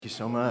Thank you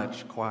so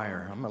much,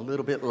 choir. I'm a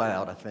little bit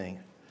loud, I think.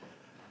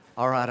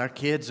 All right, our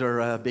kids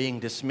are being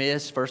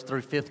dismissed, 1st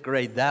through 5th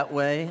grade that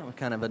way.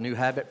 Kind of a new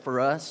habit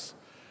for us.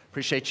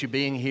 Appreciate you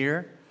being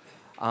here.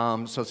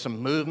 So some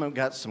movement,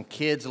 got some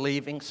kids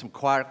leaving, some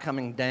choir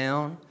coming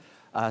down.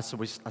 I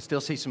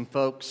still see some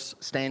folks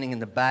standing in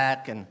the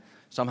back, and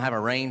some have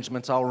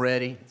arrangements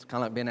already. It's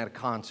kind of like being at a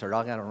concert.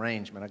 I got an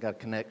arrangement. I got a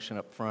connection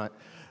up front.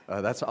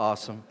 That's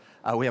awesome.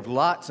 We have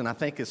lots, and I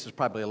think this is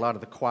probably a lot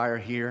of the choir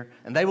here,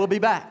 and they will be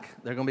back.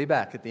 They're going to be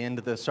back at the end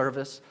of the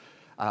service.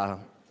 We're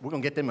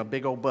going to get them a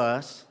big old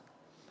bus,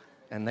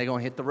 and they're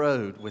going to hit the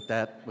road with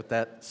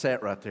that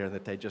set right there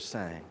that they just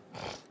sang.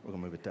 We're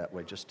going to move it that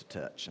way just a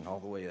touch and all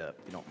the way up,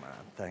 if you don't mind.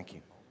 Thank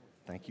you.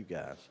 Thank you,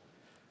 guys.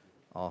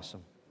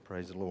 Awesome.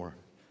 Praise the Lord.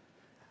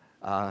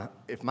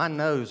 If my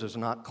nose is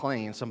not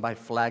clean, somebody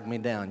flag me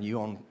down. You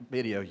on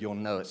video, you'll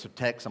know it. So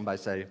text somebody,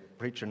 say,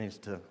 preacher needs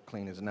to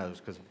clean his nose,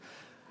 because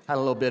I had a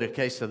little bit of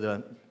case of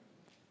the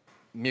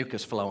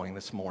mucus flowing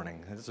this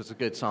morning. This is a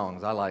good song.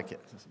 I like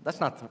it. That's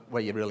not the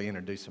way you really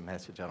introduce a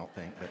message, I don't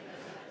think. But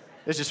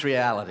it's just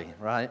reality,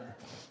 right?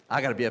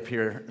 I got to be up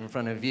here in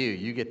front of you.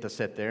 You get to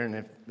sit there,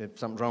 and if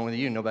something's wrong with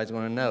you, nobody's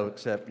going to know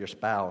except your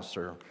spouse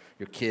or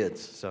your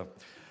kids. So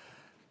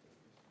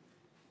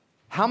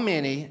how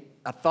many,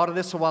 I thought of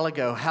this a while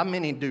ago, how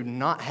many do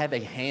not have a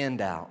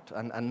handout?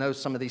 I know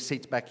some of these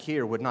seats back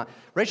here would not.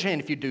 Raise your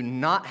hand if you do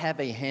not have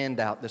a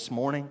handout this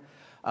morning.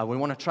 We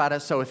want to try to,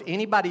 so if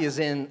anybody is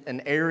in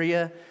an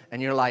area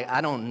and you're like,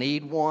 I don't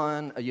need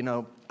one,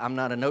 I'm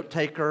not a note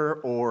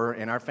taker, or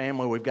in our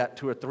family we've got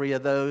 2 or 3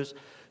 of those.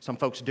 Some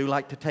folks do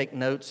like to take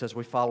notes as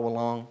we follow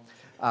along.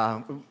 We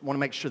want to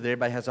make sure that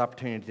everybody has the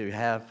opportunity to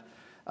have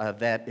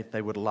that if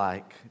they would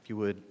like. If you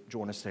would,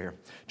 join us there.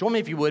 Join me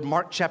if you would,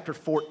 Mark chapter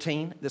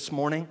 14 this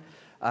morning.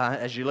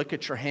 As you look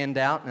at your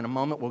handout, in a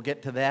moment we'll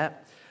get to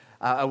that.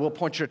 I will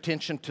point your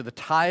attention to the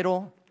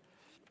title.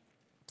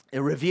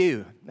 A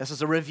review. This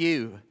is a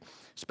review,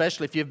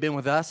 especially if you've been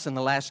with us in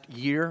the last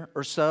year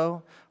or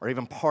so, or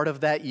even part of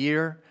that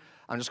year.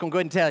 I'm just going to go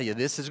ahead and tell you,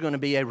 this is going to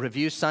be a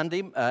review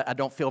Sunday. I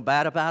don't feel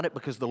bad about it,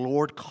 because the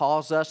Lord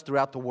calls us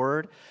throughout the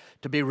Word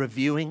to be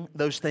reviewing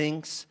those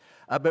things.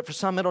 But for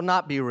some, it'll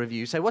not be a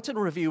review. You say, what's it a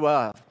review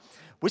of?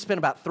 We spent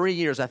about 3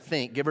 years, I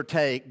think, give or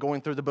take,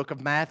 going through the book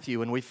of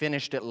Matthew, and we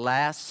finished it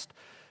last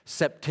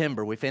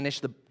September. We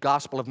finished the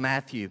Gospel of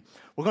Matthew.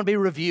 We're going to be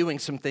reviewing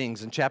some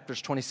things in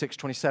chapters 26,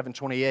 27,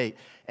 28.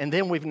 And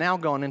then we've now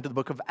gone into the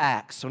book of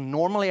Acts. So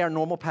normally our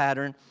normal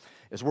pattern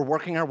is we're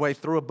working our way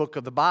through a book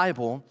of the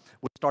Bible.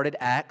 We started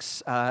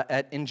Acts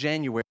in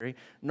January.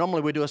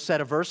 Normally we do a set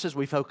of verses.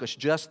 We focus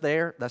just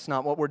there. That's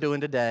not what we're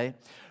doing today.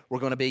 We're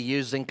going to be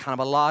using kind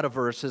of a lot of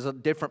verses,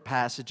 different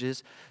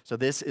passages. So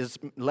this is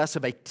less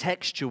of a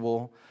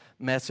textual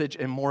message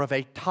and more of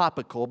a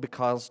topical,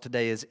 because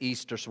today is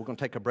Easter. So we're going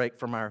to take a break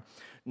from our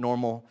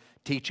normal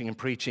teaching and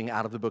preaching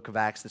out of the book of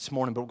Acts this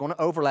morning. But we're going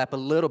to overlap a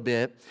little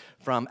bit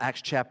from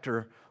Acts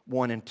chapter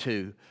 1 and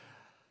 2.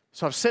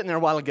 So I was sitting there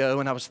a while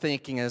ago, and I was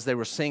thinking as they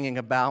were singing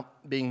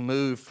about being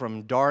moved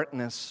from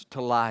darkness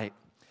to light.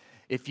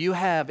 If you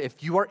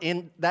are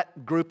in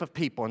that group of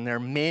people, and there are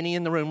many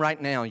in the room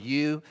right now,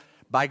 you,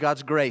 by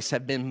God's grace,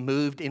 have been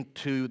moved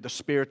into the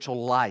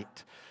spiritual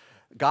light.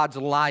 God's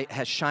light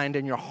has shined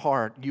in your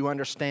heart. You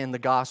understand the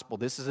gospel.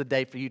 This is a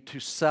day for you to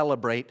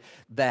celebrate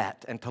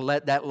that and to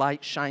let that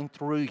light shine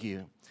through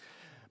you.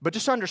 But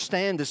just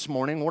understand this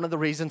morning, one of the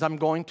reasons I'm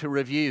going to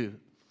review,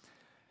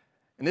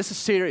 and this is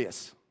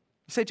serious.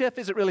 You say, Jeff,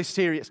 is it really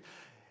serious?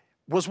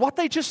 Was what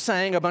they just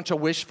sang a bunch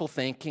of wishful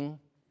thinking?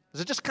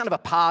 Is it just kind of a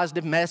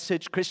positive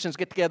message? Christians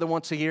get together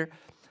once a year.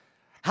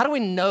 How do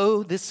we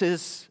know this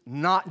is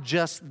not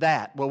just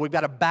that? Well, we've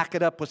got to back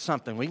it up with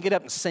something. We can get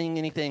up and sing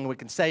anything, we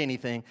can say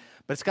anything,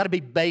 but it's got to be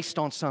based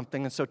on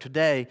something. And so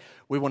today,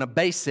 we want to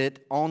base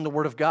it on the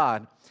Word of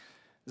God.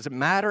 Does it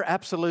matter?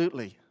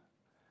 Absolutely.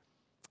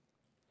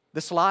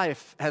 This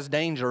life has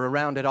danger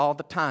around it all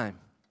the time.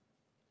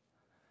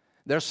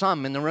 There's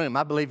some in the room,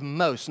 I believe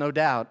most, no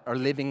doubt, are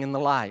living in the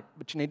light.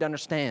 But you need to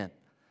understand,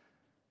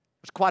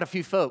 there's quite a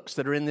few folks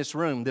that are in this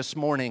room this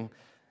morning.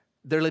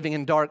 They're living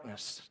in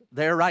darkness.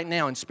 They're right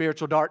now in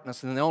spiritual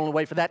darkness, and the only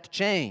way for that to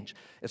change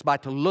is by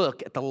to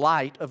look at the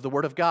light of the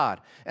Word of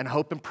God and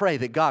hope and pray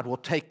that God will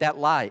take that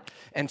light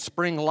and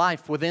spring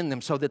life within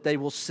them so that they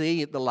will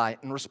see the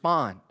light and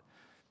respond.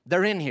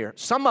 They're in here.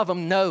 Some of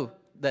them know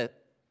that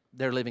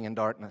they're living in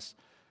darkness.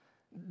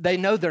 They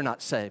know they're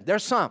not saved.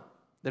 There's some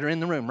that are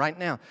in the room right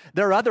now.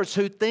 There are others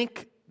who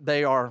think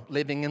they are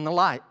living in the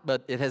light,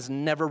 but it has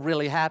never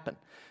really happened.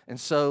 And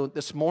so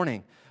this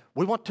morning,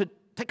 we want to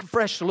take a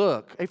fresh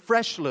look.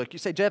 You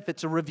say, Jeff,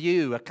 it's a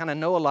review. I kind of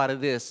know a lot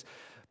of this.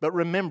 But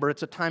remember,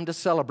 it's a time to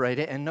celebrate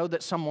it and know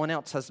that someone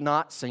else has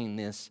not seen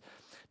this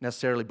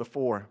necessarily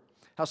before.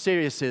 How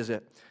serious is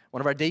it?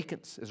 One of our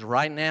deacons is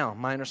right now,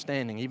 my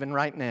understanding, even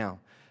right now,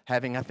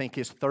 having, I think,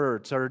 his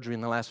 3rd surgery in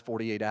the last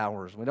 48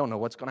 hours. We don't know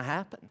what's going to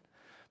happen.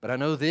 But I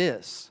know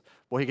this.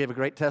 Boy, he gave a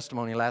great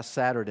testimony last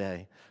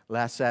Saturday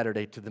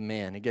to the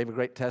men. He gave a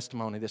great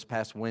testimony this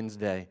past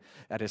Wednesday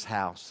at his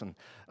house. And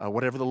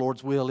whatever the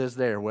Lord's will is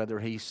there, whether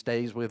he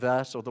stays with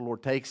us or the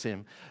Lord takes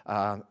him,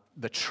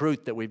 the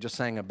truth that we've just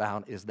sang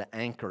about is the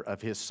anchor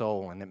of his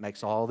soul, and it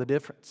makes all the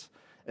difference.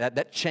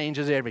 That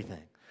changes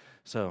everything.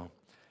 So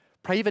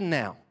pray even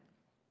now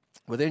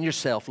within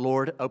yourself,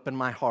 Lord, open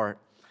my heart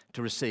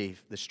to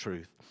receive this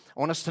truth. I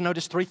want us to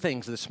notice three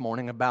things this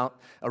morning about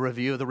a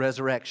review of the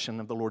resurrection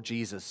of the Lord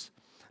Jesus.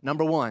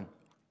 Number one,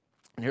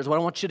 and here's what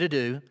I want you to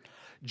do.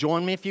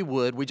 Join me if you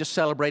would. We just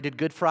celebrated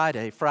Good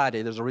Friday.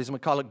 There's a reason we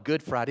call it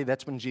Good Friday.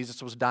 That's when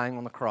Jesus was dying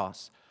on the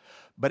cross.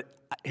 But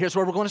here's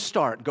where we're going to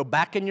start. Go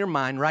back in your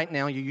mind right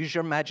now. You use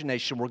your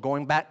imagination. We're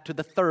going back to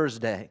the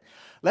Thursday.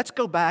 Let's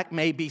go back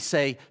maybe,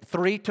 say,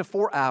 3 to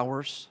 4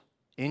 hours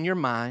in your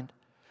mind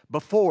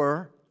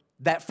before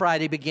that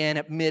Friday began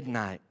at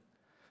midnight.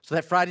 So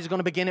that Friday's going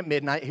to begin at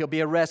midnight. He'll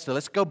be arrested.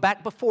 Let's go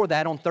back before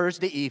that on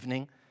Thursday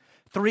evening,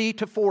 3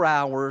 to 4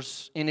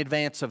 hours in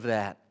advance of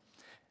that.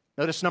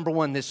 Notice number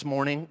one this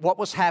morning, what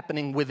was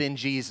happening within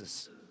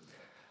Jesus.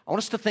 I want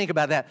us to think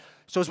about that.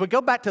 So as we go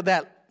back to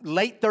that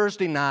late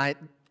Thursday night,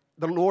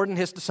 the Lord and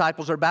His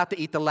disciples are about to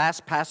eat the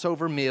last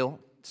Passover meal.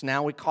 It's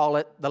now we call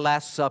it the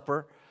Last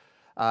Supper.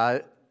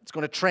 It's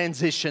going to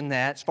transition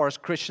that as far as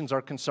Christians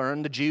are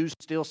concerned. The Jews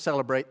still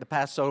celebrate the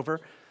Passover.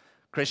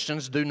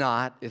 Christians do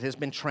not. It has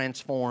been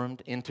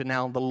transformed into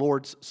now the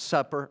Lord's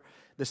Supper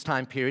this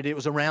time period. It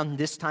was around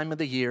this time of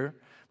the year.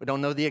 We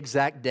don't know the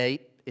exact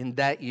date in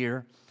that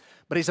year.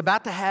 But He's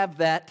about to have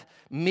that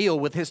meal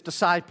with His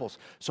disciples.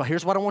 So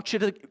here's what I want you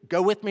to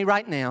go with me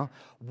right now.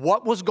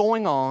 What was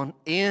going on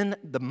in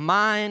the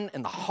mind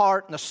and the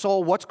heart and the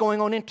soul? What's going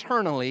on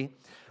internally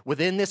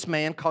within this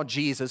man called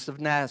Jesus of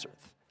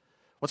Nazareth?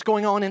 What's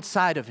going on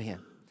inside of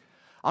him?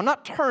 I'll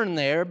not turn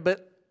there,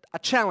 but I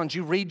challenge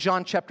you, read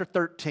John chapter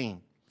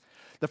 13.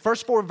 The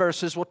first 4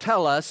 verses will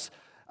tell us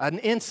an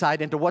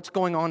insight into what's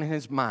going on in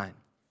his mind.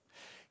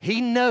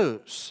 He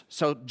knows.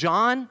 So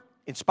John,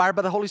 inspired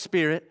by the Holy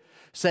Spirit,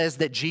 says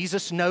that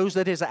Jesus knows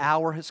that his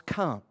hour has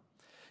come.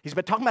 He's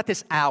been talking about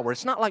this hour.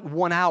 It's not like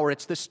 1 hour.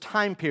 It's this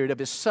time period of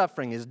his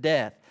suffering, his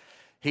death.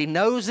 He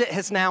knows it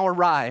has now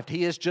arrived.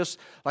 He is just,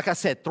 like I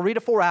said, 3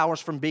 to 4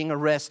 hours from being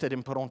arrested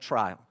and put on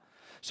trial.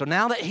 So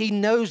now that he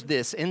knows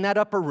this in that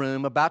upper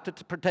room, about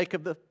to partake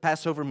of the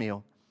Passover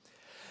meal,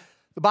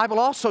 the Bible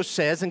also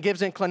says and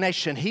gives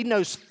inclination, he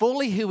knows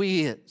fully who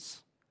he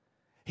is.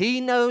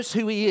 He knows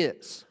who he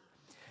is.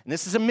 And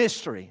this is a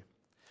mystery.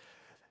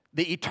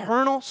 The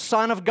eternal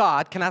Son of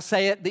God, can I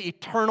say it? The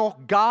eternal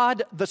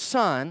God the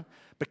Son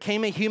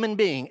became a human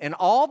being. And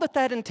all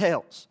that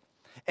entails,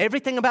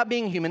 everything about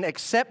being human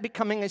except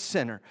becoming a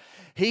sinner.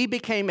 He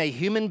became a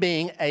human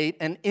being,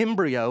 an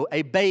embryo,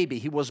 a baby.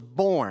 He was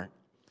born.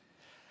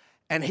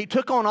 And He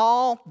took on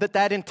all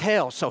that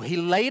entails. So He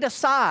laid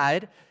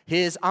aside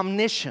His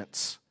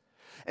omniscience.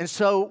 And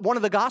so one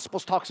of the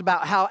Gospels talks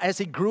about how as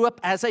He grew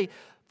up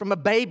from a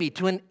baby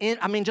to an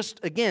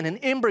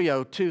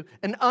embryo to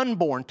an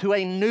unborn, to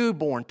a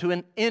newborn, to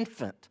an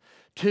infant,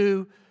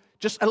 to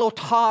just a little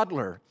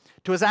toddler,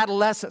 to his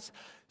adolescence.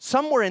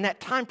 Somewhere in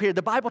that time period,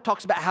 the Bible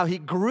talks about how He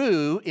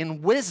grew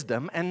in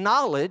wisdom and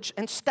knowledge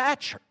and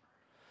stature.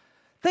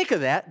 Think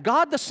of that.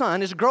 God the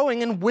Son is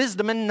growing in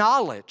wisdom and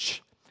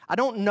knowledge. I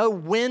don't know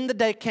when the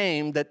day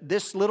came that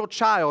this little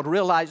child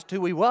realized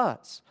who he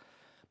was.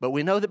 But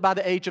we know that by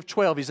the age of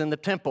 12, he's in the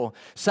temple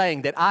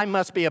saying that I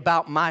must be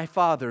about my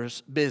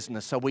Father's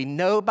business. So we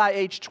know by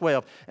age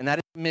 12, and that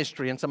is a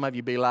mystery. And some of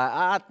you be like,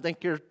 I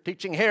think you're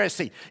teaching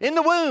heresy. In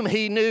the womb,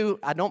 he knew.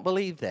 I don't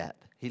believe that.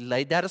 He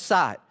laid that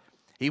aside.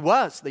 He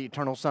was the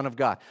eternal Son of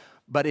God.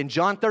 But in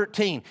John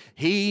 13,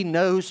 he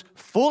knows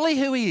fully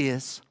who he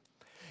is.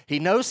 He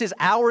knows his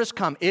hour has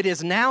come. It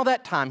is now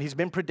that time. He's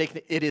been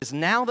predicting. It is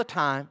now the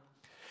time.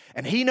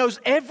 And he knows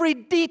every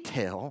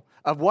detail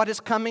of what is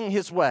coming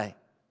his way.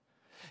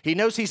 He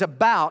knows he's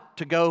about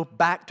to go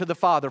back to the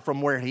Father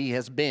from where he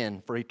has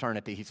been for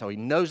eternity. So he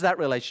knows that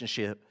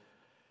relationship.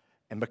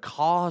 And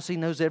because he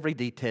knows every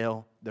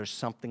detail, there's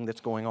something that's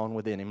going on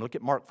within him. Look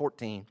at Mark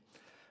 14,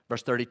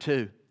 verse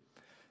 32.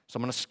 So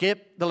I'm going to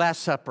skip the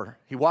Last Supper.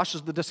 He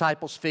washes the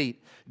disciples'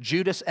 feet.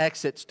 Judas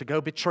exits to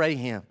go betray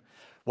him.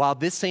 While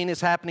this scene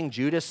is happening,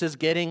 Judas is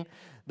getting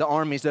the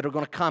armies that are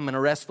going to come and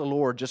arrest the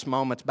Lord just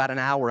moments, about an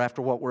hour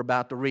after what we're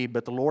about to read.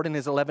 But the Lord and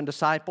His 11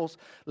 disciples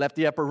left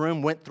the upper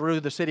room, went through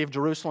the city of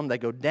Jerusalem. They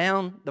go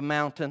down the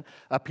mountain.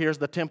 Up here's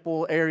the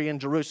temple area in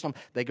Jerusalem.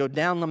 They go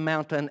down the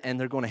mountain, and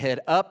they're going to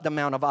head up the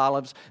Mount of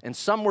Olives. And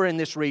somewhere in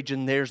this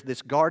region, there's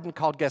this garden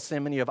called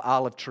Gethsemane of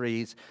olive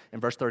trees.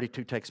 And verse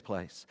 32 takes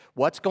place.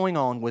 What's going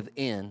on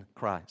within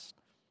Christ?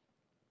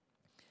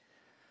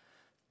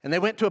 And they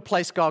went to a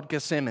place called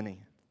Gethsemane,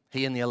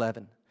 He and the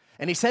 11.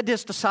 And He said to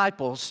His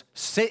disciples,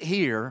 sit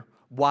here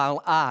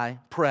while I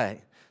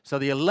pray. So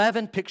the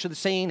 11, picture the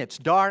scene. It's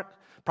dark,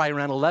 probably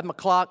around 11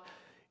 o'clock.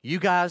 You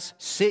guys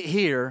sit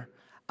here.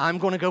 I'm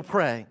going to go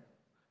pray.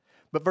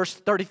 But verse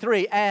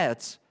 33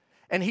 adds,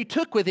 and He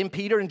took with Him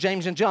Peter and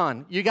James and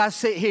John. You guys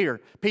sit here.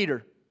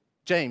 Peter,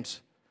 James,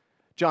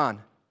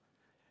 John.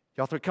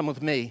 Y'all three, come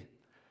with me.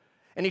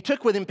 And he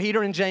took with him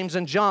Peter and James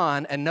and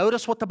John, and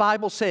notice what the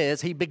Bible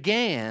says. He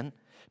began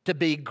to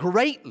be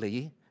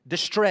greatly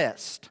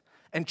distressed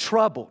and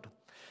troubled.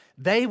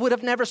 They would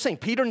have never seen,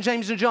 Peter and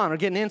James and John are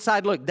getting an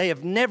inside look. They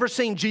have never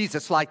seen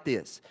Jesus like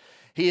this.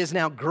 He is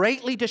now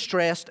greatly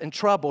distressed and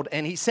troubled,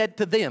 and he said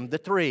to them, the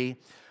three,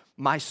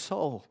 my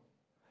soul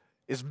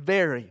is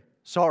very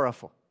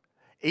sorrowful,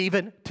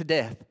 even to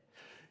death.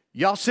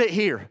 Y'all sit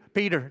here,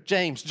 Peter,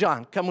 James,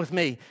 John, come with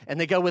me. And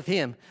they go with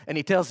him, and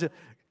he tells them,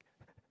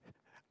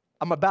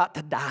 I'm about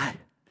to die.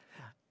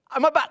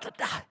 I'm about to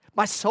die.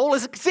 My soul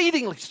is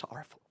exceedingly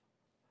sorrowful.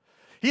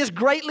 He is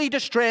greatly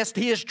distressed.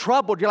 He is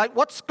troubled. You're like,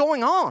 what's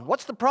going on?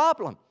 What's the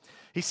problem?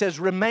 He says,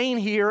 remain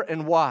here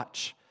and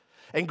watch.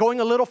 And going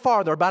a little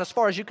farther, about as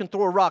far as you can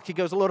throw a rock, he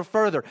goes a little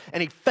further,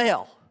 and he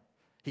fell.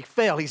 He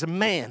fell. He's a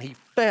man. He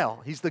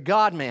fell. He's the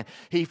God-man.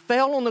 He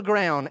fell on the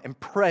ground and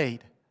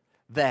prayed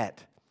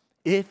that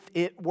if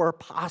it were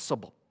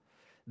possible,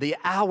 the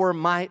hour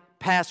might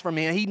pass from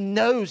him. He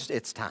knows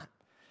it's time.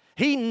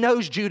 He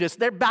knows Judas.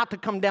 They're about to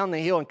come down the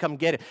hill and come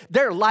get it.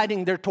 They're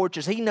lighting their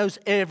torches. He knows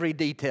every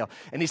detail.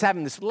 And he's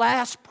having this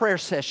last prayer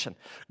session.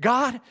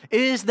 God,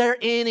 is there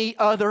any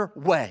other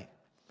way?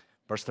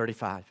 Verse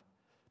 35.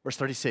 Verse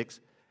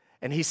 36,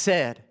 and he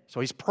said,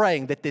 so he's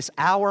praying that this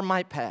hour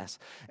might pass.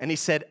 And he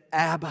said,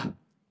 Abba,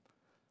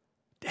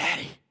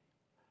 Daddy,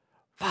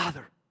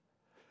 Father,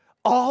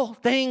 all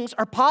things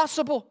are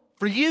possible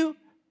for you.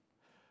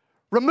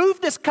 Remove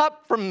this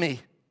cup from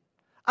me.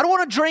 I don't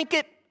want to drink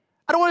it.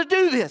 I don't want to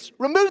do this.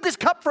 Remove this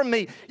cup from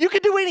me. You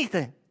can do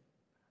anything.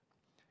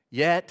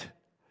 Yet,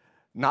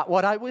 not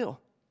what I will,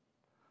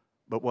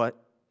 but what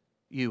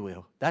you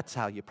will. That's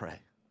how you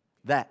pray.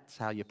 That's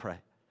how you pray.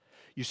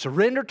 You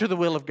surrender to the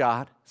will of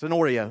God. It's an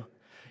Oreo.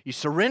 You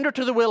surrender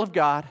to the will of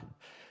God.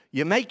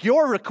 You make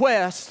your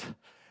request,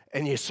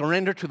 and you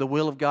surrender to the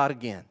will of God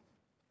again.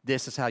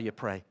 This is how you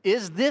pray.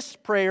 Is this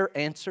prayer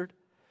answered?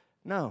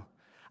 No.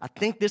 I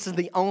think this is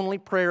the only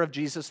prayer of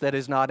Jesus that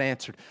is not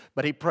answered.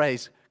 But he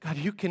prays, God,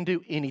 you can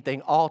do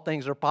anything. All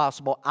things are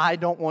possible. I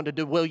don't want to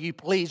do, will you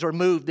please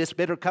remove this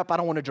bitter cup? I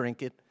don't want to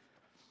drink it.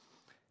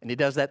 And he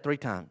does that 3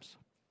 times.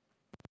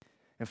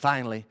 And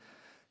finally,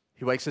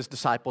 he wakes his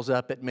disciples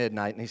up at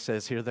midnight and he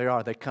says, here they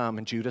are, they come,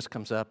 and Judas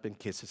comes up and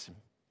kisses him.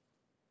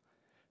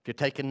 If you're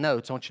taking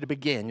notes, I want you to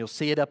begin. You'll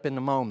see it up in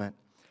a moment.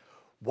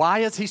 Why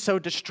is he so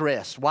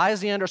distressed? Why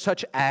is he under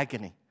such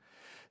agony?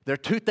 There are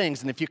 2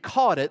 things, and if you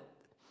caught it,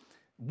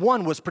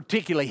 one was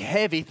particularly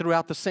heavy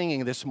throughout the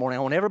singing this morning.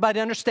 I want everybody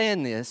to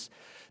understand this.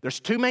 There's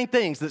 2 main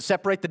things that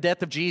separate the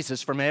death of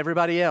Jesus from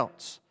everybody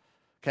else,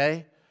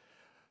 okay?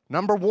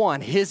 Number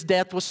 1, his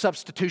death was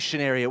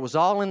substitutionary. It was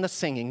all in the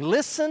singing.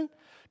 Listen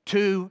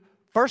to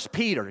 1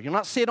 Peter. You'll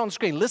not see it on the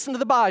screen. Listen to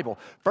the Bible.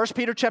 1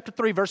 Peter chapter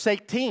 3, verse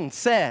 18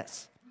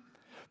 says,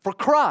 for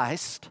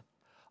Christ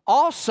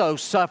also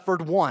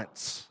suffered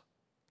once.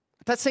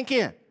 Let that sink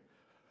in.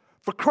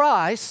 For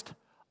Christ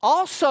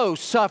also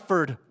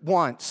suffered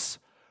once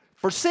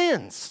for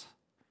sins.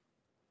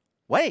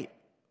 Wait.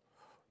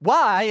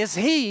 Why is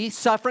he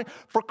suffering?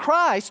 For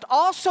Christ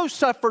also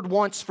suffered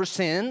once for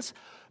sins,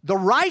 the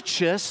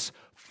righteous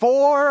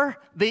for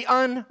the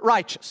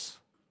unrighteous.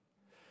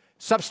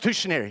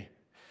 Substitutionary.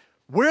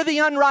 We're the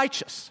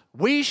unrighteous.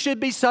 We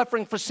should be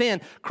suffering for sin.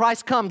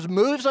 Christ comes,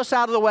 moves us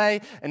out of the way,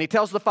 and he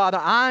tells the Father,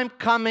 I'm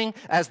coming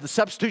as the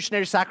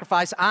substitutionary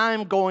sacrifice.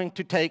 I'm going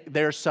to take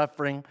their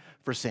suffering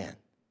for sin.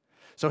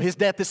 So his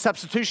death is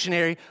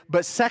substitutionary,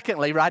 but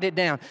secondly, write it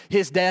down,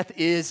 his death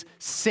is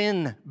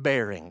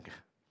sin-bearing.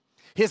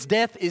 His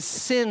death is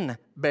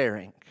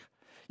sin-bearing.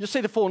 You'll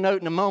see the full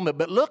note in a moment,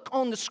 but look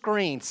on the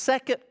screen, 2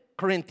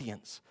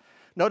 Corinthians.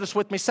 Notice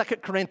with me 2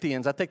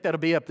 Corinthians. I think that'll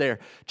be up there.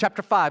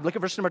 Chapter 5. Look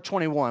at verse number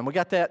 21. We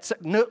got that.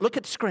 Look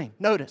at the screen.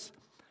 Notice.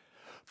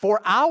 For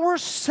our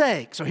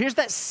sake. So here's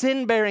that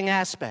sin-bearing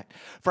aspect.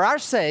 For our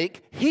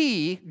sake,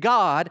 he,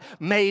 God,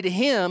 made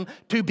him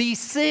to be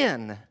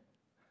sin.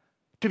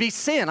 To be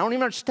sin. I don't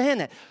even understand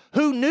that.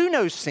 Who knew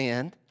no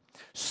sin,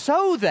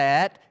 so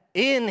that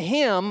in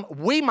him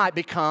we might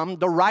become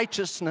the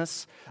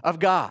righteousness of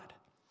God.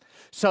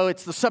 So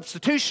it's the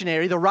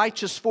substitutionary, the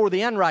righteous for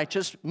the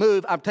unrighteous.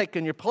 Move, I'm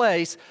taking your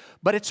place.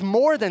 But it's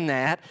more than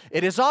that.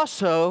 It is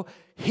also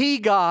he,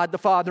 God, the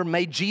Father,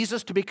 made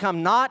Jesus to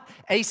become not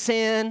a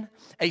sin,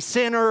 a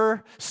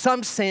sinner,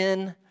 some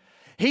sin.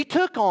 He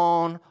took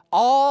on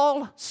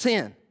all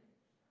sin.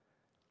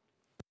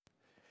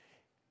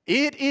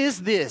 It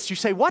is this. You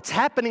say, what's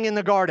happening in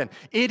the garden?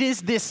 It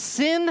is this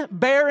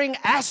sin-bearing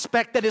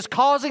aspect that is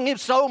causing him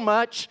so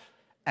much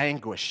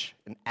anguish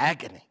and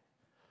agony.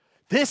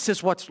 This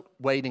is what's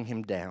weighting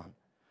him down.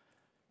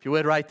 If you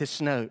would write this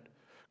note.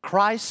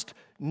 Christ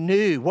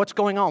knew what's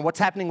going on, what's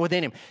happening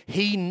within him.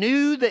 He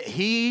knew that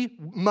he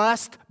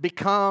must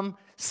become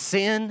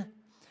sin.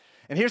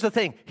 And here's the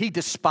thing. He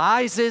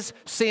despises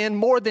sin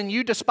more than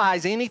you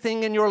despise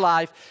anything in your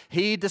life.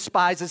 He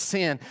despises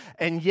sin.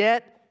 And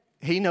yet,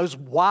 he knows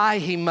why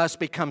he must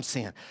become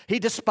sin. He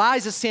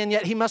despises sin,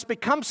 yet he must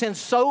become sin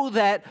so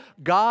that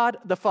God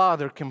the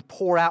Father can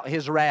pour out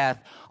his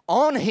wrath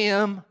on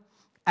him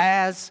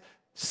as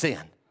sin.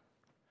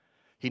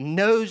 He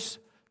knows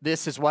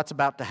this is what's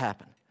about to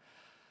happen.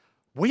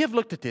 We have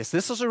looked at this.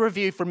 This is a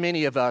review for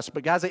many of us,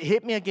 but guys, it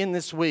hit me again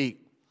this week,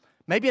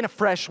 maybe in a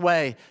fresh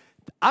way.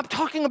 I'm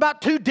talking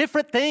about two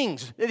different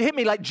things. It hit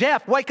me like,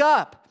 Jeff, wake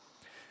up.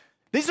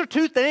 These are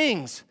two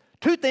things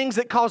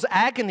that cause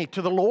agony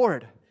to the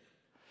Lord.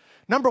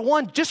 Number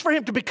one, just for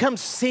him to become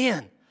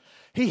sin.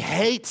 He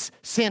hates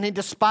sin. He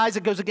despises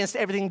it, goes against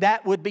everything.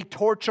 That would be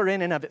torture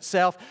in and of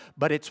itself,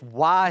 but it's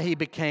why he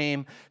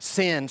became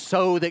sin,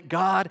 so that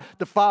God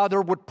the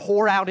Father would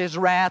pour out his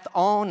wrath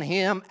on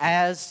him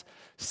as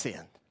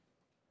sin.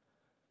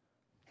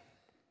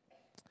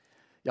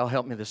 Y'all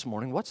help me this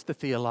morning. What's the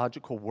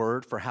theological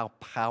word for how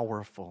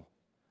powerful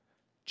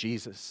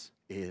Jesus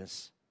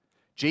is?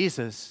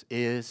 Jesus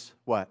is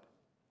what?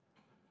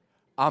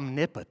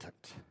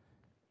 Omnipotent.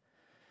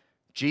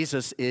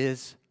 Jesus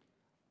is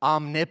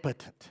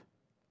omnipotent.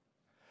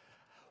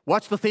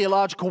 What's the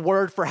theological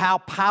word for how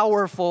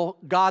powerful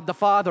God the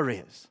Father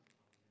is?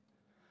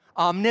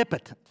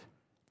 Omnipotent.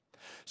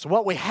 So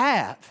what we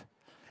have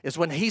is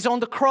when he's on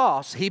the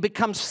cross, he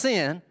becomes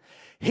sin.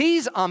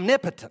 He's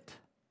omnipotent.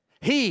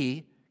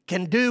 He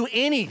can do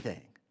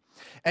anything.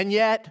 And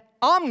yet,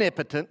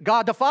 omnipotent,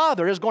 God the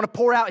Father is going to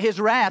pour out his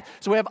wrath.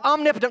 So we have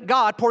omnipotent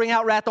God pouring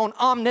out wrath on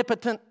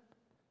omnipotent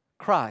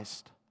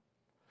Christ.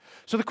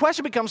 So the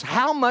question becomes,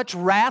 how much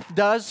wrath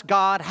does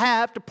God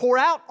have to pour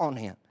out on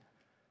him?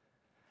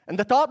 And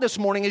the thought this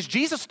morning is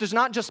Jesus does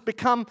not just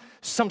become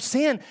some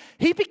sin.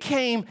 He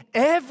became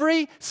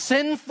every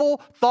sinful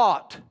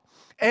thought,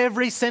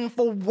 every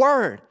sinful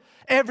word.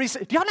 Do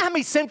y'all know how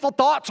many sinful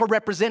thoughts are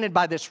represented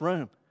by this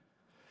room?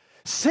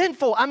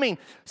 Sinful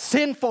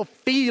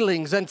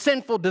feelings and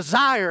sinful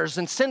desires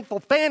and sinful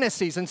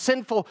fantasies and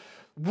sinful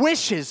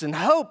wishes and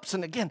hopes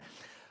and again,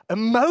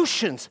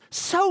 emotions,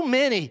 so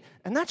many.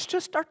 And that's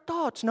just our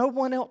thoughts. No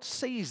one else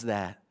sees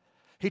that.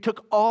 He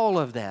took all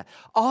of that,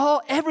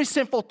 every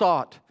sinful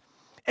thought,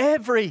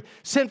 every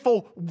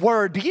sinful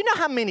word. Do you know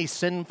how many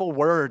sinful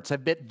words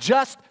have been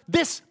just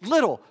this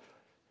little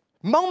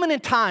moment in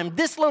time,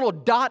 this little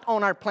dot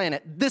on our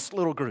planet, this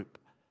little group?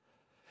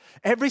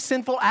 Every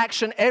sinful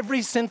action,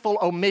 every sinful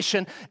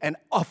omission, and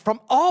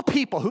from all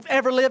people who've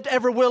ever lived,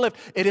 ever will live,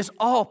 it is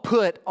all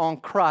put on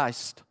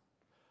Christ.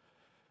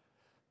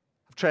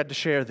 I've tried to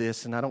share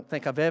this, and I don't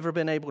think I've ever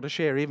been able to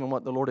share even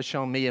what the Lord has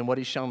shown me, and what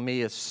he's shown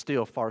me is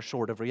still far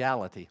short of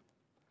reality.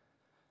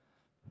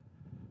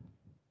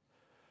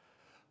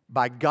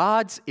 By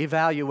God's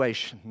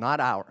evaluation,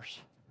 not ours,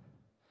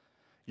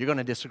 you're going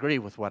to disagree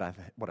with what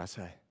I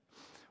say.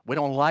 We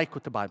don't like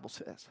what the Bible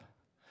says.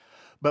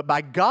 But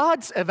by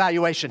God's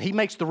evaluation, he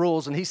makes the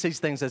rules and he sees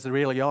things as they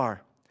really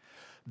are.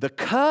 The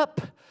cup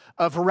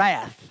of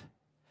wrath,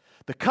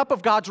 the cup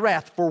of God's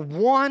wrath for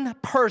one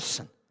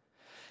person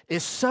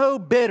is so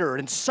bitter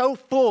and so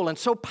full and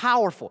so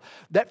powerful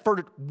that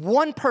for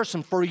one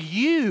person, for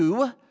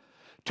you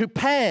to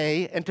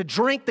pay and to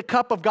drink the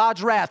cup of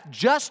God's wrath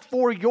just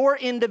for your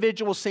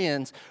individual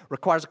sins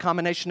requires a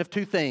combination of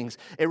two things.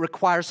 It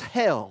requires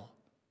hell,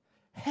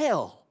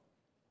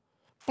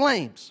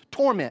 flames,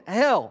 torment,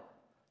 hell,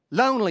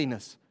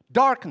 loneliness,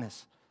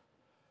 darkness,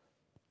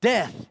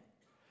 death.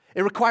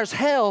 It requires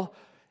hell,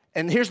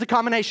 and here's the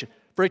combination,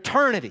 for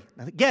eternity.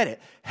 Now, get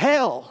it?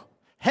 Hell,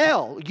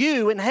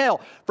 you in hell,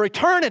 for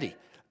eternity.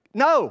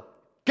 No,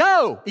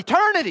 go,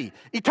 eternity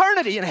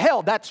in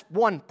hell. That's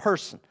one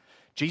person.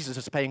 Jesus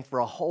is paying for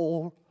a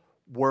whole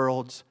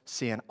world's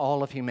sin,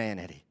 all of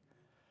humanity.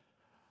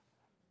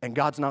 And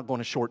God's not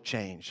going to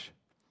shortchange.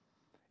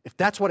 If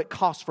that's what it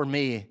costs for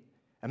me,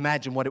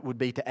 imagine what it would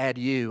be to add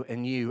you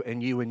and you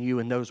and you and you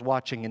and those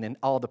watching and then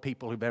all the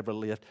people who've ever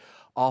lived,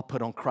 all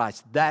put on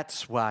Christ.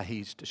 That's why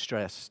he's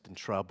distressed and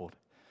troubled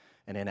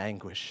and in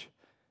anguish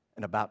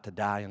and about to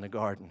die in the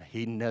garden.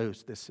 He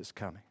knows this is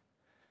coming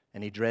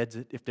and he dreads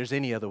it if there's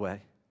any other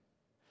way.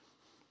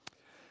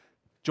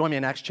 Join me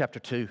in Acts chapter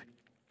 2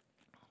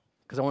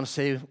 because I want to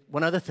say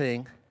one other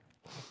thing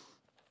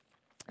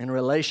in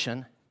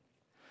relation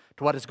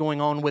to what is going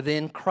on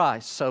within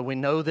Christ. So we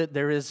know that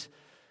there is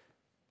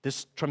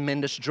this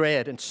tremendous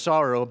dread and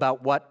sorrow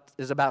about what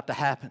is about to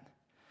happen.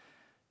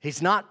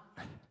 He's not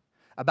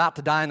about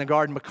to die in the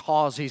garden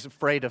because he's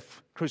afraid of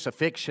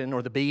crucifixion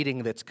or the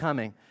beating that's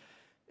coming.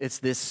 It's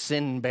this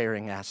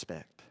sin-bearing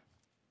aspect.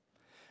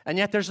 And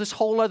yet there's this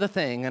whole other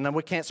thing, and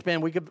we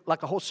gave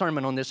like a whole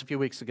sermon on this a few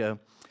weeks ago.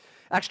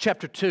 Acts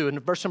chapter 2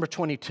 and verse number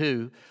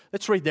 22.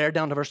 Let's read there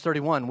down to verse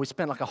 31. We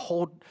spent like a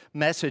whole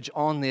message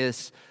on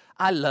this.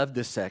 I love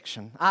this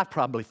section. I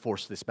probably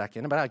forced this back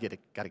in, but I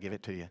got to give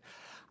it to you.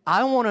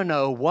 I want to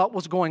know what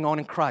was going on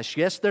in Christ.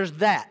 Yes, there's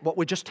what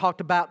we just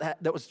talked about,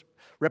 that was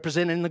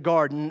represented in the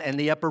garden and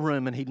the upper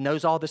room, and he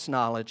knows all this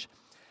knowledge.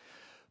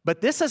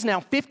 But this is now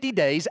 50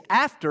 days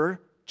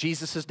after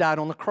Jesus has died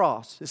on the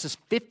cross. This is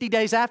 50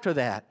 days after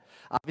that.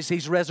 Obviously,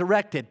 he's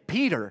resurrected.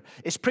 Peter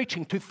is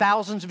preaching to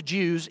thousands of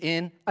Jews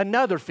in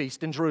another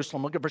feast in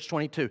Jerusalem. Look at verse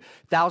 22.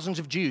 Thousands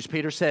of Jews,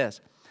 Peter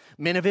says.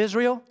 Men of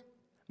Israel,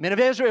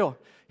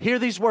 Hear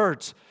these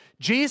words.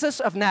 Jesus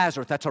of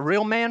Nazareth, that's a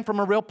real man from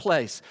a real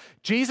place.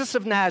 Jesus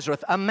of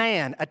Nazareth, a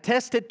man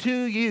attested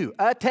to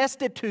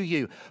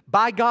you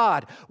by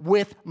God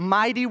with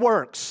mighty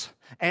works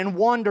and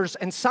wonders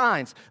and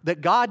signs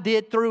that God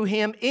did through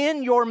him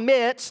in your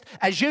midst,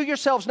 as you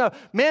yourselves know.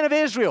 Men of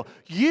Israel,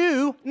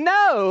 you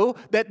know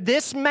that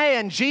this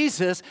man,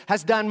 Jesus,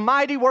 has done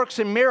mighty works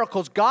and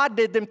miracles. God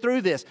did them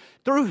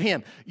through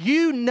him.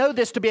 You know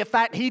this to be a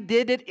fact. He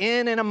did it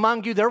in and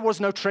among you. There was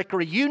no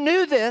trickery. You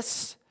knew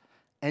this.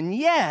 And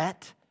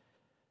yet,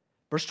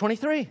 verse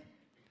 23,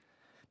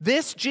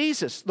 this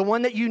Jesus, the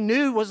one that you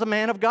knew was the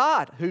man of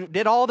God, who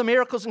did all the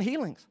miracles and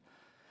healings,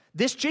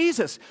 this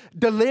Jesus,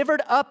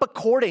 delivered up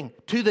according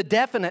to the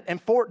definite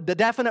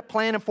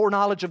plan and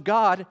foreknowledge of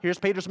God, here's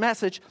Peter's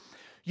message,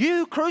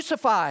 you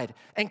crucified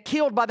and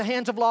killed by the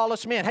hands of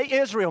lawless men. Hey,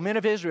 Israel, men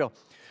of Israel,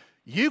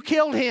 you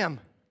killed him.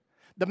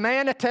 The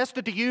man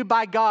attested to you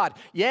by God.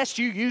 Yes,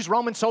 you use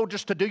Roman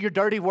soldiers to do your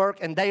dirty work,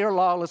 and they are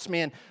lawless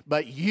men,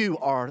 but you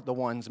are the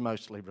ones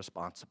mostly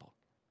responsible.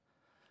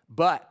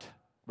 But,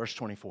 verse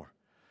 24,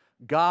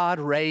 God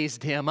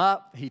raised him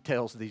up, he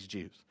tells these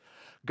Jews.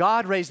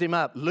 God raised him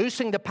up,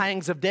 loosing the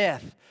pangs of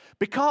death.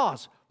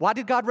 Because, why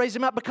did God raise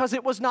him up? Because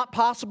it was not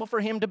possible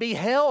for him to be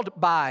held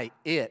by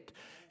it.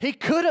 He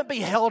couldn't be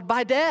held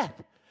by death.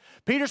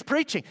 Peter's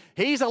preaching.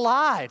 He's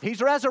alive.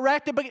 He's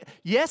resurrected. But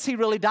yes, he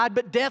really died,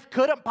 but death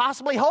couldn't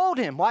possibly hold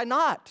him. Why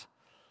not?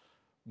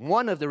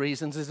 One of the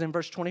reasons is in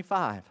verse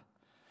 25.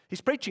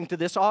 He's preaching to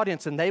this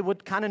audience, and they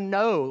would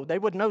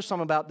know some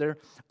about their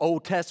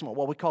Old Testament,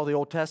 what we call the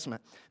Old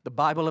Testament, the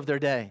Bible of their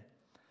day.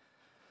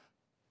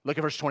 Look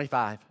at verse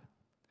 25.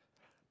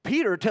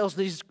 Peter tells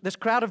this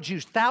crowd of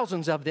Jews,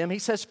 thousands of them, he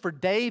says, for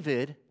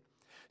David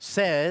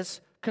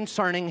says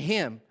concerning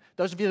him.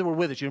 Those of you that were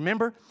with us, you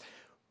remember?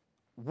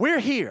 We're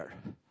here.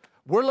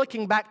 We're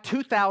looking back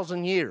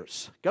 2,000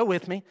 years. Go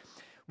with me.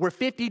 We're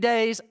 50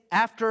 days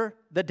after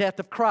the death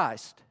of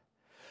Christ.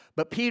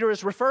 But Peter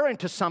is referring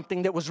to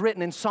something that was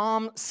written in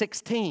Psalm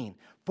 16,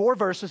 4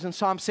 verses in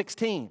Psalm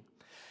 16.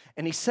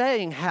 And he's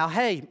saying how,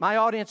 hey, my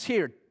audience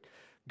here,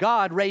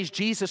 God raised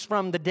Jesus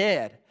from the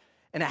dead.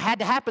 And it had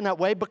to happen that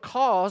way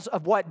because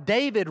of what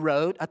David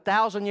wrote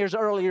 1,000 years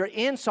earlier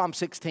in Psalm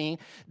 16.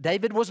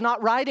 David was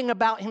not writing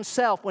about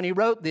himself when he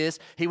wrote this.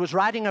 He was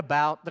writing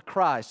about the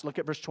Christ. Look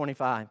at verse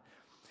 25.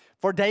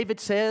 For David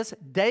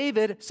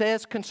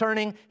says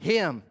concerning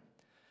him.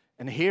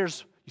 And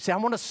here's, you say, I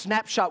want a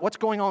snapshot. What's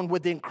going on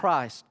within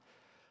Christ?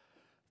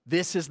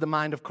 This is the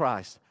mind of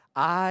Christ.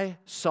 I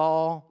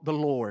saw the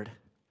Lord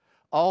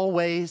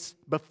always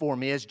before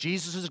me. As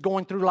Jesus is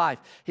going through life,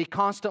 he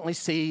constantly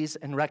sees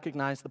and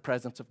recognizes the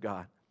presence of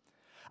God.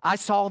 I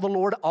saw the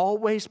Lord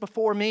always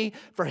before me,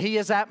 for he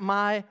is at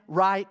my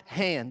right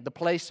hand, the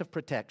place of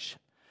protection.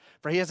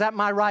 For he is at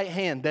my right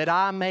hand, that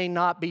I may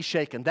not be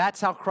shaken.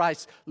 That's how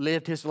Christ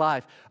lived his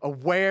life,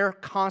 aware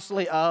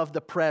constantly of the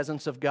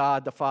presence of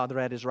God the Father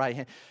at his right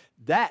hand.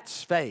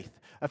 That's faith.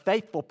 A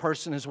faithful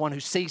person is one who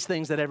sees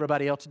things that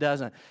everybody else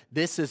doesn't.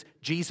 This is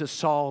Jesus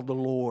saw the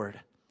Lord.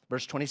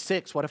 Verse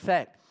 26, what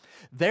effect?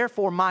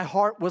 Therefore my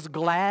heart was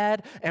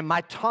glad and my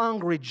tongue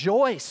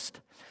rejoiced.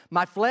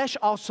 My flesh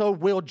also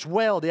will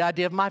dwell. The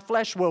idea of my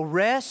flesh will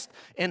rest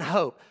in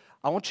hope.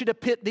 I want you to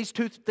pit these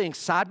two things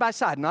side by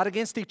side, not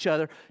against each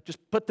other. Just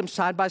put them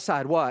side by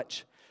side.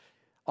 Watch.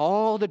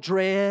 All the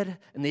dread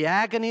and the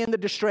agony and the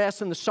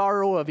distress and the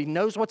sorrow of he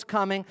knows what's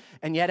coming,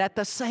 and yet at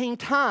the same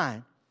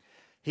time,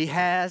 he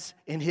has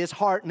in his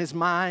heart and his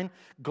mind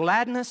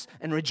gladness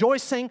and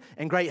rejoicing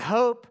and great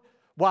hope.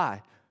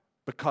 Why?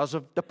 Because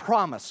of the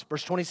promise.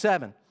 Verse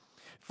 27.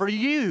 For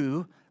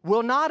you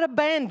will not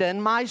abandon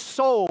my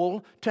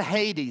soul to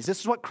Hades. This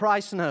is what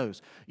Christ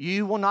knows.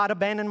 You will not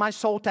abandon my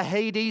soul to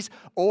Hades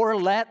or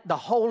let the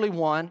Holy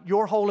One,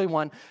 your Holy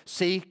One,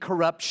 see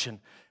corruption.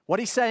 What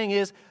he's saying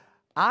is,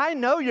 I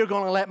know you're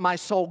going to let my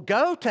soul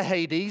go to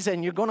Hades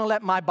and you're going to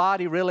let my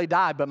body really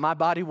die, but my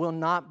body will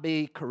not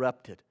be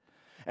corrupted.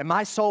 And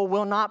my soul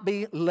will not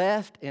be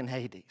left in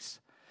Hades.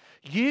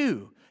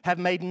 You have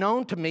made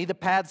known to me the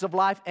paths of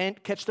life,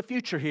 and catch the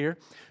future here,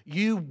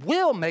 you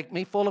will make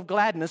me full of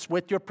gladness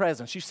with your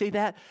presence. You see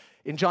that?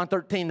 In John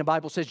 13, the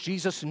Bible says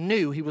Jesus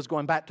knew he was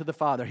going back to the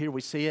Father. Here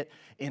we see it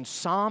in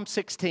Psalm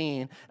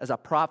 16 as a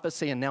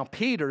prophecy, and now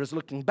Peter is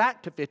looking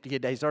back to 50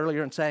 days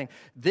earlier and saying,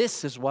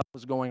 this is what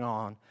was going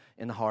on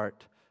in the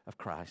heart of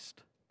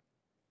Christ.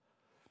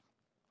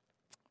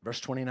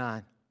 Verse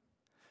 29.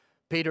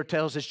 Peter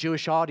tells his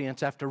Jewish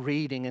audience after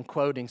reading and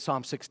quoting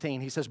Psalm 16,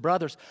 he says,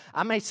 brothers,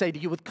 I may say to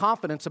you with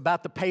confidence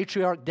about the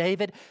patriarch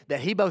David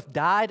that he both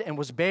died and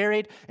was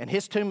buried, and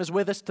his tomb is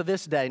with us to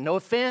this day. No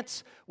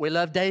offense, we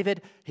love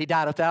David. He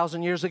died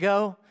 1,000 years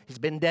ago. He's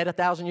been dead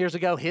 1,000 years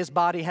ago. His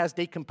body has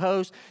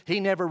decomposed. He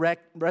never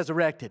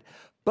resurrected.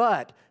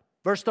 But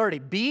verse 30,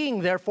 being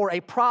therefore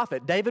a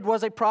prophet, David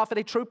was a prophet,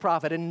 a true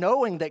prophet, and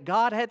knowing that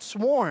God had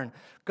sworn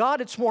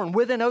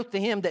with an oath to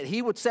him that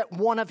he would set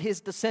one of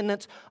his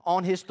descendants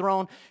on his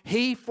throne.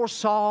 He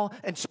foresaw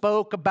and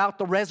spoke about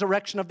the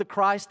resurrection of the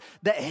Christ,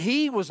 that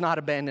he was not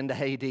abandoned to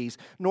Hades,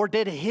 nor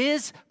did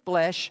his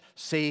flesh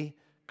see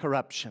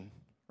corruption.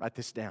 Write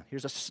this down.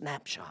 Here's a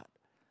snapshot.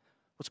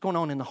 What's going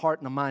on in the heart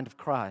and the mind of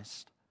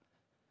Christ?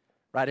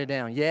 Write it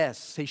down.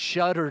 Yes, he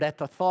shuddered at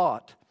the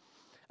thought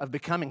of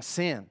becoming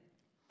sin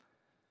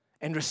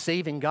and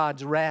receiving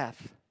God's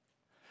wrath.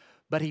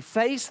 But he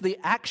faced the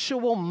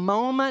actual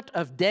moment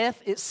of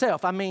death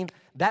itself. I mean,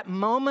 that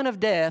moment of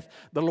death,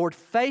 the Lord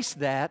faced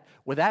that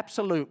with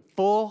absolute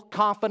full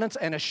confidence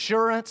and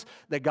assurance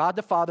that God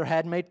the Father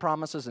had made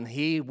promises and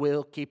He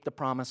will keep the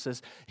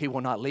promises. He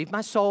will not leave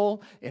my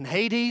soul in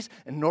Hades,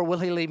 and nor will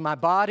He leave my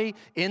body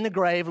in the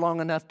grave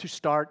long enough to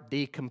start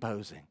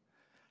decomposing.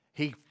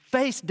 He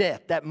faced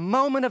death, that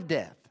moment of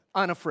death,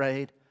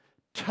 unafraid,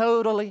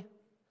 totally.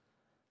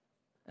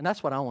 And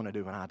that's what I want to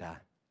do when I die.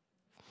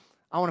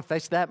 I want to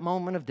face that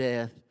moment of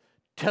death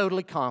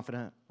totally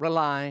confident,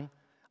 relying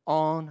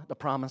on the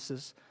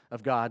promises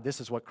of God.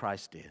 This is what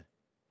Christ did.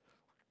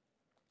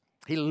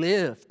 He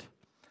lived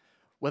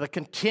with a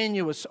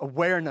continuous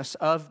awareness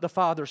of the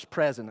Father's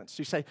presence.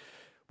 You say,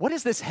 what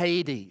is this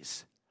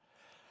Hades?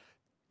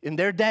 In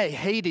their day,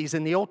 Hades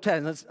in the Old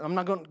Testament, I'm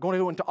not going to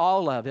go into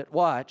all of it,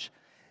 watch.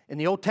 In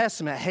the Old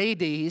Testament,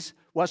 Hades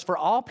was for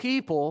all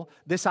people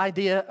this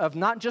idea of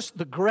not just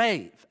the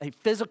grave, a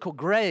physical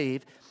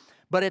grave,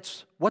 but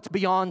it's what's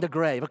beyond the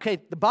grave. Okay,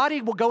 the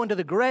body will go into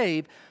the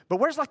grave, but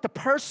where's like the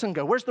person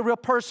go? Where's the real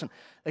person?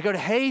 They go to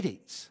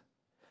Hades.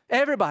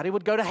 Everybody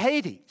would go to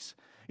Hades.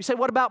 You say,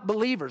 what about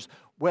believers?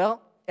 Well,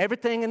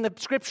 everything in the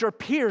Scripture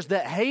appears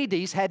that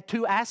Hades had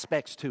two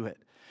aspects to it.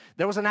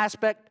 There was an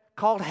aspect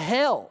called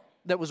hell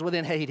that was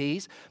within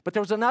Hades, but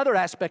there was another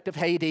aspect of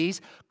Hades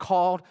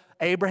called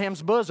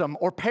Abraham's bosom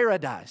or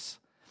paradise.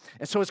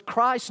 And so as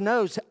Christ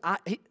knows,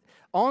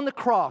 on the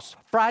cross,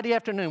 Friday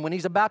afternoon, when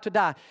He's about to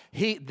die,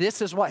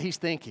 this is what He's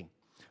thinking.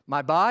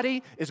 My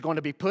body is going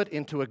to be put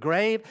into a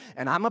grave,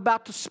 and I'm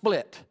about to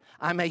split.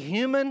 I'm a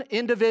human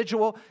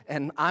individual,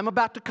 and I'm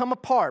about to come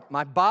apart.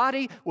 My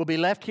body will be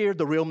left here.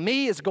 The real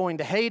me is going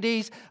to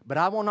Hades, but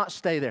I will not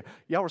stay there.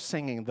 Y'all were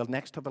singing the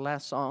next to the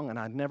last song, and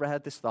I'd never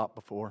had this thought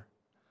before.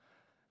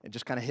 It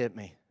just kind of hit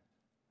me.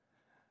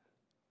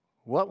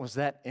 What was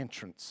that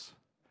entrance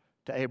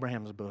to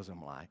Abraham's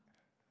bosom like?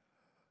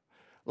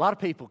 A lot of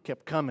people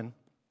kept coming.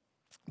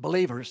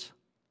 Believers,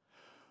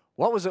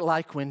 what was it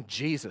like when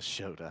Jesus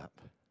showed up?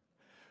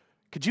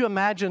 Could you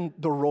imagine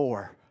the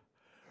roar?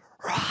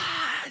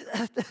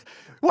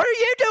 What are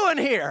you doing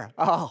here?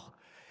 Oh,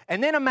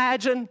 and then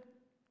imagine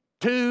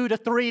 2 to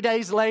 3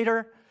 days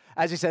later,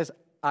 as He says,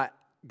 all right,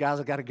 guys,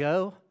 I got to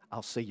go.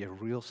 I'll see you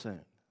real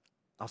soon.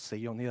 I'll see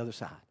you on the other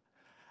side.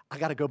 I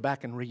got to go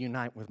back and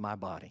reunite with my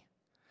body.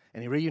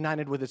 And He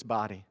reunited with His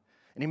body.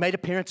 And He made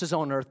appearances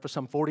on earth for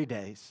some 40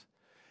 days.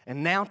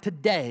 And now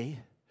today,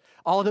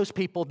 all those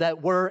people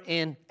that were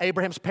in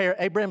Abraham's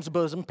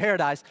bosom,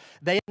 paradise,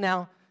 they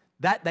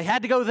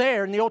had to go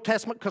there in the Old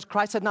Testament because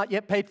Christ had not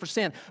yet paid for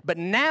sin. But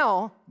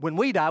now, when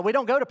we die, we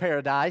don't go to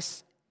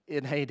paradise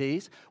in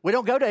Hades. We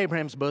don't go to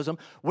Abraham's bosom.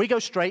 We go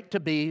straight to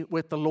be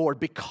with the Lord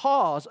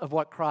because of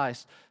what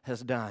Christ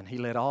has done. He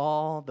led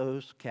all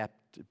those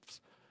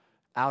captives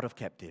out of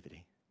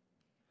captivity.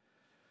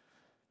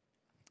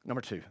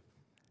 Number 2.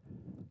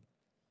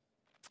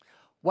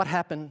 What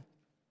happened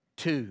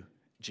to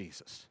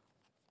Jesus?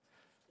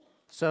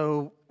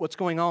 So what's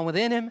going on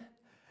within Him?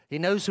 He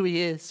knows who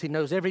He is. He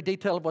knows every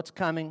detail of what's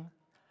coming.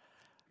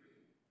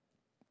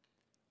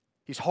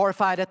 He's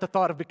horrified at the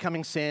thought of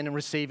becoming sin and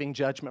receiving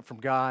judgment from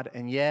God,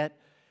 and yet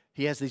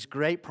He has these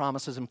great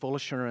promises and full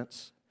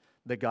assurance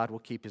that God will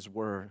keep His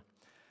word.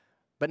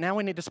 But now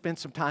we need to spend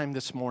some time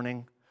this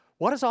morning.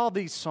 What is all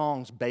these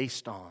songs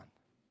based on?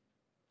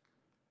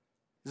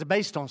 Is it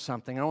based on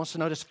something? I want us to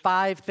notice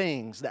 5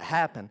 things that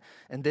happen,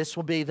 and this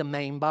will be the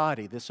main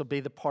body. This will be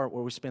the part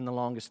where we spend the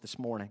longest this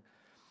morning.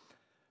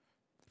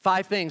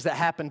 5 things that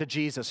happened to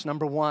Jesus.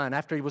 Number 1,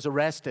 after He was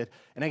arrested,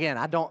 and again,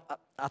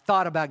 I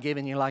thought about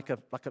giving you like a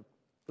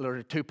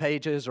 2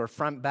 pages or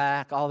front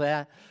back, all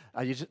that.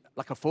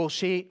 Like a full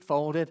sheet,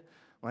 folded.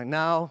 I'm like,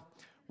 no,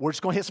 we're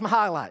just going to hit some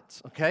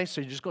highlights, okay?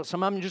 So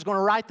some of them you're just going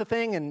to write the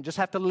thing and just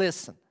have to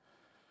listen.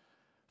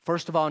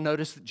 First of all,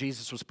 notice that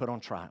Jesus was put on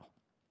trial.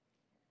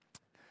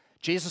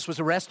 Jesus was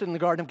arrested in the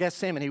Garden of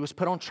Gethsemane. He was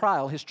put on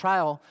trial. His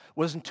trial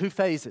was in 2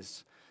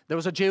 phases. There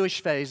was a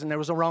Jewish phase and there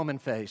was a Roman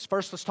phase.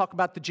 First, let's talk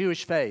about the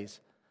Jewish phase.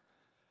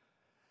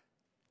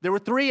 There were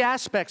 3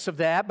 aspects of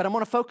that, but I'm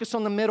going to focus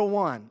on the middle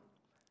one.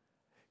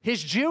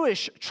 His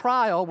Jewish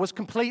trial was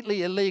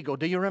completely illegal.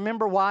 Do you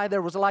remember why?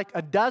 There was like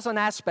a dozen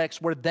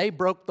aspects where they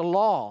broke the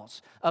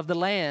laws of the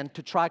land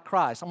to try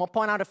Christ. I'm going to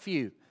point out a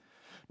few.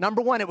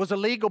 Number 1, it was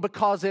illegal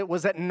because it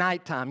was at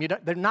nighttime.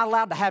 They're not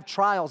allowed to have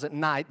trials at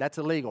night. That's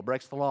illegal,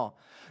 breaks the law.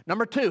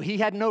 Number 2, he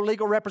had no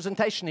legal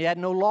representation. He had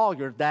no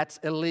lawyer. That's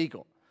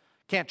illegal.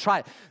 Can't try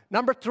it.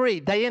 Number 3,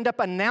 they end up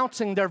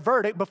announcing their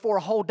verdict before a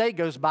whole day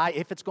goes by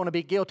if it's going to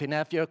be guilty. Now,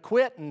 if you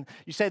acquit and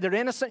you say they're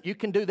innocent, you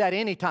can do that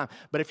anytime.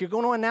 But if you're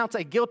going to announce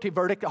a guilty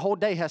verdict, a whole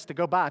day has to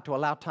go by to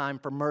allow time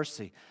for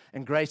mercy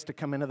and grace to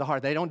come into the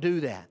heart. They don't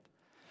do that.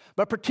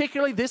 But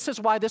particularly, this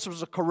is why this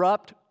was a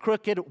corrupt,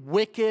 crooked,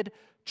 wicked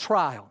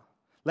trial.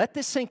 Let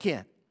this sink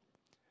in.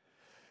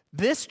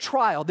 This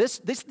trial, this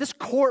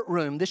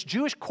courtroom, this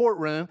Jewish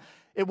courtroom,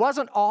 it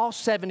wasn't all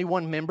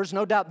 71 members.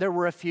 No doubt there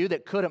were a few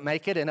that couldn't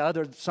make it, and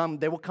some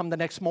they will come the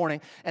next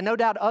morning. And no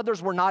doubt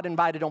others were not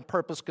invited on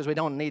purpose because we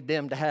don't need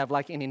them to have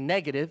like any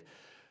negative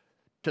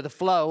to the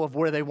flow of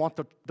where they want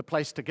the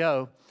place to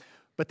go.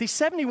 But these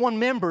 71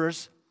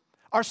 members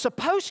are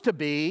supposed to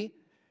be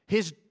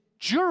his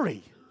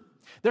jury.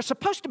 They're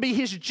supposed to be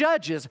his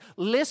judges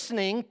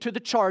listening to the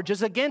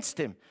charges against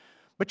him.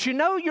 But you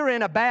know you're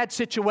in a bad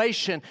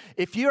situation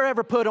if you're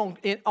ever put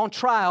on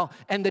trial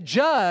and the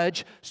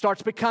judge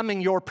starts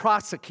becoming your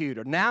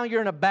prosecutor. Now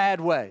you're in a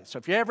bad way. So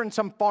if you're ever in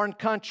some foreign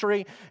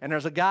country and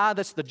there's a guy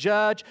that's the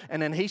judge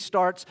and then he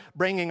starts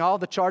bringing all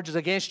the charges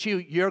against you,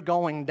 you're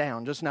going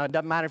down. Just know it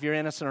doesn't matter if you're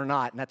innocent or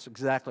not. And that's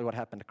exactly what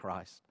happened to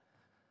Christ.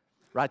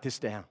 Write this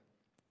down.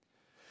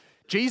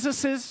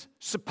 Jesus'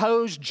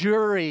 supposed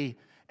jury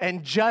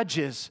and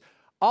judges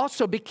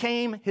also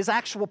became his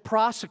actual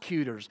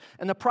prosecutors.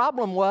 And the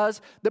problem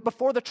was that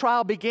before the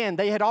trial began,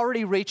 they had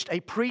already reached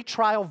a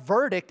pre-trial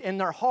verdict in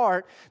their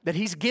heart that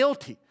he's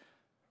guilty.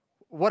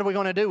 What are we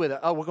going to do with it?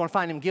 Oh, we're going to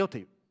find him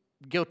guilty.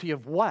 Guilty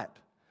of what?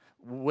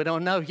 We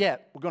don't know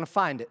yet. We're going to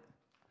find it.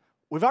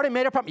 We've already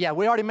made up our,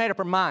 we already made up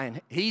our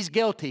mind. He's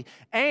guilty.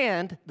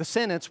 And the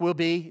sentence will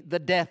be the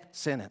death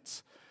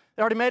sentence.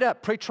 They already made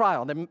up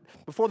pre-trial.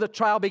 Before the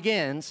trial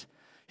begins,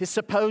 his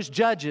supposed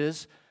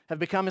judges have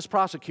become his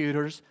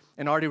prosecutors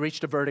and already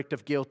reached a verdict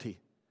of guilty.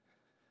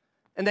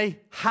 And they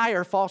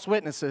hire false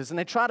witnesses and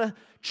they try to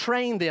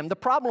train them. The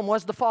problem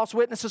was the false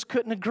witnesses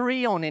couldn't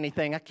agree on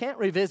anything. I can't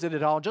revisit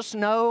it all. Just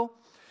know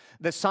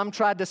that some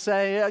tried to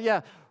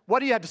say, what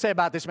do you have to say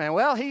about this man?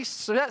 Well, he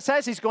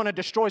says he's going to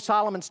destroy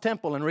Solomon's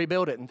temple and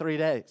rebuild it in 3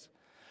 days.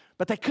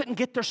 But they couldn't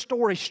get their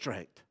story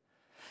straight.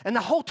 And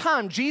the whole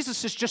time,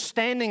 Jesus is just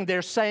standing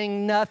there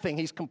saying nothing.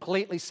 He's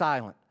completely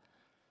silent.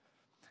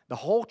 The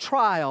whole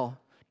trial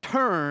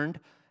turned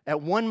at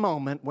one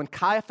moment when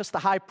Caiaphas the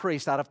high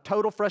priest, out of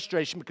total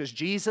frustration because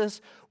Jesus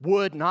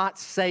would not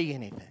say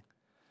anything.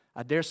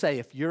 I dare say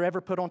if you're ever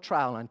put on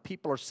trial and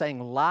people are saying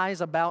lies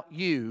about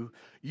you,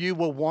 you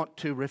will want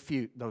to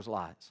refute those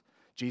lies.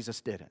 Jesus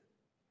didn't.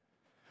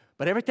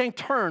 But everything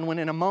turned when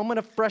in a moment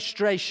of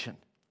frustration,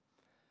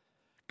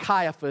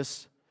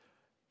 Caiaphas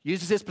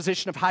uses his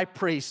position of high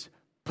priest,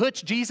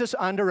 puts Jesus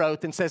under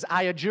oath and says,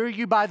 I adjure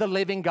you by the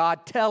living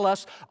God, tell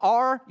us,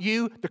 are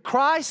you the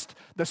Christ,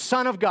 the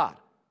Son of God?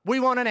 We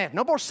want an answer.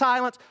 No more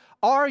silence.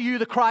 Are you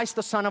the Christ,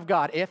 the Son of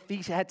God? If he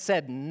had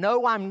said,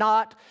 no, I'm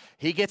not,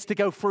 he gets to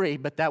go free,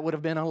 but that would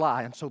have been a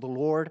lie. And so the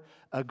Lord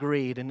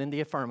agreed, and in the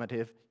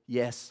affirmative,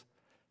 yes,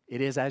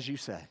 it is as you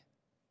say.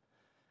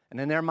 And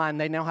in their mind,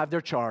 they now have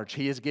their charge.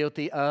 He is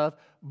guilty of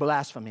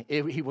blasphemy.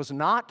 He was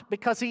not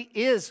because he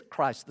is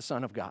Christ, the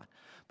Son of God.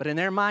 But in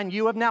their mind,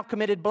 you have now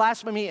committed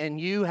blasphemy and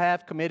you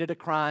have committed a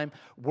crime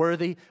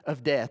worthy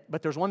of death.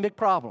 But there's one big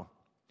problem.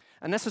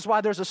 And this is why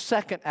there's a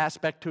second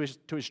aspect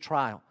to his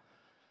trial.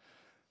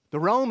 The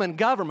Roman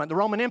government, the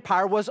Roman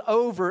Empire was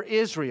over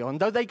Israel. And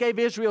though they gave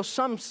Israel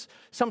some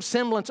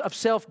semblance of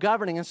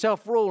self-governing and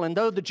self-rule, and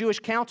though the Jewish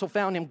council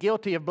found him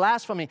guilty of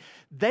blasphemy,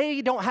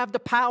 they don't have the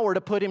power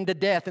to put him to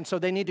death. And so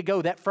they need to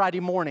go that Friday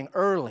morning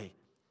early.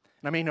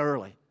 And I mean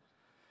early.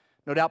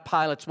 No doubt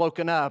Pilate's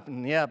woken up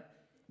and,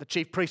 the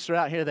chief priests are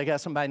out here. They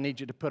got somebody need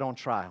you to put on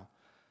trial.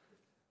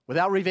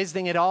 Without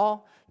revisiting it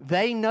all,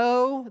 they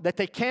know that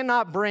they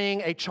cannot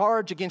bring a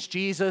charge against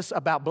Jesus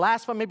about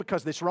blasphemy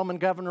because this Roman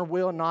governor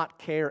will not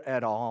care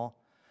at all.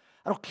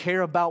 I don't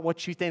care about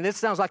what you think. This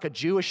sounds like a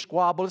Jewish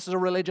squabble. This is a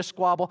religious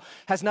squabble.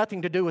 Has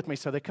nothing to do with me.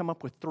 So they come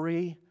up with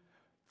 3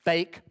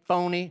 fake,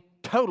 phony,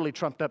 totally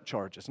trumped up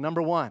charges.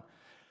 Number 1,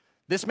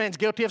 this man's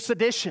guilty of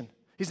sedition.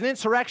 He's an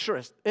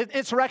insurrectionist.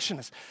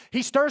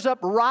 He stirs up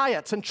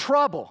riots and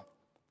trouble.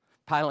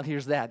 Pilate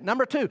hears that.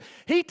 Number 2,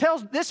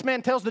 this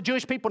man tells the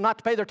Jewish people not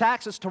to pay their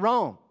taxes to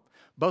Rome.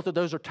 Both of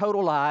those are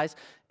total lies.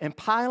 And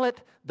Pilate,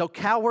 though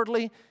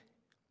cowardly,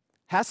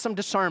 has some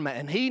discernment.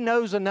 And he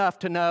knows enough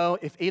to know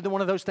if either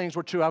one of those things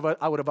were true, I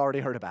would have already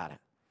heard about it.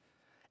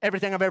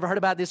 Everything I've ever heard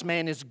about this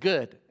man is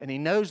good. And he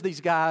knows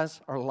these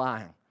guys are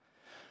lying.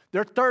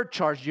 Their third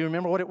charge, do you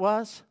remember what it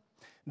was?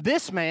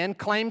 This man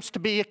claims to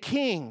be a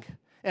king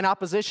in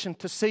opposition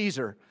to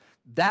Caesar.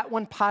 That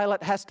one,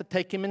 Pilate has to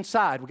take him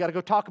inside. We've got to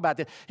go talk about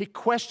that. He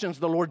questions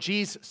the Lord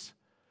Jesus.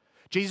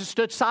 Jesus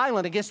stood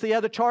silent against the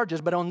other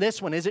charges, but on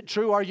this one, is it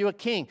true? Are you a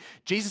king?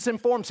 Jesus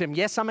informs him,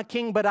 yes, I'm a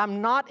king, but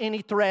I'm not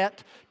any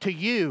threat to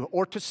you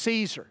or to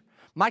Caesar.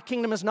 My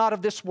kingdom is not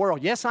of this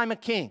world. Yes, I'm a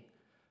king,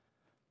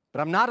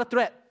 but I'm not a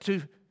threat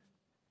to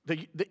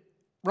the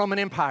Roman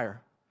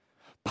Empire.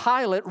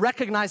 Pilate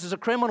recognizes a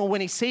criminal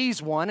when he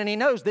sees one, and he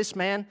knows this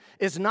man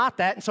is not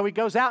that, and so he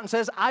goes out and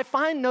says, I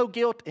find no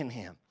guilt in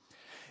him.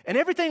 And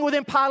everything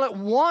within Pilate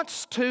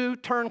wants to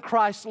turn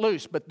Christ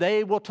loose, but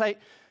they will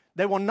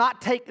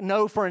not take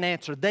no for an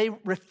answer. They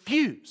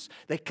refuse.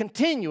 They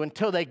continue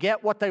until they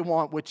get what they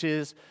want, which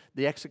is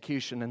the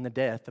execution and the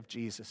death of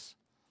Jesus.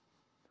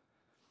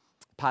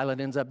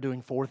 Pilate ends up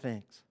doing 4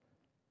 things.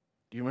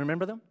 Do you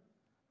remember them?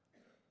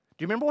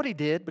 Do you remember what he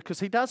did? Because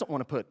he doesn't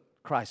want to put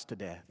Christ to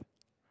death.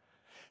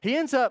 He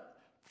ends up,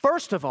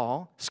 first of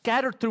all,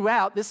 scattered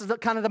throughout. This is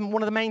one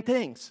of the main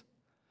things.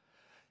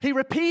 He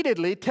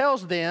repeatedly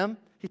tells them,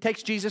 he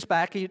takes Jesus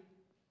back, he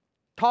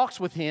talks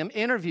with him,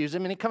 interviews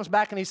him, and he comes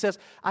back and he says,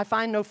 I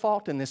find no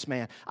fault in this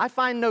man. I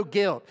find no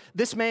guilt.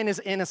 This man is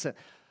innocent.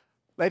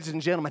 Ladies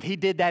and gentlemen, he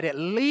did that at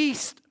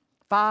least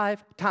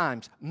 5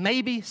 times,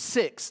 maybe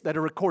 6 that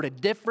are recorded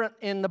different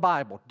in the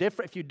Bible.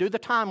 Different, if you do the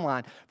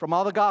timeline from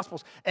all the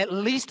Gospels, at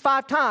least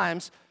 5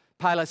 times,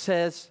 Pilate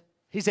says,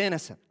 he's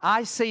innocent.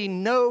 I see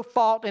no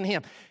fault in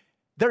him.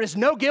 There is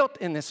no guilt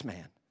in this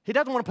man. He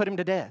doesn't want to put him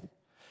to death.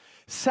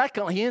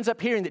 Secondly, he ends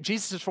up hearing that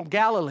Jesus is from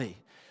Galilee.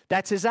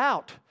 That's his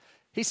out.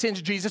 He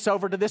sends Jesus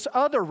over to this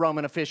other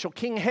Roman official,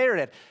 King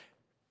Herod.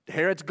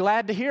 Herod's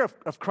glad to hear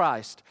of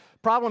Christ.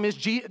 Problem is,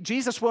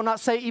 Jesus will not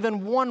say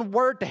even one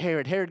word to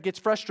Herod. Herod gets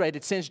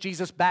frustrated, sends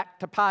Jesus back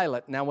to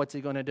Pilate. Now what's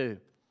he going to do?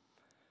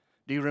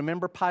 Do you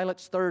remember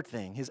Pilate's third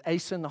thing, his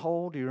ace in the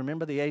hole? Do you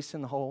remember the ace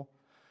in the hole?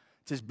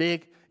 It's his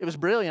big, it was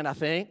brilliant, I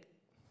think,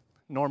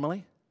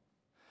 normally.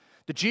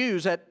 The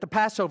Jews at the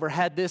Passover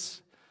had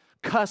this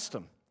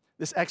custom,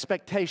 this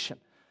expectation,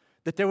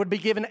 that there would be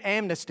given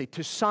amnesty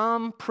to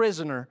some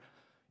prisoner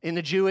in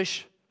the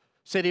Jewish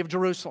city of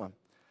Jerusalem.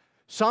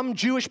 Some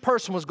Jewish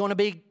person was going to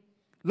be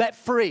let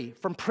free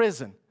from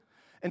prison.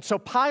 And so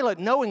Pilate,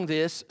 knowing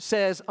this,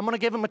 says, I'm going to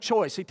give him a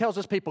choice. He tells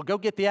his people, go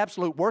get the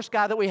absolute worst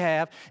guy that we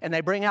have, and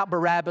they bring out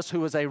Barabbas,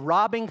 who is a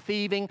robbing,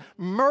 thieving,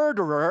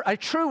 murderer, a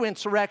true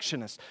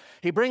insurrectionist.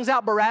 He brings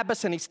out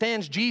Barabbas, and he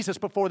stands Jesus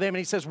before them, and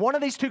he says, one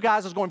of these 2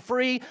 guys is going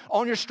free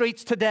on your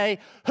streets today.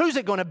 Who's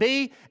it going to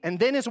be? And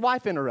then his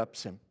wife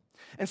interrupts him.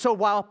 And so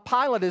while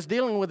Pilate is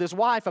dealing with his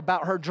wife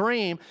about her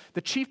dream,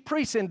 the chief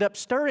priests end up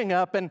stirring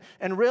up and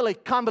really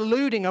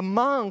convoluting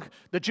among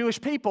the Jewish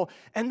people.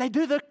 And they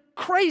do the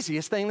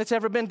craziest thing that's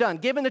ever been done.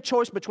 Given the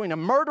choice between a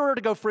murderer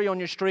to go free on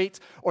your streets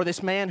or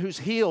this man who's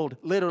healed,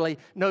 literally,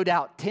 no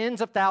doubt,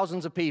 tens of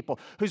thousands of people,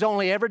 who's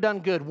only ever done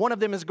good. One of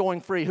them is going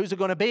free. Who's it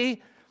going to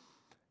be?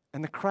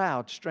 And the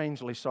crowd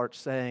strangely starts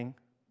saying,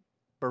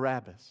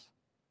 Barabbas.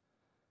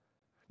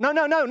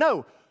 No.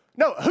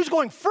 Who's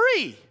going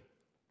free?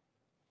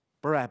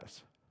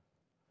 Barabbas.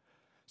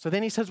 So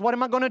then he says, what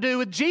am I going to do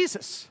with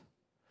Jesus?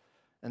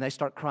 And they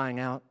start crying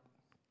out,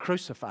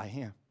 crucify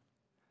him.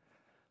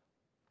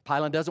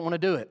 Pilate doesn't want to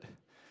do it.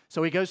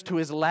 So he goes to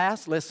his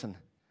last, listen,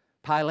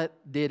 Pilate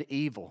did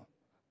evil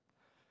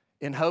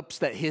in hopes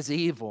that his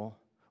evil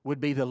would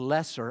be the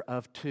lesser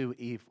of 2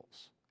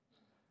 evils.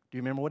 Do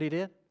you remember what he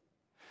did?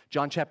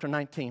 John chapter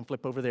 19,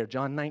 flip over there,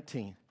 John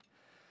 19.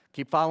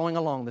 Keep following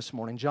along this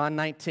morning. John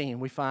 19,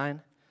 we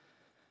find,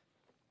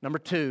 number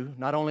 2,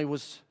 not only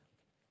was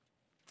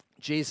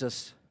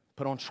Jesus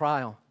put on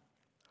trial,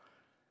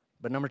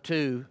 but number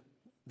 2,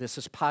 this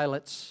is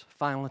Pilate's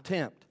final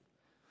attempt.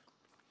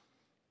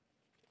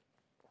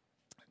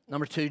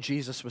 Number 2,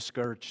 Jesus was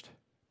scourged.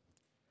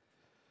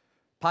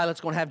 Pilate's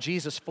going to have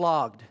Jesus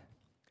flogged.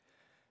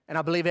 And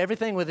I believe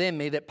everything within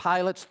me that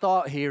Pilate's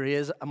thought here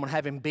is, I'm going to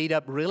have him beat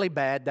up really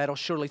bad. That'll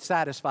surely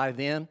satisfy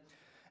them.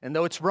 And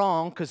though it's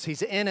wrong because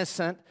he's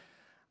innocent,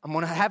 I'm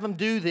going to have him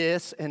do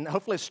this, and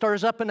hopefully it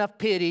stirs up enough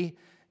pity,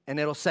 and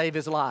it'll save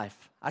his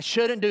life. I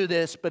shouldn't do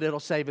this, but it'll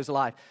save his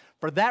life.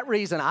 For that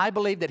reason, I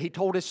believe that he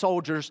told his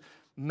soldiers,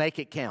 make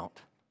it count.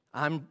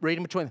 I'm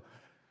reading between them.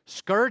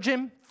 Scourge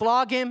him,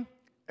 flog him,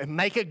 and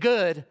make it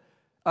good.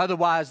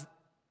 Otherwise,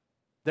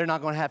 they're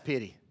not going to have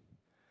pity.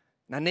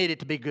 And I need it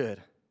to be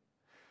good.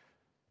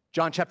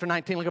 John chapter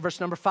 19, look at verse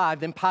number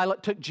 5. Then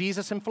Pilate took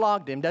Jesus and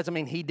flogged him. Doesn't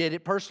mean he did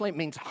it personally. It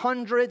means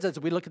hundreds, as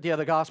we look at the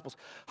other Gospels,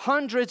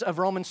 hundreds of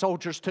Roman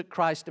soldiers took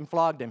Christ and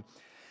flogged him.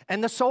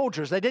 And the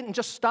soldiers, they didn't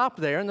just stop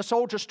there. And the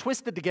soldiers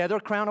twisted together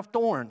a crown of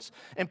thorns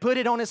and put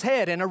it on his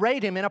head and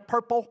arrayed him in a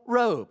purple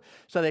robe.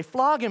 So they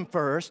flog him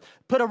first,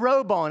 put a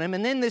robe on him,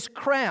 and then this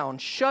crown,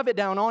 shove it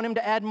down on him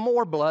to add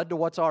more blood to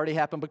what's already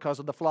happened because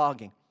of the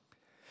flogging.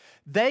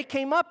 They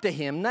came up to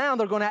him. Now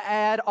they're going to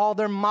add all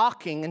their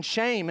mocking and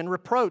shame and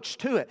reproach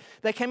to it.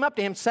 They came up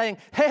to him saying,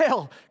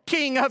 "Hail,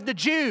 King of the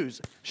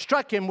Jews!"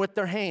 Struck him with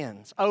their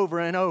hands over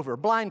and over,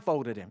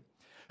 blindfolded him.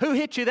 Who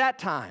hit you that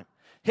time?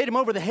 Hit him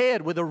over the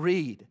head with a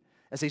reed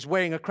as he's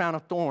wearing a crown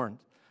of thorns.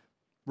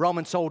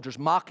 Roman soldiers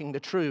mocking the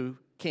true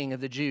King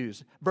of the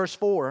Jews. Verse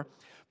 4,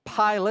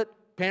 Pilate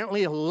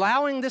apparently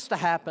allowing this to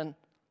happen,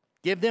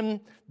 give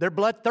them their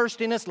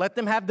bloodthirstiness, let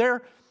them have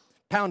their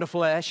pound of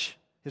flesh,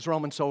 his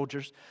Roman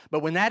soldiers. But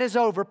when that is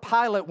over,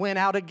 Pilate went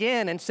out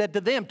again and said to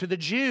them, to the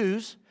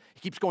Jews, he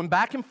keeps going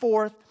back and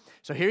forth.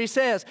 So here he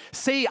says,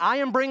 "See, I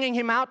am bringing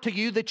him out to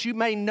you that you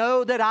may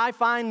know that I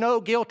find no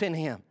guilt in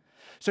him."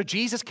 So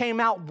Jesus came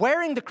out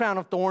wearing the crown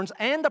of thorns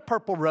and the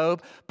purple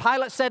robe.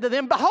 Pilate said to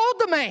them, "Behold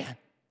the man.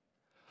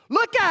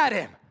 Look at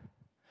him."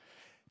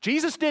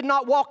 Jesus did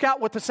not walk out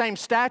with the same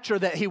stature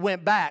that he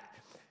went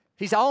back.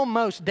 He's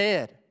almost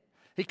dead.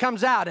 He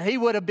comes out and he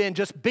would have been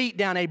just beat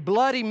down, a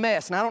bloody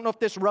mess. And I don't know if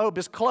this robe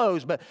is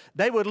closed, but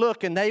they would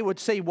look and they would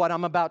see what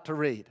I'm about to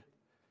read.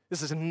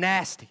 This is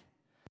nasty.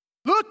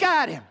 Look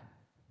at him.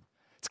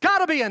 It's got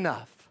to be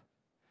enough.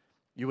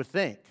 You would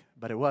think,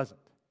 but it wasn't.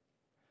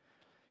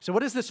 So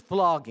what is this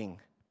flogging?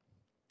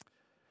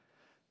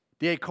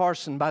 D.A.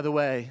 Carson, by the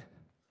way,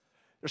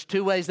 there's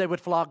two ways they would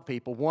flog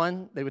people.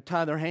 One, they would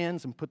tie their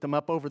hands and put them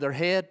up over their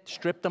head,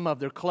 strip them of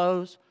their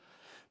clothes,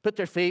 put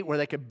their feet where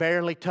they could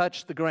barely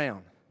touch the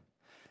ground.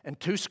 And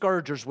two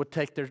scourgers would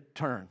take their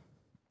turn.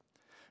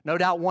 No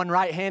doubt one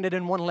right-handed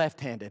and one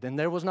left-handed, and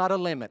there was not a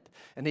limit.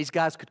 And these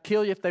guys could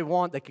kill you if they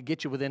want. They could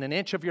get you within an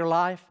inch of your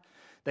life.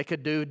 They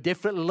could do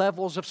different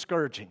levels of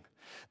scourging.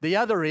 The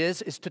other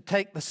is to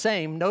take the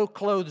same, no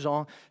clothes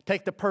on,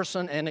 take the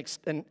person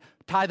and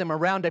tie them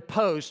around a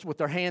post with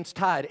their hands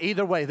tied.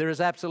 Either way, there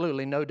is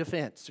absolutely no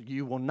defense.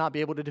 You will not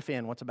be able to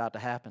defend what's about to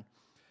happen.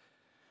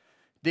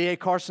 D.A.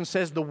 Carson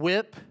says the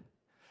whip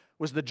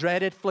was the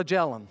dreaded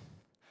flagellum.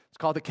 It's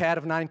called the cat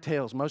of nine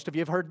tails. Most of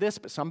you have heard this,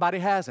 but somebody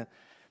hasn't.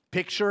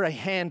 Picture a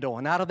handle,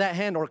 and out of that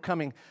handle are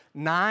coming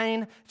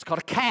 9, it's called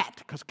a cat,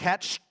 because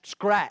cats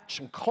scratch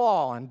and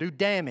claw and do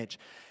damage.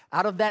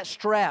 Out of that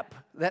strap,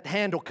 that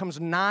handle, comes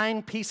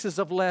 9 pieces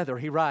of leather,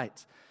 he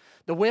writes.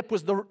 The whip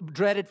was the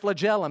dreaded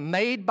flagellum,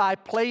 made by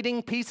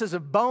plating pieces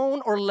of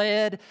bone or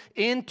lead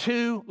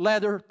into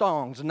leather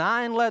thongs.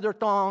 9 leather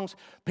thongs,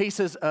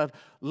 pieces of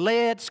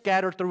lead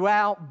scattered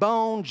throughout,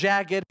 bone,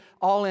 jagged,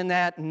 all in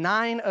that.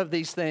 9 of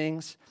these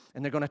things,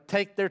 and they're going to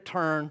take their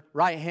turn,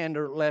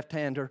 right-hander,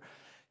 left-hander.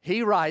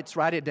 He writes,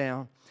 write it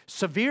down,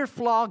 severe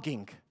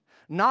flogging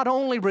not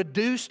only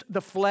reduced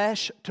the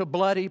flesh to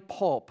bloody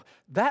pulp.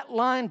 That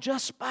line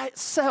just by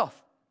itself.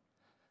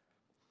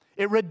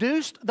 It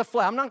reduced the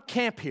flesh. I'm not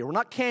camp here. We're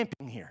not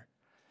camping here.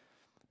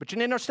 But you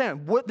need to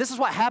understand, this is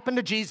what happened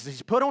to Jesus.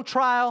 He's put on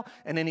trial,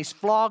 and then he's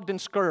flogged and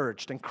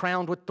scourged and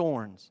crowned with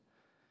thorns.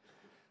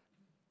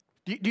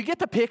 Do you get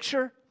the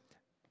picture?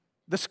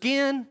 The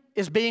skin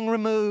is being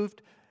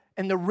removed,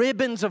 and the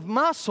ribbons of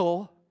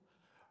muscle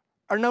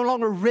are no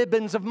longer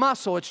ribbons of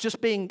muscle. It's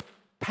just being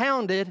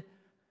pounded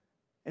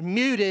and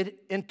muted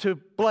into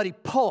bloody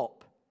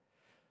pulp.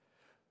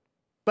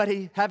 But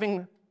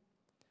having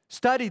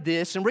studied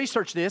this and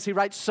researched this, he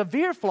writes,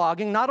 severe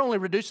flogging not only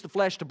reduced the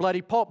flesh to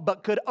bloody pulp,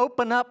 but could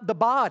open up the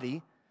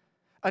body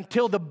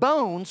until the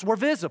bones were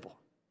visible.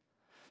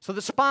 So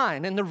the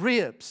spine and the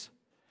ribs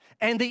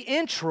and the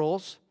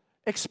entrails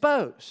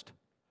exposed.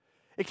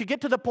 It could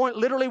get to the point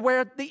literally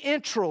where the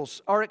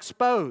entrails are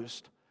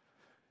exposed.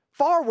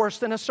 Far worse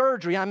than a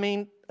surgery. I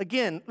mean,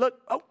 again, look,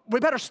 we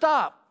better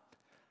stop.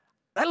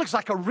 That looks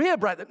like a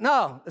rib right there.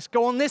 No, let's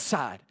go on this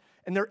side.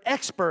 And they're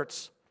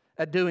experts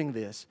at doing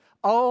this,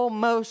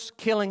 almost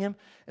killing him.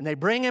 And they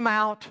bring him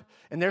out,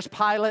 and there's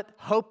Pilate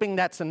hoping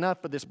that's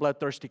enough for this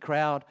bloodthirsty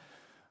crowd,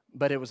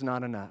 but it was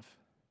not enough.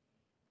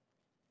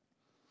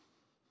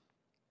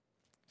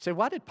 So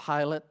why did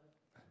Pilate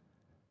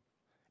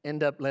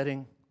end up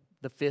letting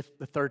the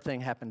third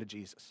thing happen to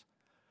Jesus?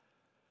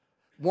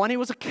 1, he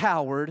was a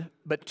coward,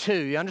 but 2,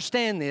 you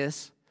understand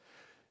this,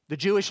 the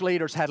Jewish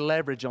leaders had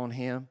leverage on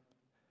him.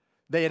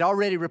 They had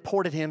already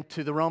reported him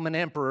to the Roman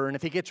emperor, and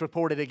if he gets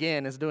reported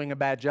again as doing a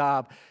bad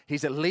job,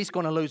 he's at least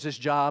going to lose his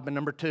job, and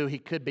number 2, he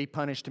could be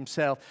punished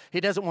himself.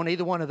 He doesn't want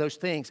either one of those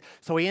things,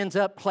 so he ends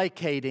up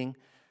placating,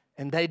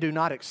 and they do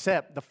not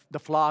accept the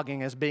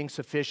flogging as being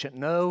sufficient.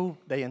 No,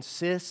 they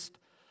insist.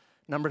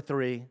 Number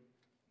 3,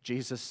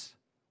 Jesus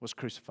was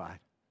crucified.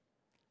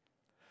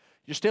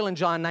 You're still in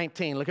John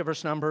 19. Look at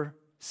verse number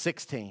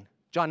 16.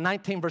 John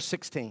 19, verse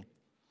 16.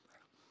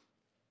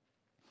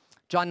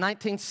 John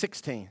 19,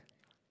 16.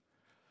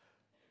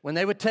 When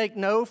they would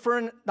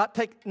not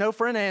take no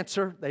for an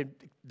answer, they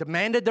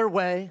demanded their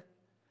way.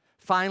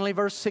 Finally,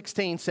 verse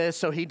 16 says,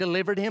 so he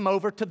delivered him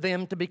over to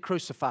them to be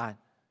crucified.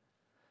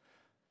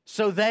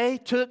 So they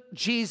took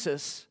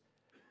Jesus,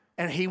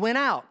 and he went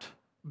out,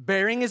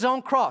 bearing his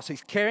own cross.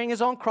 He's carrying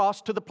his own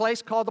cross to the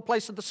place called the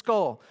place of the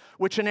skull,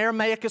 which in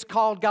Aramaic is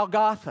called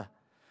Golgotha.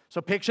 So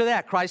picture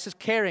that. Christ is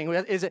carrying.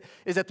 Is it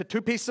the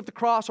 2 pieces of the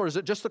cross, or is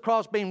it just the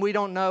cross beam? We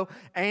don't know.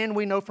 And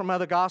we know from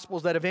other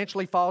Gospels that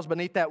eventually falls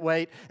beneath that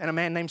weight, and a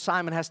man named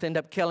Simon has to end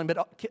up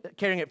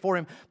carrying it for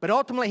him. But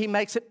ultimately, he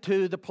makes it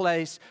to the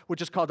place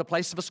which is called the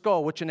place of a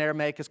skull, which in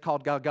Aramaic is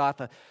called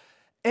Golgotha.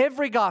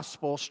 Every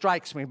Gospel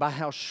strikes me by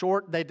how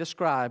short they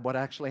describe what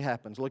actually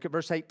happens. Look at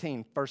verse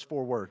 18, first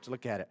 4 words.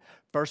 Look at it.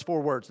 First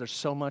 4 words. There's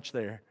so much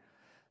there.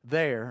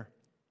 There,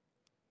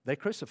 they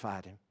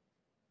crucified him.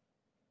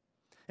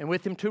 And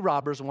with him 2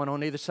 robbers, one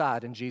on either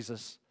side, and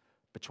Jesus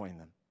between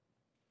them.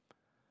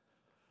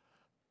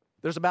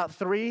 There's about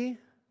 3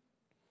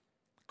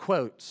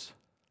 quotes.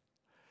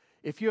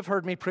 If you have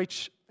heard me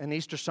preach an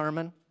Easter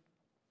sermon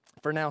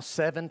for now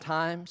 7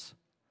 times,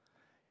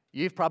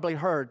 you've probably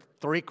heard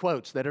 3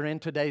 quotes that are in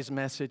today's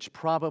message,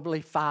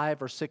 probably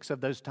 5 or 6 of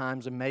those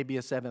times, and maybe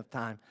a 7th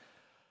time.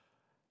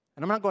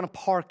 And I'm not going to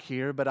park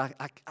here, but I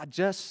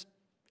just,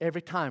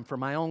 every time, for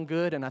my own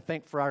good, and I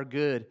think for our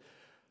good,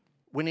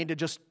 we need to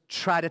just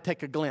try to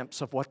take a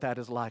glimpse of what that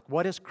is like.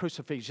 What is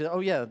crucifixion?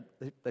 Oh yeah,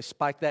 they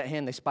spike that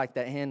hand,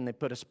 and they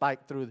put a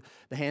spike through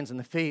the hands and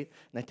the feet,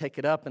 and they take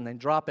it up and they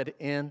drop it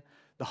in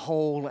the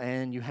hole,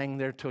 and you hang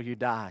there till you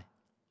die.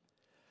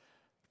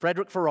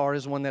 Frederick Farrar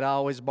is one that I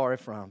always borrow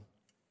from.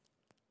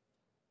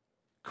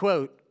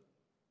 Quote,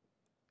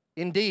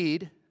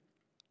 indeed,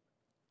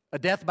 a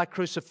death by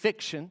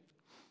crucifixion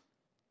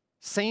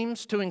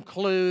seems to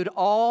include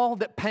all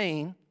that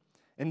pain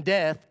and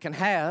death can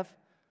have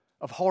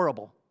of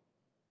horrible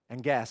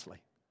and ghastly.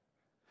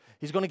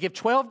 He's going to give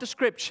 12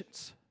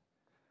 descriptions.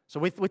 So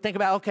we think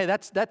about, okay,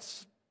 that's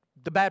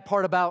the bad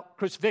part about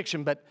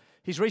crucifixion, but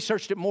he's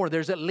researched it more.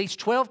 There's at least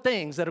 12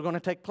 things that are going to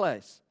take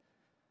place.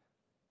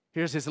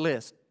 Here's his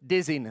list.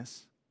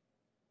 Dizziness,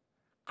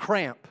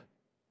 cramp.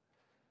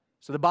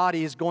 So the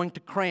body is going to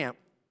cramp.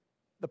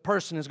 The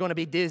person is going to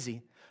be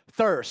dizzy.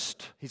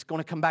 Thirst. He's going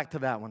to come back to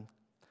that one.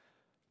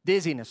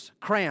 Dizziness,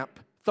 cramp,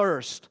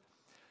 thirst.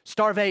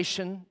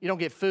 Starvation. You don't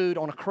get food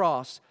on a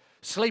cross.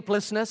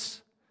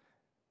 Sleeplessness.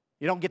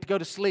 You don't get to go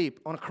to sleep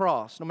on a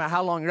cross. No matter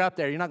how long you're up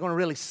there, you're not going to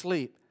really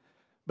sleep.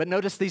 But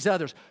notice these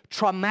others.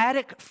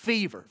 Traumatic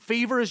fever.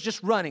 Fever is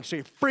just running. So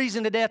you're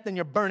freezing to death and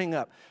you're burning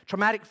up.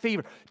 Traumatic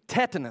fever.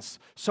 Tetanus.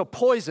 So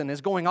poison is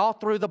going all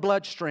through the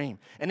bloodstream.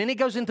 And then he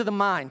goes into the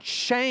mind.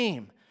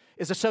 Shame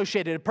is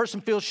associated. A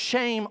person feels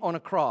shame on a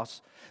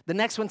cross. The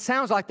next one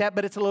sounds like that,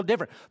 but it's a little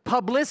different.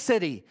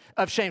 Publicity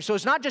of shame. So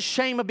it's not just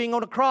shame of being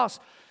on a cross.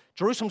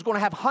 Jerusalem's going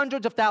to have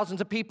hundreds of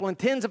thousands of people and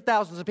tens of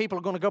thousands of people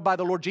are going to go by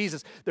the Lord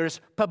Jesus. There's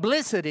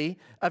publicity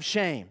of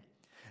shame.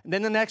 And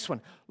then the next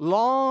one,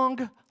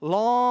 long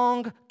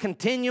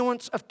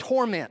continuance of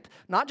torment.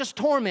 Not just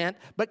torment,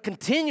 but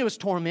continuous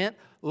torment.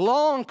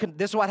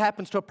 This is what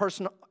happens to a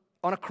person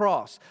on a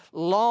cross.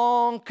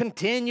 Long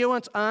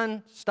continuance,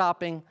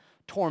 unstopping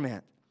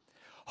torment.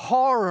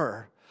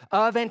 Horror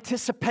of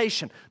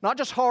anticipation. Not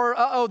just horror,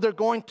 they're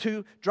going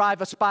to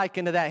drive a spike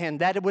into that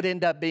hand. That would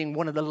end up being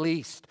one of the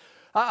least.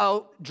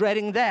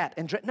 Dreading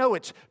that. No,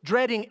 it's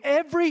dreading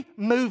every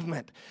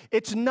movement.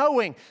 It's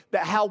knowing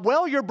that how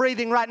well you're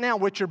breathing right now,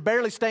 which you're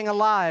barely staying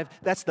alive,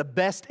 that's the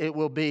best it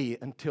will be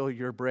until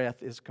your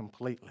breath is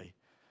completely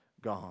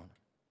gone.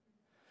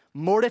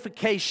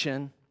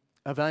 Mortification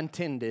of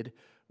untended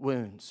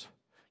wounds.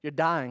 You're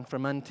dying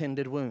from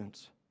untended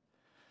wounds.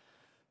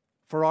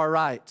 For our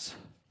rights.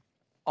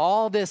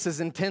 All this is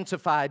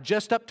intensified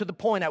just up to the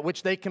point at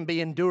which they can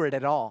be endured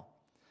at all.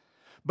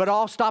 But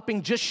all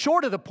stopping just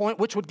short of the point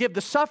which would give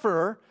the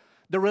sufferer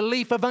the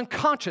relief of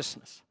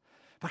unconsciousness.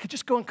 If I could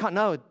just go unconscious.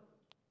 No, you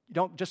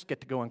don't just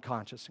get to go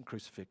unconscious in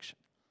crucifixion.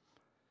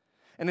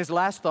 And his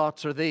last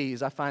thoughts are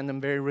these. I find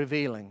them very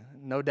revealing.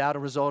 No doubt a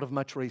result of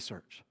much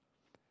research.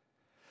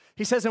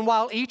 He says, and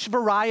while each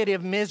variety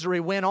of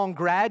misery went on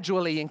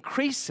gradually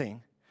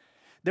increasing,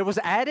 there was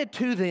added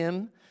to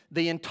them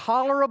the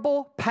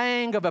intolerable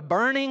pang of a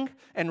burning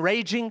and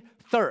raging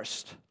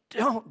thirst.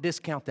 Don't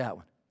discount that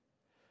one.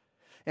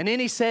 And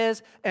then he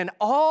says, and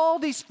all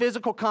these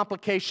physical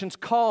complications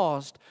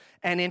caused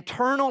an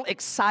internal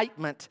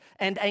excitement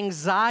and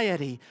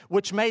anxiety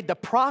which made the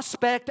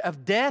prospect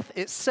of death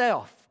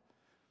itself.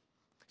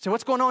 So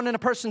what's going on in a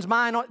person's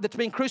mind that's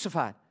being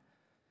crucified?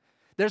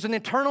 There's an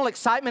internal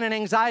excitement and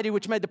anxiety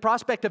which made the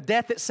prospect of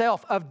death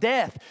itself, of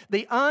death,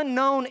 the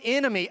unknown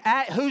enemy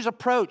at whose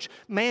approach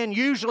man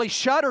usually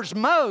shudders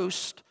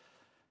most,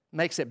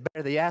 makes it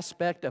bear the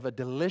aspect of a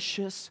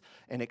delicious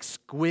and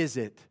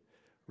exquisite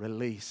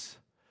release.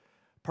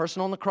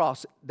 Person on the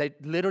cross, they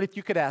literally, if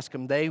you could ask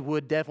them, they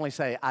would definitely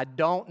say, I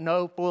don't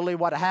know fully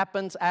what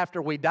happens after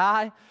we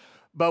die,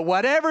 but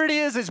whatever it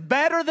is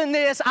better than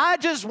this. I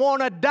just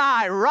want to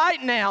die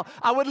right now.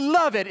 I would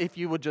love it if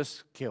you would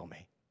just kill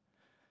me.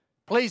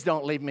 Please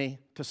don't leave me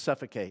to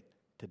suffocate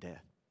to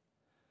death.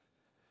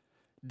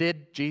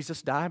 Did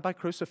Jesus die by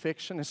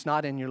crucifixion? It's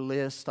not in your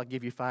list. I'll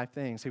give you 5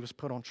 things. He was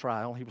put on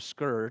trial. He was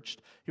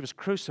scourged. He was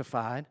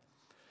crucified.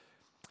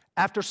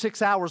 After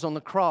 6 hours on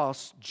the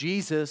cross,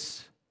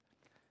 Jesus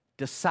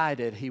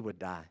decided he would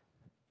die,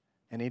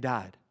 and he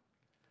died.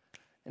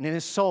 And then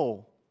his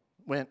soul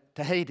went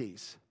to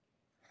Hades.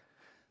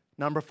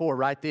 Number 4,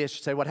 write this.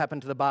 You say, what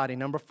happened to the body?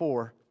 Number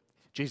 4,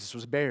 Jesus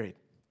was buried.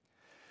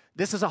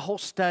 This is a whole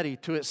study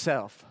to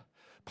itself.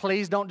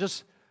 Please don't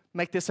just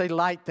make this a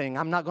light thing.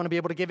 I'm not going to be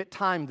able to give it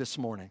time this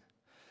morning.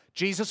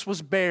 Jesus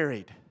was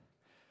buried.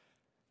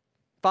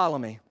 Follow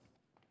me.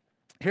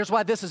 Here's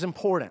why this is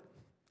important.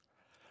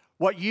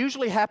 What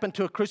usually happened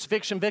to a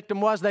crucifixion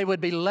victim was they would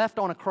be left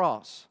on a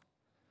cross.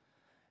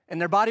 And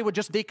their body would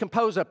just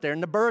decompose up there,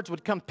 and the birds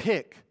would come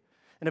pick,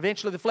 and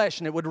eventually the flesh,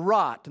 and it would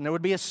rot, and there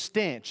would be a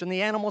stench, and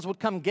the animals would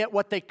come get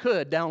what they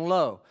could down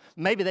low.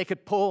 Maybe they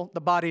could pull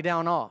the body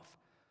down off.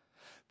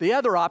 The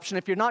other option,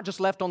 if you're not just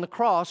left on the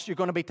cross, you're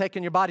going to be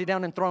taking your body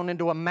down and thrown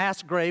into a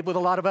mass grave with a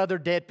lot of other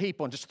dead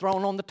people, and just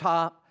thrown on the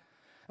top,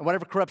 and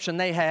whatever corruption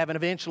they have, and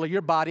eventually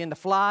your body and the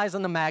flies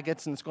and the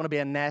maggots, and it's going to be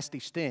a nasty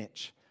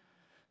stench.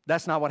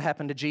 That's not what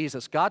happened to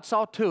Jesus. God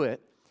saw to it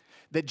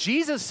that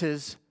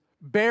Jesus'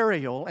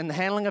 burial and the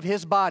handling of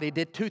his body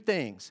did 2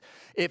 things.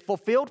 It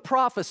fulfilled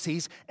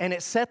prophecies and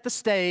it set the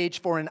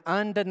stage for an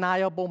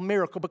undeniable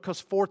miracle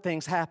because 4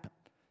 things happened.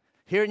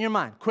 Here in your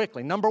mind,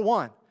 quickly. Number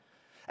 1,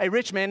 a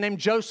rich man named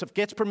Joseph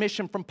gets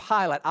permission from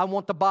Pilate. I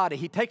want the body.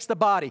 He takes the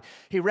body.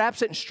 He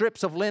wraps it in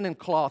strips of linen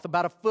cloth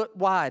about 1 foot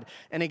wide,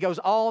 and he goes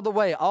all the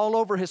way, all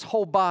over his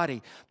whole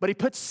body. But he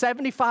puts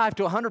 75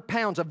 to 100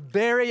 pounds of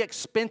very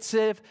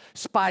expensive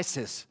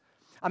spices.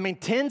 I mean,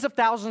 tens of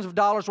thousands of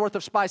dollars worth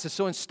of spices.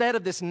 So instead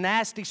of this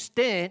nasty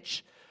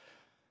stench,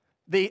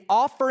 the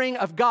offering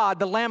of God,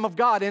 the Lamb of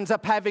God, ends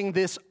up having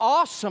this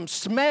awesome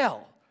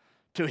smell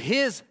to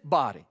His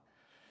body.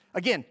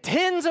 Again,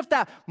 tens of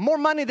thousands, more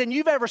money than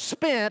you've ever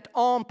spent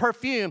on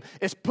perfume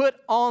is put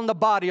on the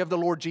body of the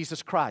Lord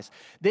Jesus Christ.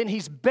 Then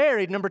He's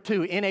buried, number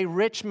 2, in a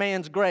rich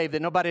man's grave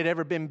that nobody had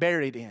ever been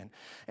buried in.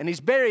 And He's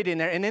buried in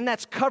there, and then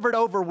that's covered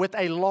over with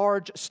a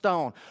large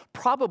stone.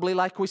 Probably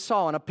like we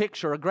saw in a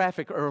picture, a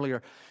graphic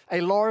earlier, a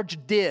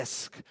large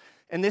disc.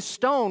 And this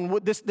stone,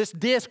 this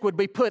disc would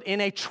be put in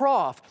a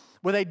trough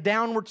with a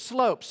downward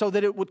slope so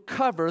that it would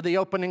cover the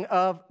opening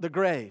of the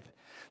grave.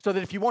 So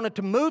that if you wanted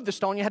to move the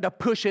stone, you had to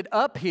push it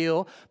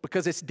uphill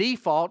because its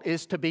default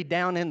is to be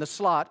down in the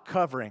slot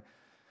covering.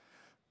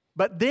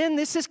 But then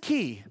this is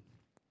key.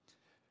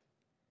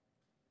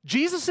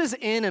 Jesus'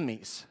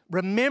 enemies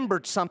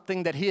remembered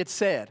something that He had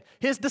said.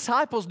 His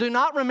disciples do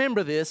not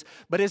remember this,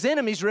 but His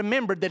enemies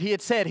remembered that He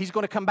had said He's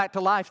going to come back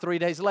to life 3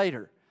 days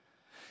later.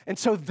 And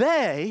so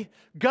they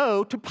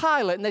go to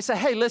Pilate and they say,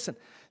 hey, listen,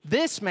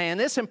 this man,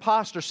 this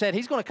imposter said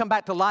He's going to come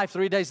back to life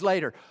 3 days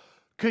later.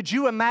 Could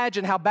you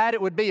imagine how bad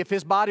it would be if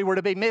His body were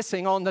to be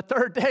missing on the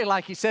third day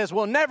like He says?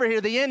 We'll never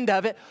hear the end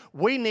of it.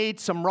 We need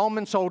some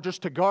Roman soldiers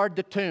to guard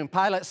the tomb.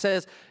 Pilate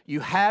says, you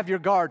have your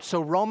guard.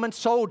 So Roman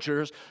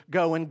soldiers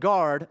go and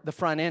guard the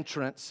front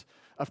entrance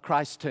of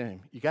Christ's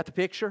tomb. You got the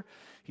picture?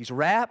 He's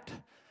wrapped.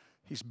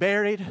 He's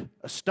buried.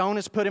 A stone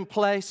is put in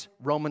place.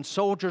 Roman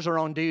soldiers are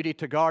on duty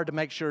to guard to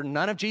make sure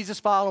none of Jesus'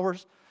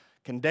 followers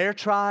can dare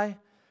try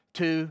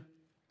to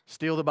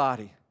steal the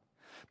body.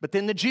 But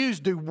then the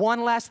Jews do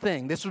one last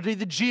thing. This would be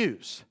the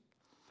Jews.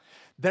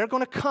 They're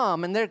going to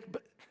come and they're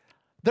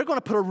going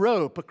to put a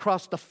rope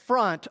across the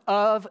front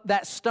of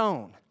that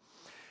stone.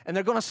 And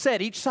they're going to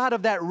set each side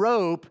of that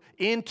rope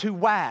into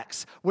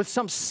wax with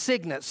some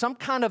signet, some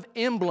kind of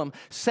emblem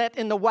set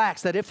in the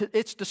wax that if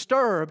it's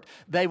disturbed,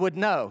 they would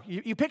know.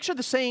 You picture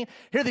the scene.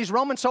 Here these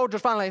Roman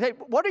soldiers finally, hey,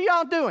 what are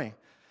y'all doing?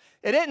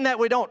 It isn't that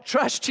we don't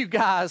trust you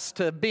guys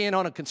to be in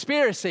on a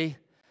conspiracy.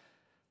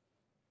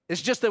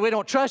 It's just that we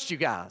don't trust you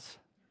guys.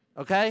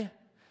 Okay?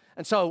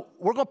 And so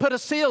we're going to put a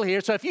seal here.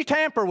 So if you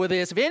tamper with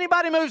this, if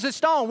anybody moves this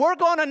stone, we're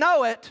going to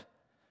know it.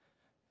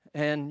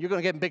 And you're going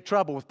to get in big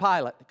trouble with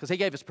Pilate because he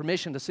gave us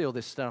permission to seal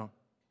this stone.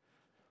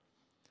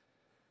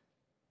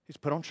 He's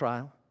put on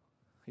trial.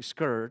 He's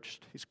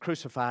scourged. He's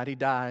crucified. He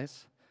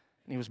dies.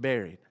 And He was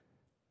buried.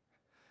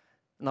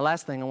 And the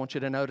last thing I want you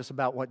to notice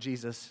about what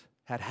Jesus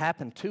had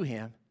happened to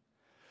Him,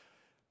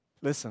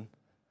 listen.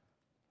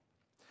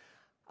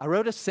 I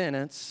wrote a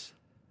sentence.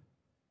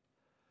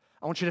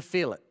 I want you to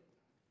feel it.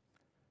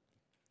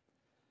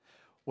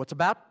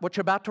 What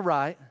you're about to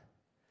write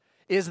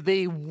is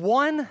the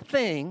one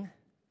thing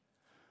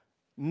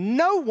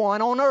no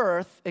one on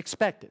earth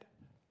expected.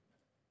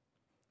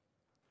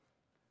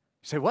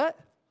 You say, what?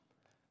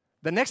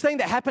 The next thing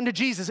that happened to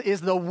Jesus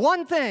is the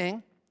one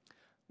thing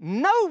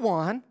no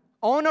one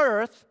on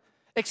earth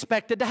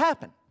expected to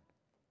happen.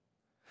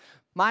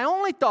 My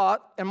only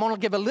thought, and I'm going to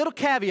give a little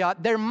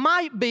caveat, there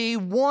might be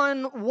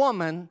one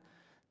woman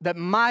that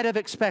might have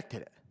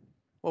expected it.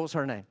 What was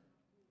her name?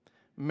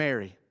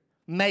 Mary.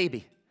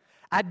 Maybe.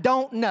 I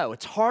don't know.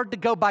 It's hard to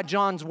go by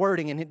John's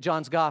wording in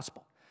John's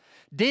gospel.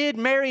 Did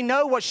Mary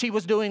know what she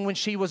was doing when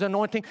she was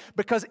anointing?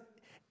 Because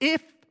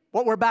if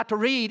what we're about to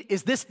read,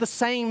 is this the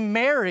same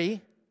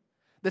Mary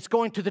that's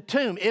going to the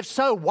tomb? If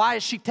so, why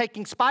is she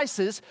taking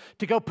spices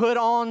to go put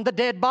on the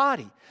dead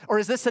body? Or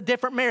is this a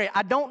different Mary?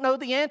 I don't know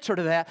the answer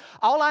to that.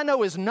 All I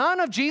know is none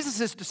of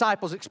Jesus'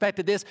 disciples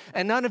expected this,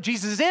 and none of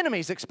Jesus'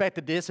 enemies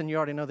expected this, and you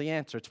already know the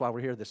answer. It's why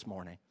we're here this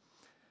morning.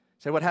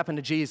 So what happened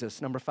to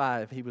Jesus? Number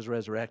 5, He was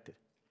resurrected.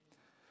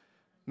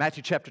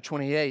 Matthew chapter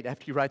 28,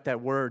 after you write that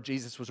word,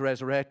 Jesus was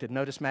resurrected.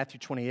 Notice Matthew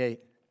 28.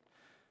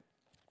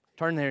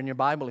 Turn there in your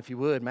Bible if you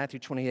would, Matthew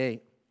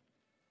 28.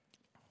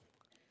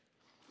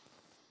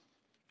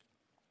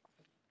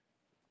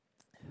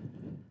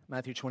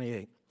 Matthew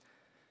 28.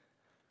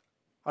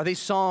 Are these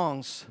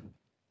songs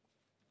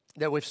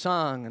that we've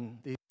sung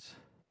and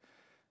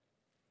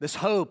this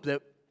hope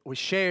that we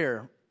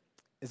share,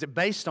 is it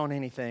based on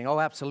anything? Oh,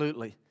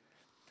 absolutely.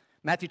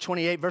 Matthew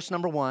 28, verse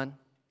number 1.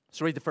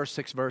 Let's read the first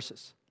 6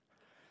 verses.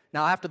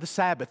 Now, after the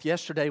Sabbath,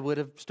 yesterday would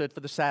have stood for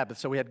the Sabbath,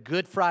 so we had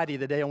Good Friday,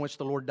 the day on which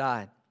the Lord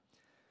died.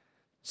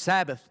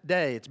 Sabbath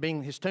day,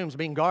 His tomb's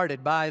being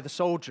guarded by the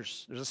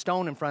soldiers. There's a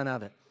stone in front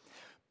of it.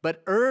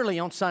 But early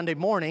on Sunday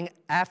morning,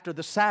 after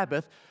the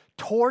Sabbath,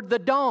 toward the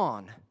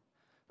dawn,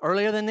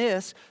 earlier than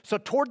this, so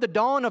toward the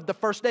dawn of the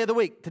first day of the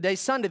week,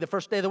 today's Sunday, the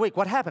first day of the week,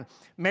 what happened?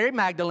 Mary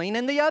Magdalene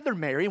and the other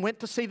Mary went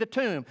to see the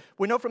tomb.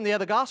 We know from the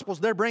other Gospels,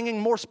 they're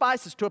bringing more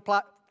spices to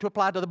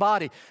apply to the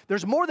body.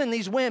 There's more than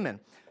these women.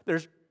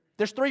 There's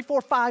 3,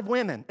 4, 5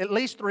 women, at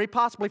least 3,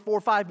 possibly 4 or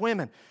 5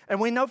 women.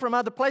 And we know from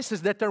other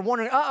places that they're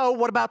wondering,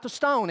 what about the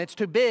stone? It's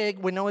too big.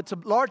 We know it's a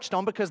large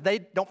stone because they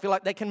don't feel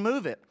like they can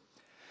move it.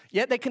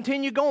 Yet they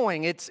continue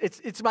going. It's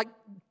like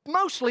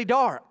mostly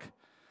dark.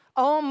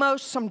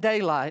 Almost some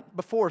daylight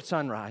before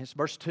sunrise.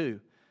 Verse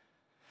 2.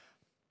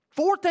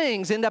 4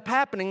 things end up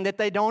happening that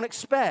they don't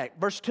expect.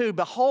 Verse 2,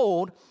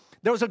 behold,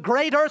 there was a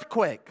great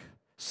earthquake.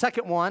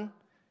 Second one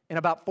in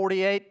about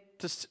 48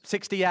 to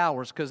 60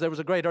 hours, because there was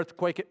a great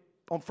earthquake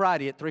on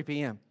Friday at 3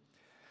 p.m.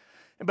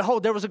 And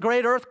behold, there was a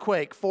great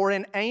earthquake, for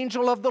an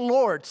angel of the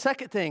Lord,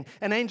 second thing,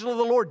 an angel of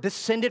the Lord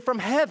descended from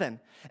heaven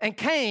and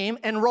came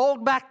and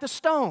rolled back the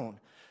stone.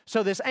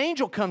 So this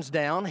angel comes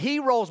down, he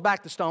rolls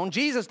back the stone.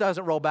 Jesus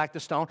doesn't roll back the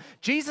stone.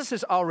 Jesus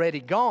is already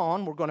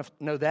gone. We're going to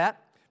know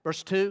that.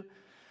 Verse 2,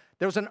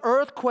 there was an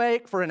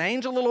earthquake, for an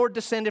angel of the Lord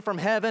descended from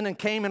heaven and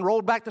came and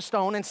rolled back the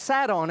stone and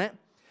sat on it.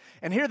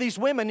 And here these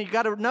women, you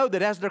got to know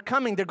that as they're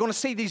coming, they're going to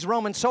see these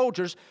Roman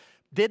soldiers.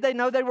 Did they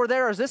know they were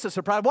there, or is this a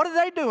surprise? What are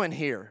they doing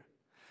here?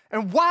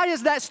 And why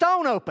is that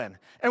stone open?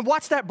 And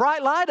what's that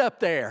bright light up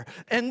there?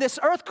 And this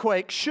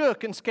earthquake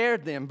shook and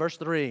scared them. Verse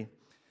 3,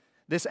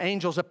 this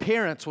angel's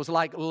appearance was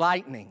like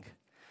lightning,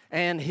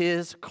 and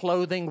his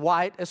clothing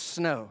white as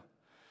snow.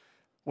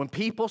 When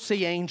people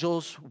see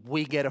angels,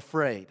 we get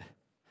afraid.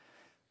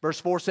 Verse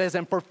 4 says,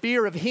 and for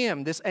fear of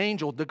him, this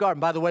angel, the guard,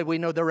 by the way, we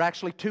know there are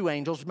actually 2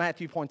 angels.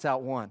 Matthew points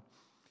out one.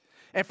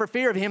 And for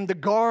fear of him, the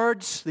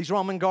guards, these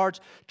Roman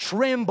guards,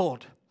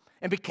 trembled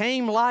and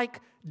became like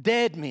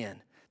dead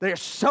men. They're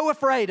so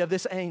afraid of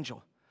this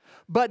angel.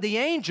 But the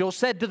angel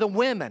said to the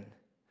women,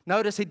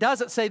 notice he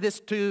doesn't say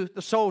this to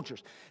the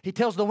soldiers. He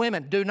tells the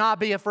women, do not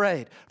be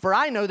afraid, for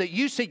I know that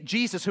you seek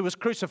Jesus who was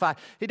crucified.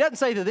 He doesn't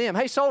say to them,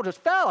 hey soldiers,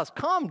 fellas,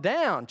 calm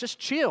down, just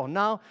chill.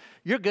 No,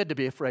 you're good to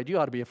be afraid. You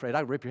ought to be afraid. I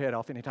can rip your head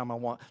off anytime I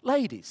want.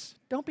 Ladies,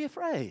 don't be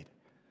afraid.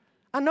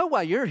 I know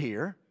why you're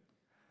here.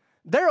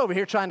 They're over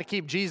here trying to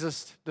keep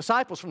Jesus'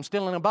 disciples from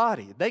stealing a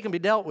body. They can be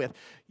dealt with.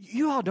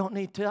 You all don't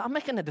need to. I'm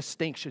making a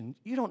distinction.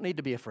 You don't need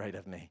to be afraid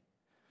of me.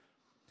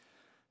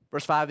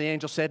 Verse 5, the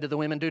angel said to the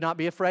women, do not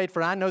be afraid,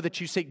 for I know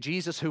that you seek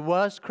Jesus who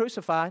was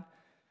crucified.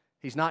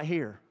 He's not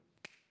here.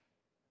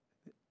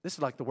 This is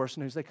like the worst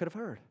news they could have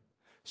heard.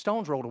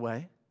 Stones rolled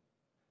away,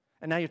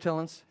 and now you're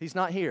telling us he's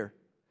not here.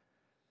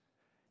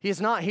 He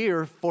is not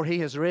here, for he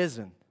has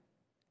risen,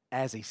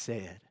 as he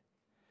said.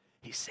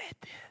 He said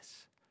this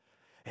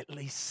at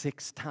least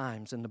 6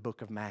 times in the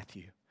book of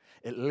Matthew.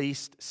 At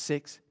least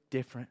 6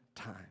 different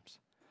times.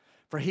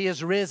 For he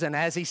has risen,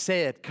 as he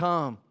said,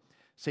 come,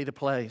 see the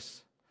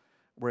place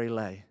where he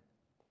lay.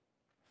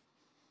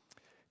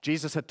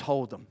 Jesus had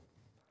told them,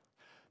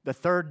 the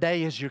 3rd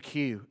day is your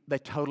cue. They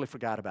totally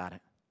forgot about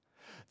it.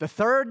 The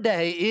 3rd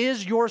day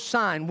is your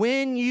sign.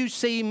 When you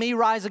see me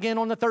rise again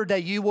on the 3rd day,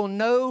 you will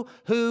know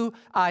who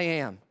I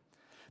am.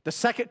 The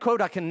second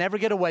quote I can never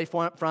get away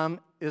from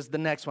is the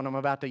next one I'm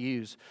about to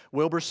use.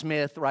 Wilbur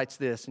Smith writes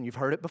this, and you've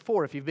heard it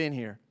before if you've been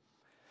here.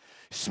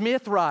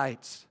 Smith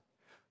writes,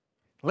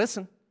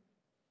 listen,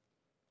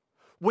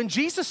 when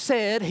Jesus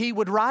said he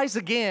would rise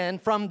again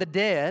from the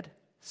dead,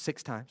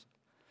 6 times,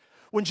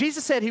 when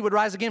Jesus said he would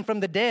rise again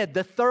from the dead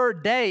the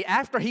 3rd day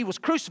after he was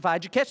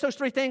crucified, you catch those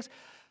 3 things?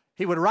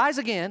 He would rise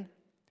again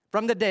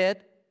from the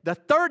dead the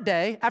 3rd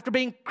day after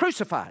being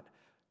crucified.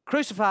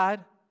 Crucified,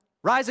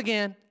 rise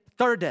again,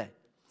 3rd day.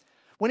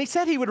 When he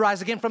said he would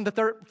rise again from the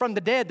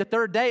dead the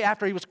 3rd day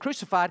after he was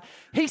crucified,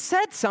 he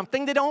said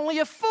something that only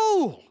a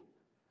fool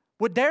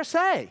would dare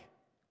say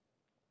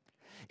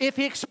if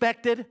he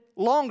expected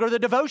longer the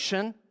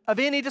devotion of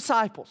any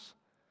disciples.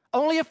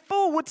 Only a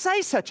fool would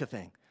say such a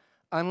thing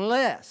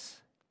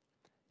unless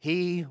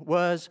he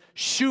was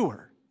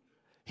sure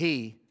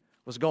he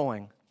was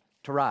going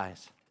to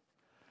rise.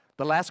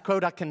 The last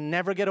quote I can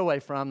never get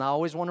away from, I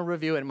always want to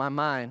review it in my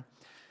mind,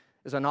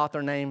 is an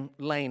author named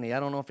Laney.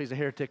 I don't know if he's a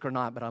heretic or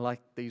not, but I like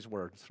these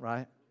words,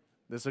 right?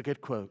 This is a good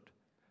quote.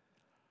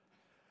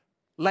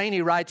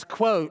 Laney writes,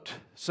 quote,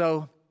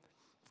 so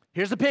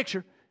here's the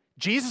picture.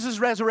 Jesus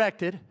is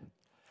resurrected.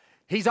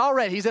 He's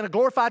in a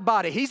glorified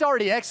body. He's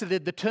already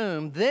exited the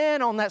tomb.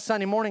 Then on that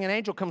Sunday morning, an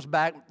angel comes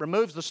back,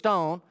 removes the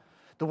stone.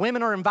 The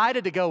women are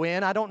invited to go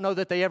in. I don't know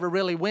that they ever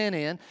really went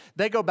in.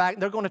 They go back.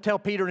 They're going to tell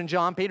Peter and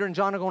John. Peter and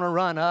John are going to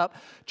run up.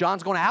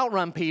 John's going to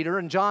outrun Peter,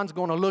 and John's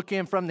going to look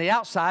in from the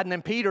outside. And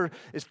then Peter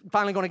is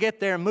finally going to get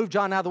there and move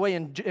John out of the way.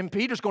 And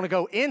Peter's going to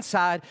go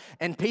inside.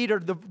 And Peter,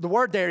 the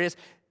word there is,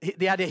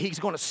 the idea he's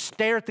going to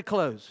stare at the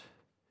clothes.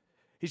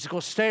 He's just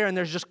going to stare, and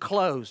there's just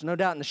clothes, no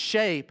doubt in the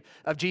shape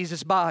of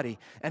Jesus' body.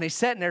 And he's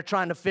sitting there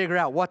trying to figure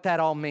out what that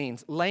all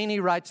means. Laney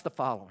writes the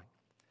following.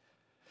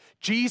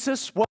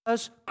 Jesus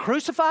was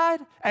crucified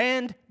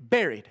and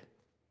buried.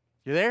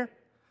 You there?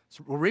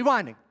 So we're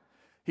rewinding.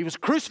 He was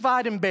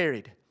crucified and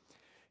buried.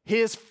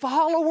 His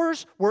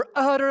followers were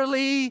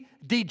utterly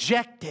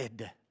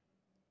dejected.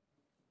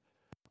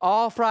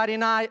 All Friday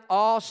night,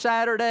 all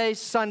Saturday,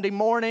 Sunday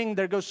morning,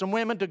 there goes some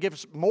women to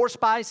give more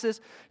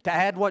spices to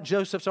add what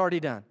Joseph's already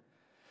done.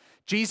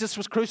 Jesus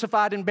was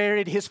crucified and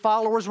buried. His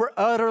followers were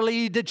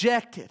utterly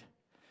dejected.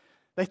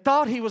 They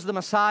thought he was the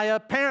Messiah.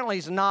 Apparently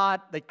he's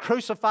not. They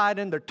crucified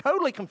him. They're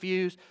totally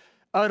confused,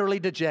 utterly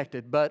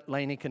dejected. But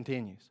Laney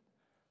continues.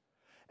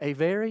 A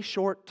very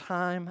short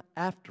time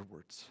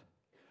afterwards,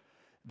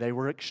 they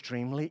were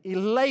extremely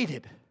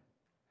elated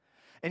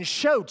and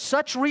showed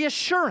such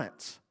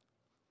reassurance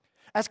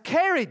has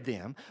carried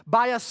them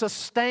by a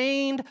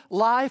sustained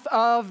life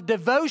of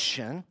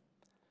devotion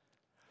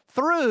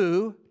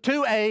through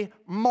to a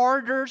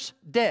martyr's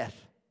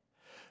death.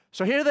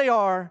 So here they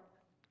are,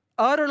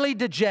 utterly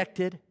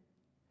dejected.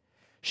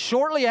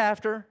 Shortly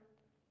after,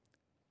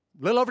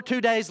 a little over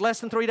 2 days, less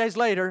than 3 days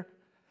later,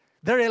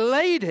 they're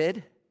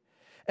elated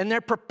and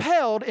they're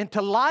propelled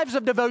into lives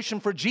of devotion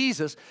for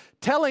Jesus,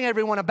 telling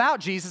everyone about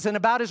Jesus and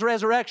about His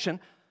resurrection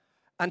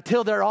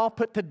until they're all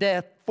put to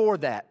death for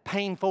that,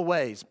 painful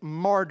ways,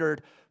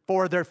 martyred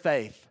for their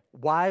faith.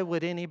 Why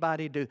would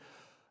anybody do?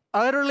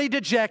 Utterly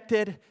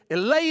dejected,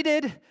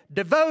 elated,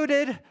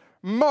 devoted,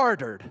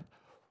 martyred.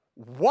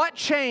 What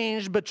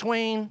changed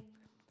between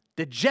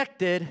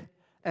dejected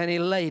and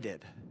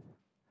elated?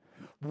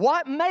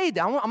 What made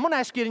them? I'm going to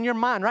ask you in your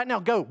mind right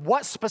now, go.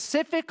 What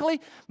specifically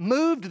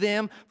moved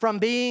them from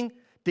being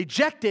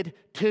dejected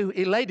to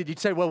elated? You'd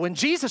say, well, when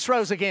Jesus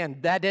rose again,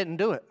 that didn't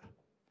do it.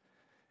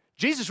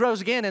 Jesus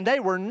rose again and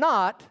they were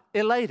not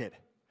elated.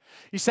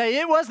 You say,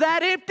 it was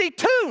that empty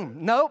tomb.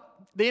 Nope,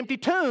 the empty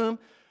tomb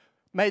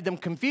made them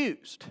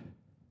confused.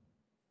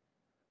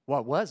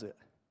 What was it?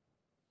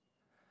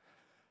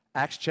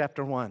 Acts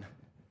chapter 1.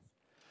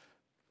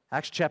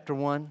 Acts chapter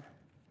 1,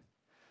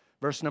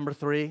 verse number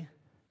 3.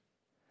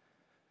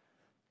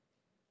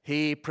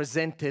 He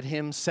presented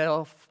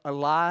Himself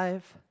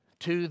alive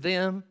to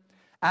them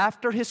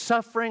after His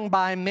suffering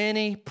by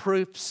many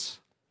proofs.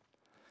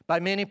 By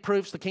many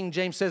proofs, the King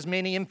James says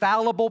many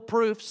infallible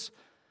proofs,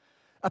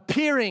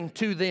 appearing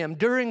to them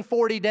during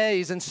 40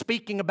 days and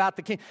speaking about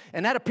the King.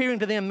 And that appearing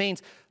to them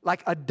means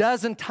like a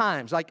dozen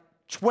times, like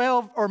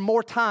 12 or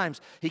more times.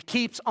 He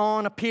keeps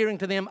on appearing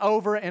to them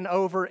over and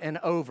over and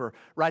over.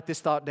 Write this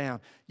thought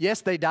down.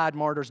 Yes, they died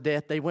martyr's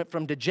death. They went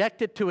from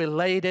dejected to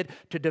elated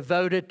to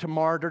devoted to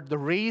martyred. The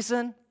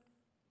reason?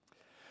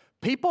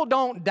 People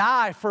don't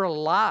die for a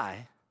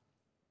lie.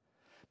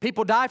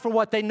 People die for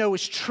what they know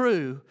is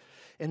true.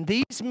 And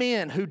these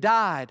men who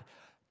died,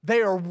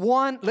 they are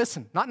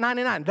not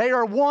 99, they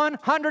are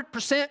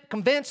 100%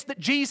 convinced that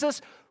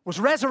Jesus was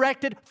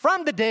resurrected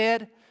from the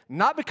dead,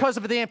 not because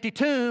of the empty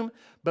tomb,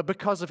 but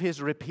because of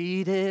His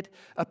repeated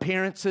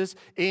appearances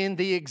in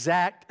the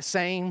exact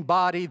same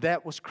body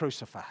that was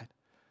crucified.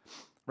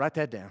 Write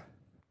that down.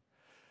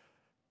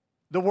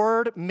 The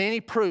word many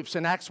proofs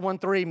in Acts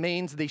 1:3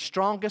 means the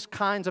strongest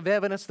kinds of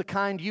evidence, the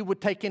kind you would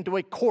take into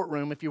a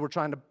courtroom if you were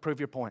trying to prove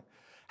your point.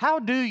 How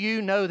do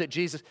you know that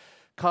Jesus?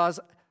 Because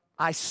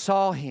I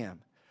saw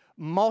Him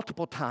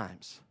multiple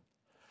times.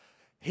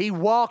 He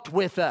walked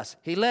with us.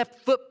 He left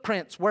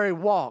footprints where He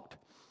walked.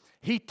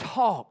 He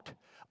talked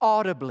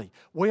audibly.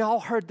 We all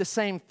heard the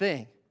same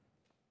thing.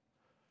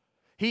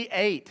 He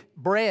ate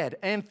bread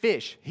and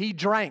fish. He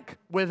drank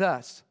with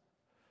us.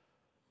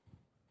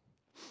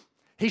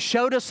 He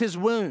showed us His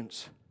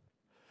wounds.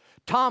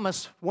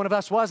 Thomas, one of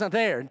us, wasn't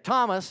there. And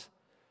Thomas,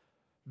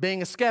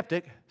 being a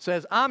skeptic,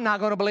 says, I'm not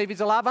going to believe He's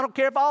alive. I don't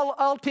care if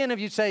all 10 of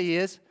you say He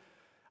is.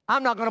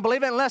 I'm not going to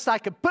believe it unless I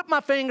could put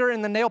my finger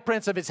in the nail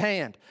prints of His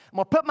hand. I'm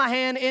going to put my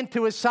hand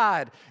into His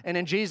side. And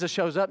then Jesus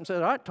shows up and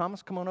says, all right,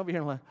 Thomas, come on over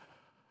here.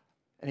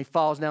 And he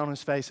falls down on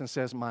his face and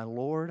says, my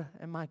Lord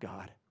and my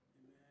God.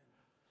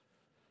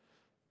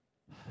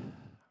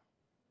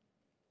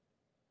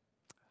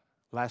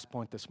 Last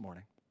point this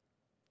morning.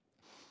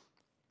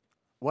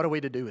 What are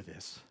we to do with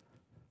this?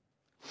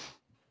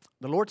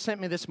 The Lord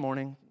sent me this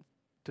morning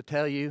to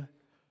tell you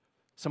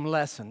some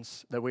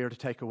lessons that we are to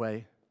take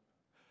away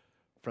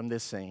from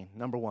this scene.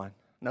 Number one,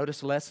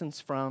 notice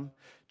lessons from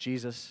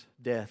Jesus'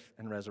 death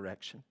and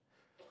resurrection.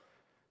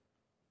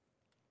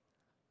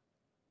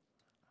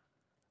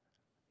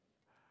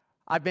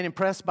 I've been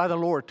impressed by the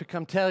Lord to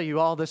come tell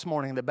you all this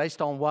morning that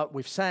based on what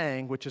we've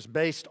sang, which is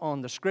based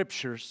on the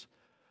Scriptures,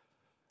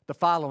 the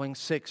following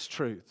 6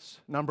 truths.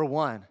 Number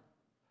one,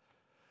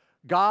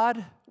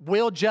 God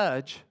will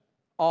judge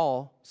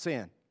all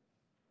sin.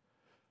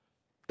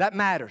 That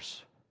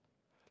matters.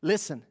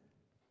 Listen.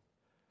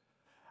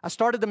 I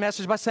started the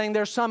message by saying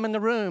there's some in the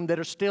room that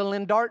are still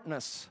in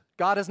darkness.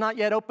 God has not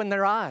yet opened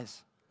their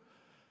eyes.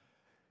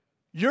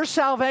 Your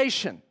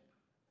salvation,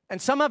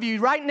 and some of you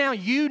right now,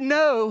 you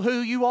know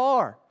who you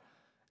are.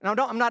 And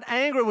I'm not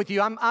angry with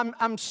you.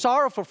 I'm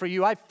sorrowful for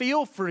you. I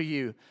feel for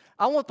you.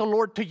 I want the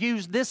Lord to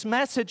use this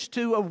message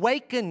to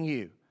awaken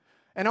you.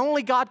 And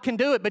only God can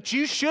do it. But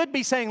you should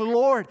be saying,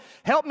 Lord,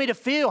 help me to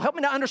feel, help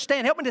me to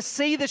understand, help me to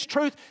see this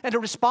truth and to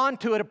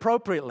respond to it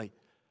appropriately.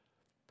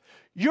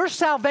 Your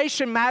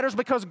salvation matters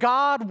because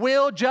God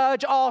will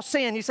judge all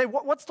sin. You say,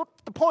 what's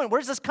the point? Where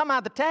does this come out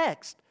of the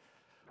text?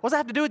 What does that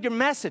have to do with your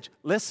message?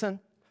 Listen,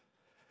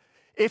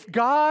 if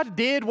God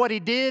did what He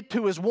did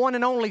to His one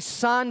and only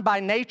Son by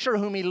nature,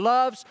 whom He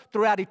loves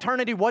throughout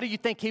eternity, what do you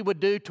think He would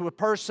do to a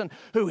person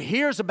who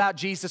hears about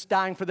Jesus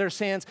dying for their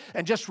sins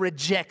and just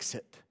rejects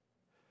it?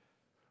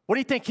 What do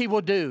you think He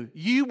will do?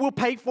 You will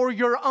pay for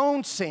your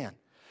own sin.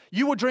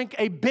 You will drink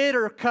a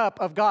bitter cup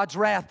of God's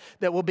wrath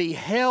that will be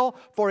hell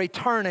for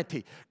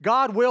eternity.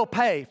 God will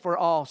pay for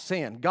all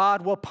sin.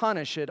 God will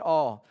punish it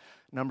all.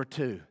 Number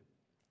two,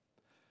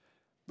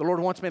 the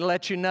Lord wants me to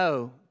let you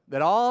know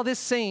that all this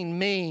scene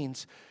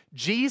means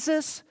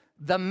Jesus,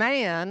 the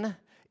man,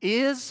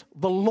 is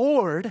the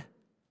Lord.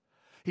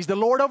 He's the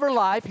Lord over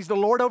life. He's the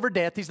Lord over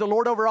death. He's the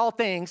Lord over all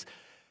things.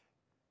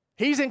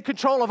 He's in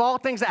control of all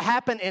things that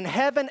happen in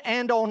heaven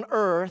and on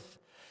earth.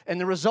 And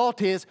the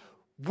result is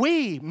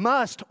we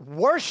must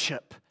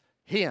worship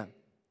Him.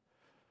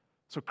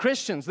 So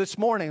Christians, this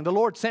morning, the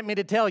Lord sent me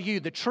to tell you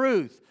the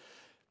truth.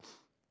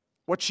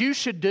 What you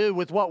should do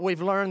with what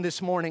we've learned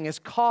this morning is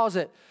cause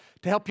it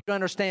to help you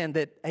understand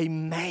that a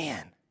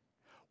man,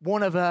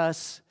 one of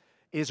us,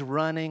 is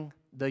running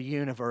the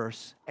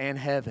universe and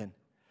heaven.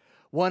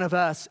 One of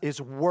us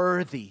is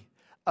worthy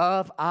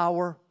of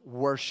our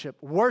worship.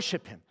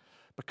 Worship Him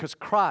because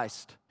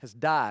Christ has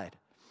died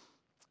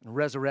and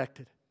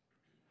resurrected.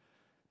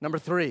 Number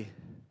 3,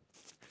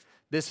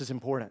 this is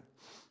important.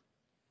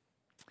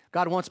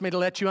 God wants me to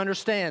let you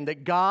understand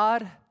that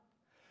God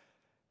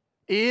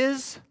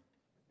is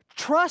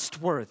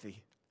trustworthy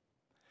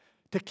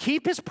to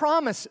keep His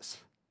promises.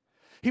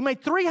 He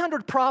made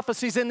 300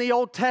 prophecies in the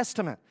Old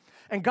Testament,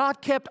 and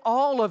God kept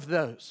all of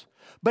those.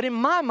 But in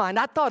my mind,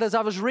 I thought as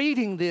I was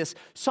reading this,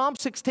 Psalm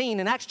 16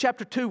 in Acts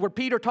chapter 2, where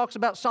Peter talks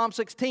about Psalm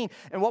 16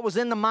 and what was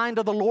in the mind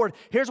of the Lord,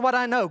 here's what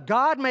I know.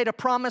 God made a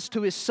promise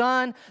to His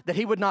Son that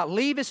He would not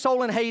leave His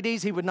soul in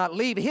Hades. He would not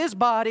leave His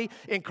body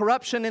in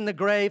corruption in the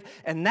grave.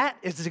 And that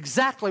is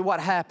exactly what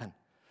happened.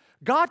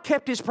 God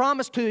kept His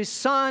promise to His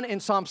Son in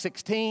Psalm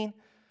 16.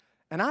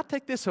 And I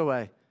take this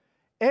away.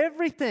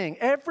 Everything,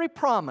 every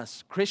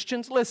promise,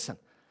 Christians, listen.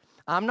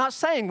 I'm not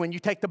saying when you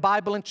take the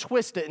Bible and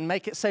twist it and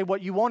make it say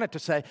what you want it to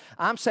say.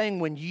 I'm saying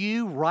when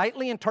you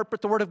rightly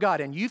interpret the Word of God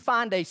and you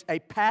find a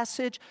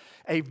passage,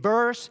 a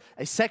verse,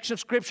 a section of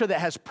Scripture that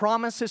has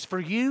promises for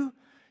you,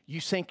 you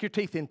sink your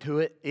teeth into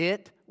it.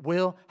 It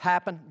will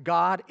happen.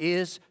 God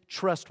is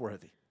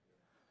trustworthy.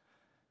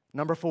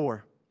 Number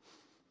 4.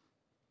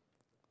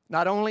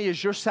 Not only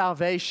is your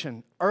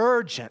salvation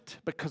urgent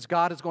because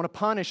God is going to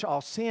punish all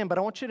sin, but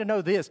I want you to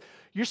know this.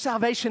 Your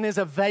salvation is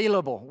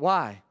available.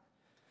 Why?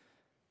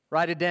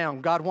 Write it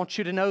down. God wants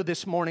you to know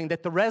this morning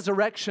that the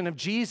resurrection of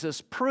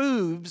Jesus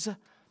proves,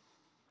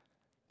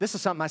 this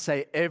is something I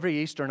say every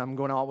Easter, and I'm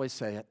going to always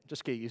say it.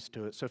 Just get used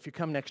to it. So if you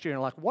come next year and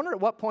you're like, wonder at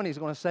what point He's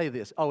going to say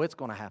this. Oh, it's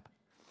going to happen.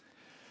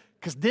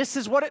 Because this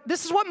is what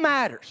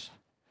matters.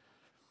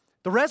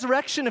 The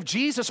resurrection of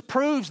Jesus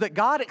proves that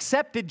God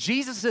accepted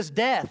Jesus'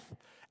 death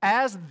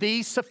as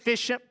the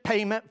sufficient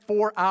payment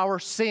for our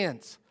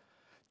sins.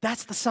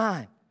 That's the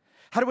sign.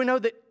 How do we know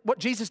that what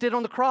Jesus did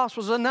on the cross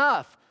was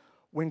enough?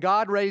 When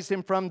God raised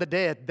Him from the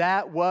dead,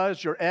 that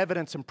was your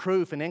evidence and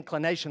proof and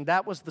inclination.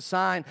 That was the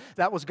sign.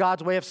 That was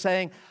God's way of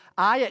saying,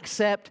 I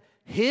accept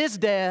His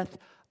death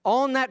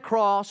on that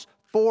cross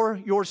for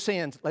your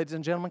sins. Ladies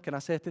and gentlemen, can I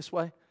say it this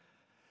way?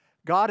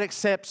 God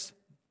accepts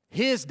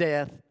His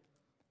death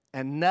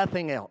and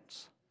nothing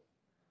else.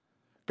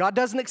 God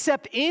doesn't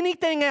accept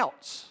anything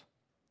else.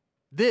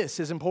 This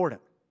is important.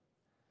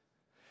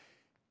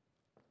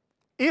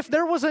 If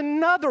there was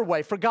another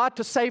way for God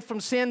to save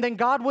from sin, then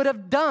God would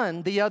have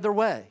done the other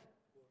way.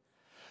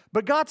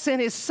 But God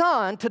sent His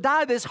Son to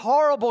die this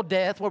horrible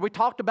death where we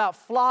talked about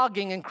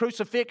flogging and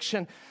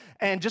crucifixion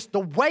and just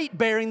the weight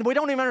bearing. We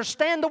don't even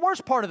understand the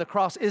worst part of the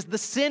cross is the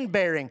sin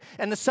bearing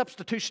and the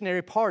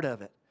substitutionary part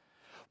of it.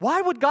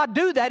 Why would God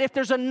do that if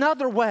there's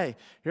another way?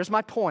 Here's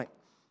my point.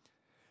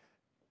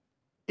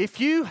 If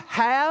you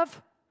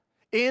have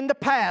in the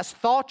past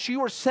thought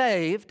you were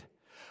saved,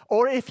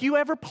 or if you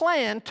ever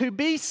plan to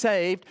be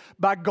saved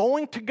by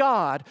going to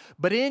God,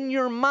 but in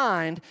your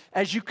mind,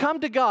 as you come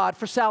to God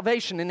for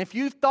salvation, and if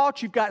you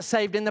thought you've got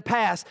saved in the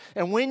past,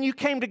 and when you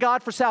came to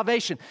God for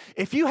salvation,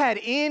 if you had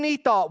any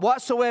thought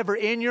whatsoever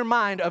in your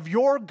mind of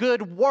your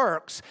good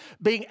works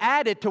being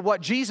added to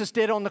what Jesus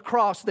did on the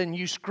cross, then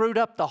you screwed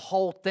up the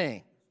whole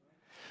thing.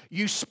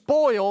 You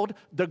spoiled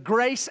the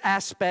grace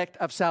aspect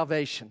of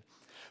salvation.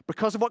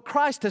 Because of what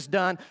Christ has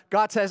done,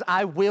 God says,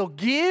 I will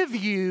give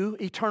you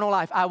eternal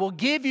life. I will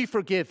give you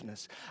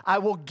forgiveness. I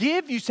will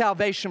give you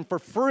salvation for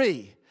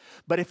free.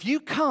 But if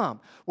you come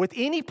with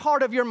any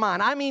part of your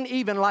mind, I mean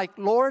even like,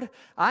 Lord,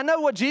 I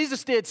know what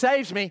Jesus did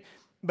saves me,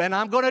 but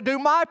I'm going to do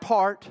my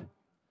part,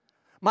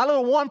 my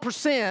little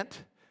 1%,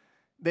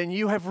 then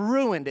you have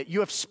ruined it.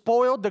 You have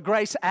spoiled the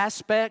grace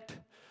aspect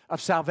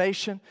of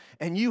salvation,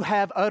 and you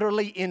have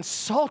utterly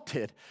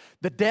insulted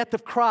the death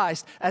of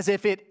Christ as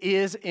if it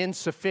is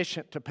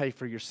insufficient to pay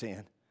for your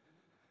sin.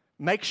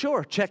 Make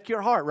sure, check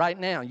your heart right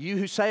now. You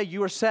who say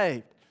you are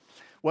saved,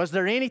 was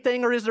there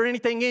anything or is there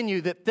anything in you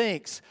that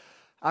thinks,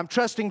 I'm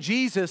trusting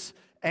Jesus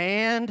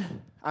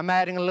and I'm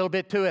adding a little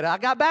bit to it. I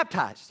got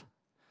baptized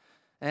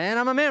and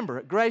I'm a member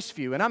at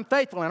Graceview and I'm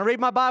faithful and I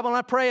read my Bible and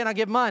I pray and I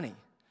give money.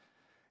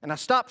 And I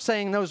stopped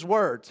saying those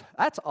words.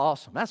 That's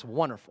awesome. That's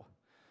wonderful.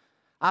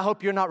 I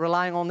hope you're not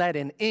relying on that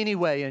in any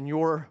way in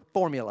your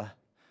formula,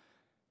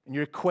 in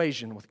your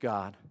equation with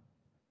God.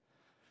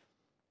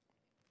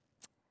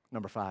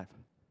 Number 5.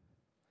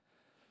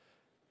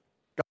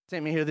 God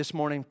sent me here this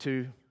morning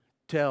to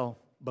tell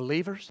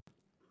believers,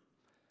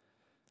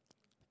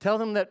 tell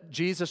them that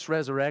Jesus'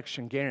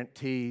 resurrection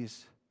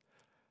guarantees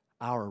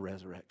our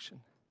resurrection.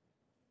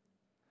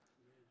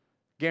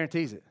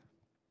 Guarantees it.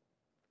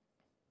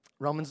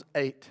 Romans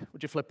 8.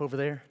 Would you flip over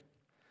there?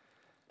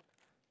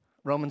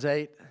 Romans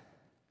 8. I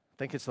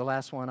think it's the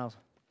last one I'll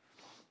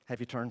have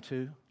you turn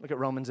to. Look at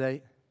Romans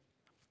 8.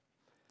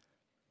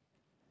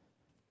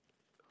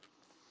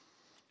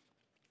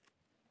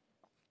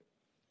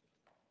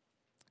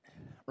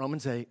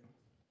 Romans 8.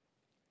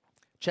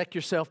 Check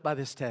yourself by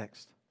this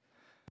text.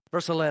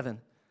 Verse 11.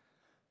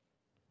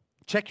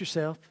 Check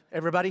yourself,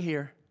 everybody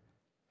here.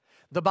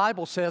 The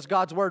Bible says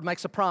God's Word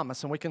makes a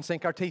promise, and we can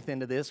sink our teeth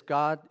into this.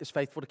 God is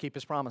faithful to keep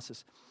His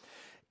promises.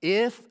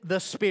 If the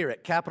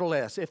Spirit, capital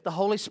S, if the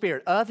Holy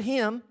Spirit of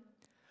Him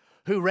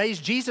who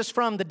raised Jesus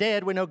from the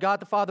dead, we know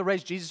God the Father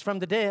raised Jesus from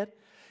the dead,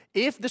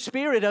 if the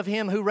Spirit of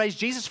Him who raised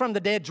Jesus from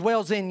the dead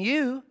dwells in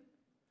you,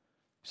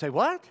 say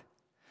what?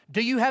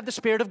 Do you have the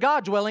Spirit of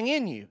God dwelling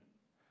in you?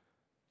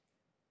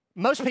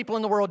 Most people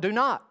in the world do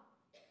not.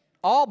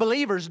 All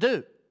believers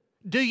do.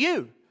 Do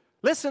you?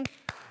 Listen,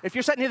 if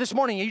you're sitting here this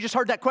morning and you just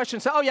heard that question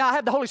and say, oh yeah, I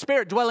have the Holy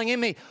Spirit dwelling in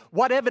me.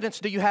 What evidence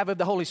do you have of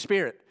the Holy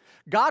Spirit?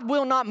 God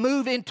will not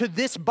move into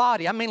this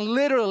body. I mean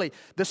literally,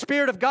 the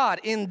Spirit of God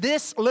in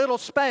this little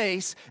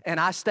space, and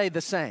I stay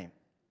the same.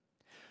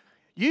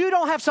 You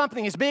don't have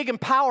something as big and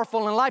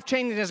powerful and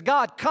life-changing as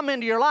God come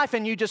into your life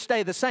and you just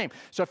stay the same.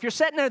 So if you're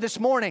sitting there this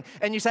morning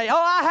and you say, oh,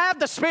 I have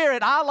the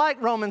Spirit. I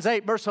like Romans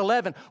 8, verse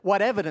 11.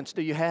 What evidence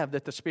do you have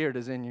that the Spirit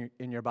is in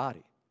your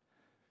body?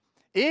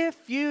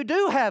 If you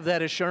do have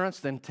that assurance,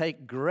 then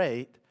take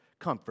great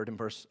comfort in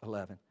verse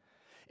 11.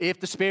 If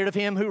the Spirit of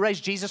Him who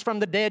raised Jesus from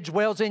the dead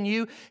dwells in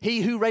you,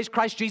 He who raised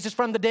Christ Jesus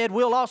from the dead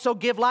will also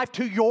give life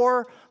to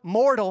your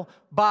mortal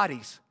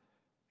bodies.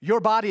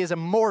 Your body is a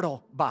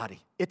mortal body.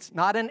 It's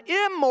not an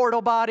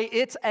immortal body,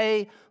 it's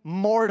a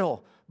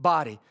mortal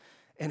body.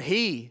 And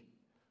He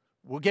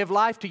will give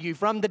life to you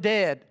from the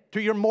dead, to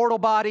your mortal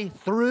body,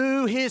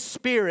 through His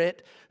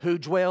Spirit who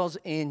dwells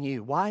in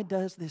you. Why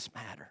does this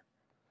matter?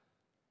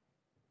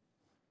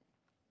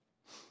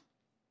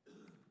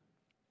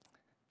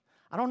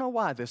 I don't know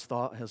why this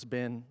thought has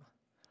been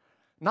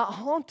not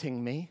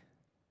haunting me,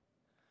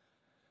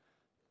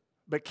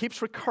 but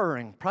keeps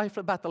recurring, probably for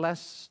about the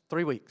last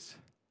 3 weeks.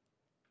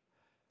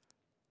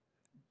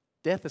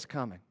 Death is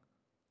coming.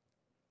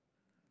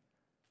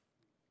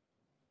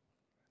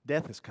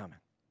 Death is coming.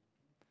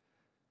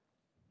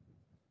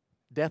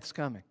 Death's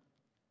coming.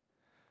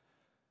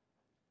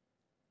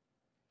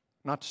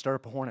 Not to stir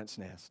up a hornet's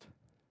nest,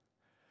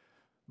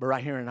 but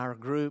right here in our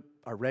group,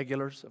 our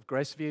regulars of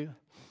Graceview,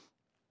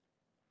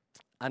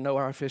 I know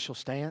our official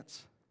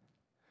stance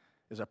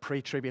is a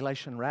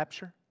pre-tribulation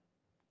rapture.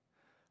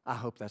 I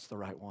hope that's the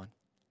right one.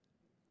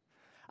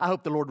 I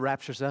hope the Lord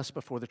raptures us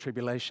before the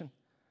tribulation.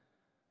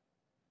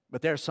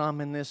 But there are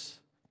some in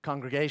this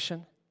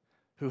congregation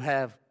who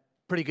have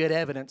pretty good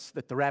evidence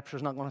that the rapture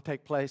is not going to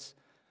take place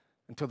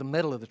until the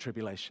middle of the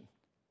tribulation.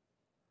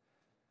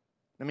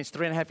 That means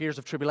 3.5 years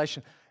of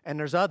tribulation. And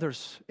there's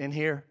others in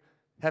here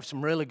have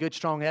some really good,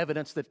 strong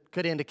evidence that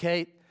could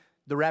indicate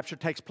the rapture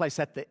takes place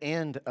at the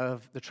end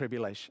of the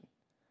tribulation,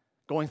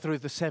 going through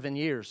the 7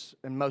 years.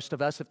 And most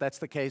of us, if that's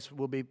the case,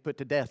 will be put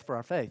to death for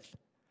our faith.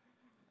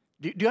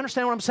 Do you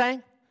understand what I'm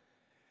saying?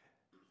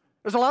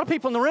 There's a lot of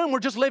people in the room, we're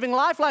just living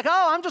life like,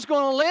 oh, I'm just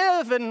going to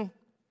live and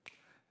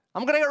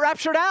I'm going to get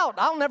raptured out.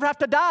 I'll never have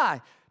to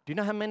die. Do you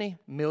know how many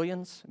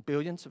millions,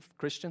 billions of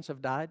Christians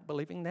have died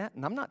believing that?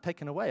 And I'm not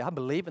taking away. I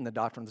believe in the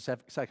doctrine of the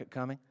second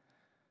coming.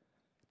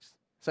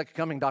 Second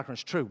coming doctrine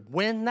is true.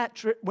 When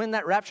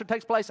that rapture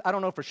takes place, I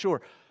don't know for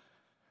sure.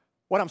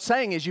 What I'm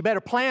saying is you better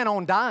plan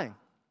on dying.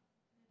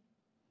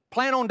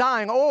 Plan on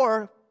dying,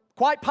 or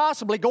quite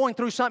possibly going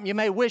through something you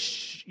may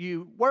wish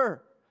you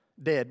were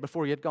dead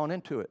before you had gone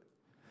into it.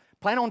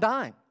 Plan on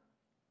dying.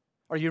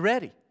 Are you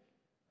ready?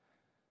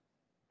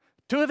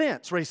 2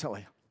 events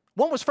recently.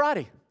 One was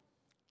Friday.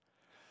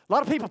 A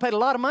lot of people paid a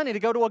lot of money to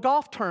go to a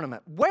golf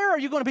tournament. Where are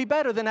you going to be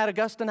better than at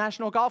Augusta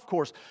National Golf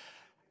Course?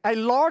 A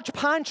large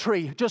pine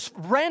tree just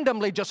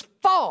randomly just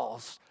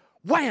falls.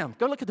 Wham!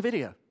 Go look at the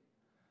video.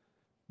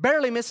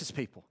 Barely misses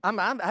people. I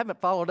haven't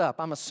followed up.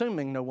 I'm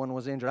assuming no one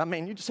was injured. I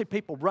mean, you just see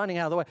people running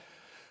out of the way.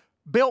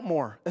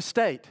 Biltmore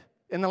Estate.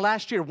 In the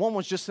last year, one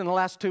was just in the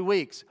last 2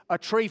 weeks. A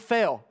tree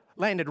fell,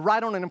 landed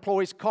right on an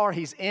employee's car.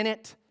 He's in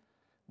it.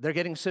 They're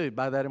getting sued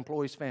by that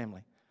employee's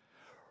family.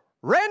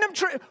 Random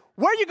tree.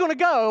 Where are you going to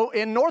go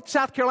in North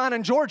South Carolina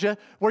and Georgia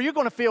where you're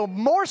going to feel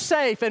more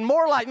safe and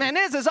more like, man,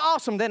 this is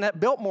awesome than at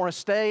Biltmore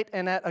Estate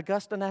and at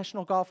Augusta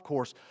National Golf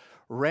Course?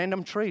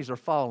 Random trees are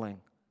falling.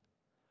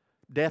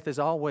 Death is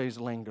always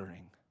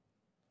lingering.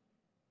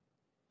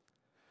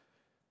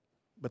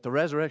 But the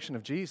resurrection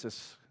of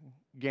Jesus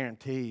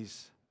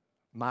guarantees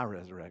my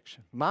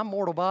resurrection. My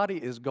mortal body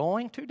is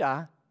going to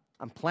die.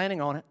 I'm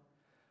planning on it.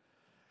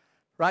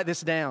 Write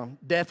this down.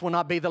 Death will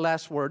not be the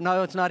last word.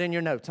 No, it's not in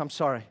your notes. I'm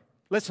sorry.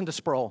 Listen to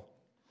Sproul.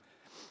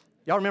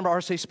 Y'all remember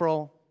R.C.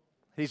 Sproul?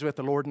 He's with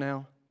the Lord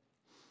now.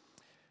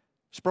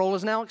 Sproul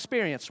has now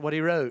experienced what he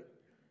wrote.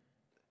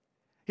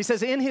 He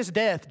says, in his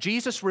death,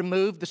 Jesus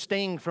removed the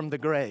sting from the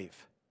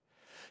grave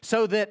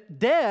so that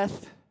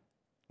death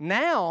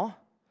now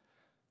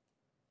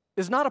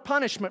is not a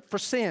punishment for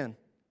sin,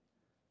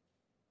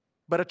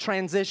 but a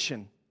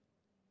transition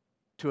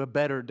to a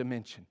better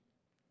dimension.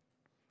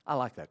 I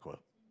like that quote.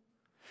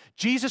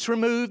 Jesus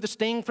removed the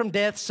sting from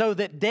death so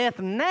that death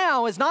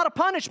now is not a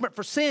punishment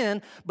for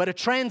sin, but a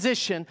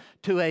transition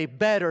to a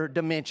better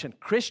dimension.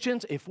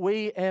 Christians, if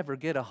we ever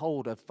get a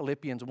hold of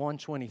Philippians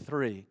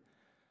 1:23,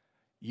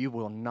 you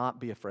will not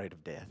be afraid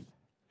of death.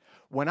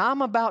 When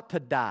I'm about to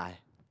die,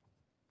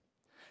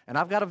 and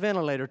I've got a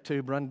ventilator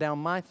tube run down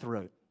my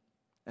throat,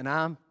 and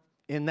I'm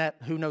in that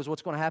who knows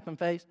what's going to happen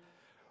phase,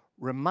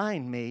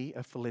 remind me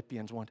of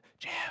Philippians 1.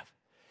 Jeff,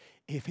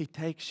 if he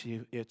takes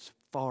you, it's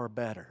far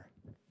better.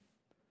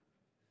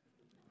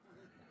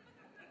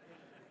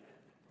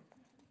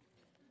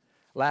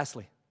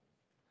 Lastly,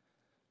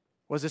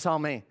 what does this all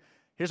mean?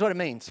 Here's what it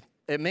means.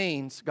 It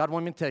means, God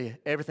wanted me to tell you,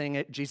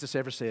 everything Jesus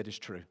ever said is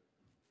true.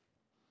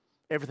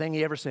 Everything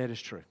He ever said is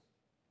true.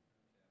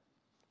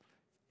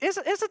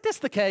 Isn't this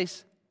the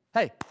case?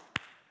 Hey,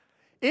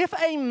 if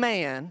a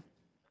man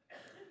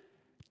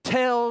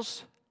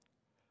tells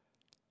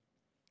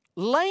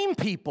lame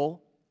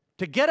people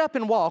to get up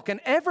and walk, and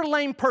every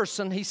lame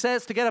person he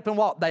says to get up and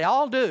walk, they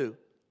all do.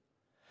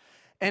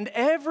 And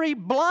every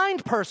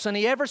blind person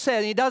he ever said,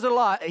 and he does it a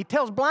lot, he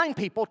tells blind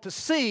people to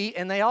see,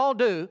 and they all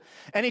do.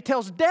 And he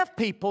tells deaf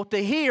people to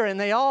hear, and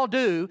they all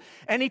do.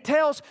 And he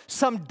tells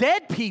some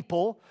dead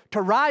people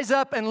to rise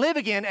up and live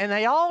again, and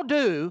they all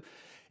do.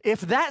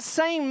 If that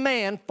same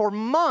man for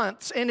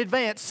months in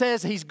advance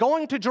says he's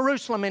going to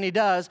Jerusalem, and he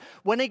does,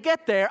 when he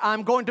get there,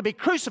 I'm going to be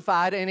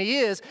crucified, and he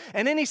is,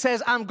 and then he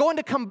says, I'm going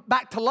to come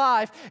back to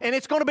life, and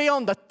it's going to be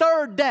on the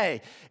third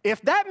day.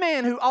 If that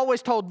man who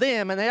always told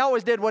them, and they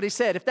always did what he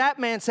said, if that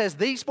man says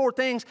these four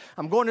things,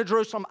 I'm going to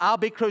Jerusalem, I'll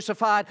be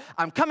crucified,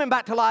 I'm coming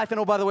back to life, and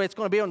oh, by the way, it's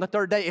going to be on the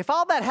third day. If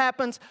all that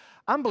happens,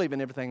 I'm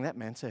believing everything that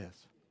man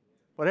says,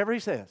 whatever he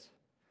says.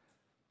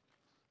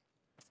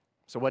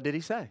 So what did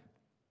he say?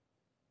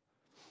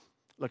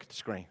 Look at the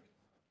screen.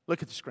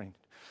 Look at the screen.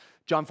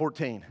 John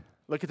 14.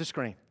 Look at the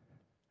screen.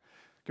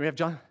 Can we have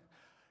John?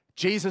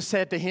 Jesus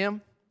said to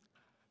him,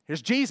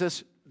 here's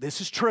Jesus. This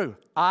is true.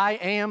 I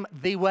am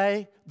the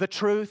way, the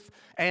truth,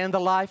 and the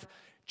life.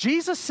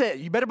 Jesus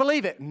said, you better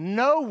believe it,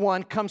 no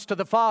one comes to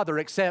the Father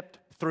except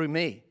through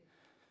me.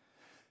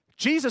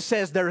 Jesus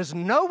says there is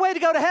no way to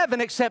go to heaven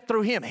except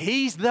through Him.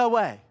 He's the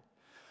way.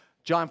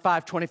 John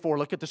 5:24,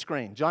 look at the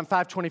screen. John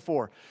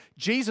 5:24.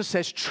 Jesus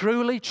says,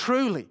 truly,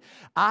 truly,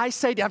 I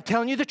say to you, I'm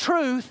telling you the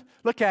truth.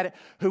 Look at it.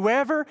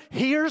 Whoever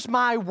hears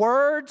my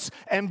words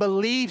and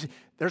believes,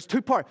 there's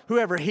two parts.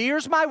 Whoever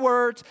hears my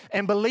words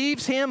and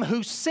believes Him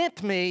who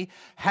sent me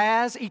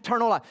has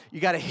eternal life. You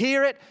got to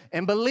hear it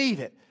and believe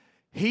it.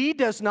 He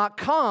does not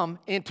come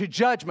into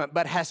judgment,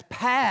 but has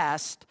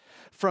passed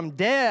from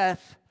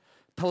death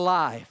to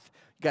life.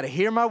 You got to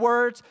hear my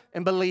words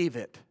and believe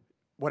it.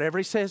 Whatever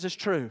He says is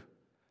true.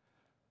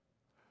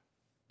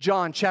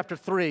 John chapter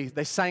 3,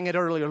 they sang it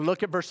earlier.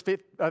 Look at verse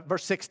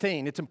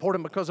 16. It's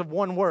important because of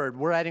one word.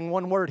 We're adding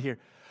one word here.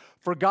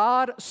 For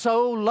God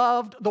so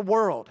loved the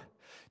world.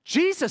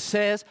 Jesus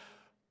says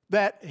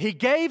that He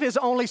gave His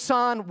only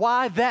Son.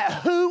 Why?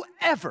 That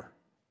whoever.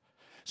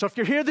 So if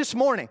you're here this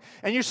morning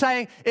and you're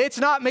saying, it's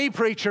not me,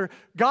 preacher.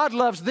 God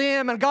loves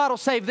them and God will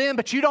save them,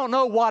 but you don't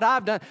know what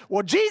I've done.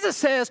 Well, Jesus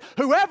says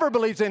whoever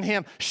believes in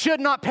Him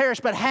should not perish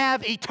but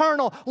have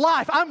eternal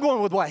life. I'm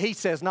going with what He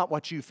says, not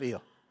what you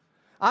feel.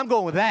 I'm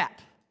going with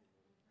that.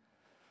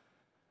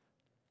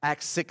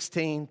 Acts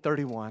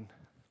 16:31,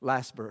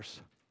 last verse.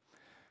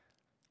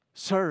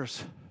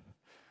 Sirs,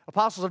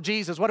 apostles of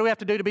Jesus, what do we have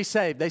to do to be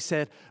saved? They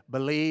said,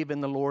 believe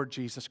in the Lord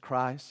Jesus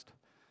Christ,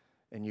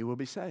 and you will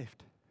be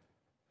saved.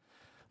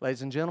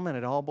 Ladies and gentlemen,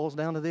 it all boils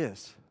down to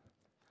this.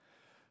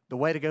 The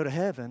way to go to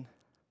heaven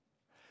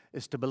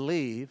is to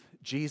believe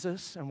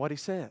Jesus and what He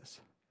says.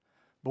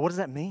 But what does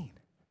that mean?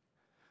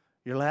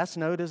 Your last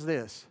note is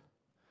this.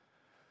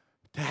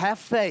 To have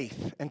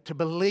faith and to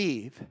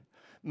believe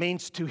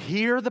means to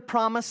hear the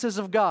promises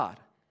of God.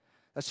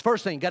 That's the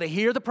first thing. You've got to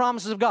hear the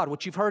promises of God,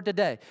 which you've heard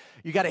today.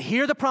 You've got to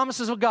hear the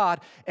promises of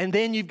God, and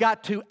then you've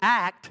got to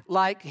act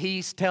like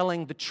He's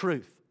telling the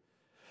truth.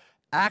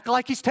 Act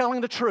like He's telling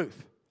the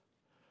truth.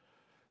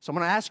 So I'm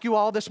going to ask you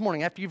all this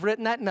morning, after you've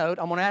written that note,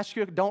 I'm going to ask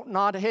you, don't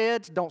nod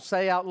heads, don't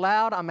say out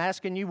loud. I'm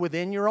asking you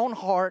within your own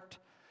heart,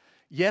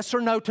 yes or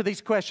no to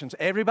these questions.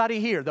 Everybody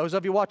here, those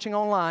of you watching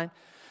online,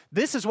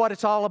 this is what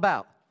it's all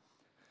about.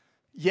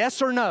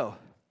 Yes or no?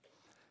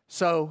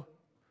 So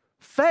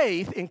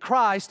faith in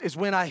Christ is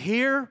when I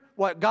hear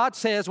what God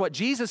says, what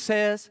Jesus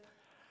says,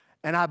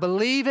 and I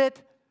believe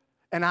it,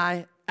 and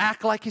I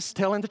act like He's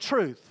telling the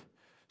truth.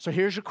 So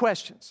here's your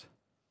questions.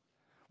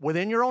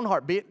 Within your own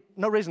heart, be it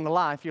no reason to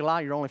lie. If you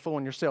lie, you're only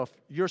fooling yourself.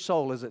 Your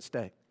soul is at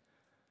stake.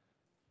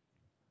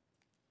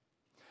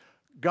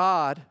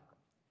 God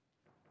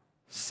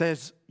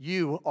says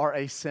you are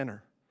a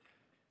sinner.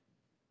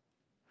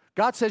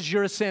 God says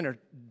you're a sinner.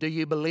 Do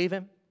you believe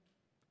Him?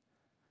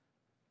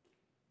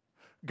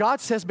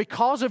 God says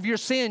because of your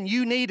sin,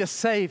 you need a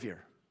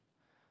Savior.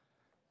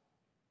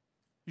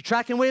 You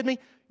tracking with me?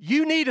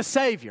 You need a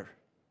Savior.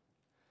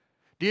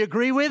 Do you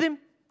agree with him?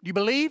 Do you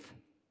believe?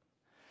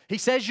 He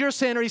says you're a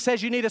sinner. He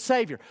says you need a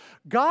Savior.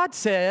 God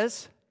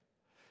says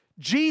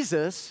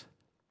Jesus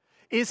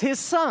is His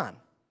Son.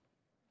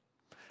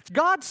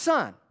 God's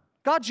Son.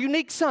 God's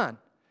unique Son.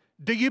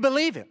 Do you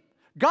believe Him?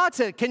 God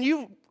said, can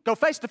you go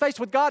face to face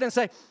with God and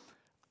say,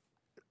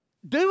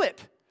 do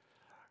it.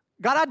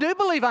 God, I do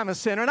believe I'm a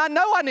sinner, and I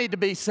know I need to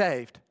be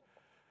saved.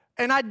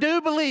 And I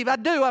do believe,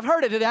 I've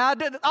heard it today,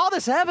 all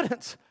this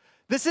evidence.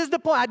 This is the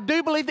point. I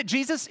do believe that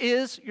Jesus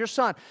is your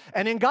Son.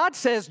 And then God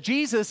says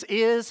Jesus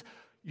is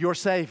your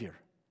Savior.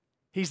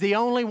 He's the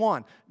only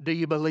one. Do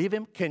you believe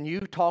Him? Can you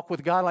talk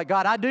with God like,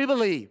 God, I do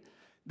believe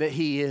that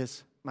He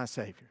is my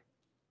Savior?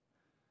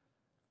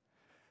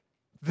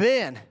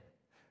 Then,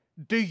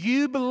 do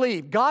you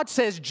believe? God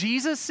says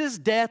Jesus'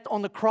 death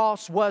on the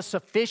cross was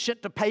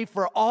sufficient to pay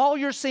for all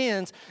your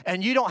sins,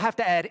 and you don't have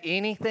to add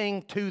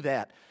anything to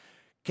that.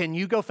 Can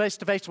you go face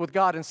to face with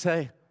God and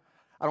say,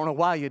 I don't know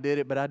why you did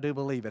it, but I do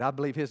believe it. I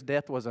believe His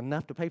death was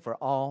enough to pay for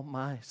all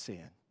my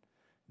sin.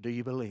 Do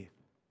you believe?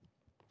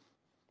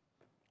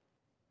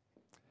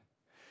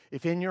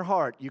 If in your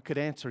heart you could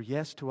answer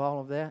yes to all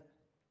of that,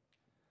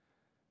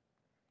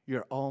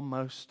 you're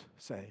almost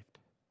saved.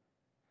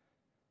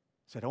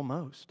 I said,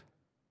 almost.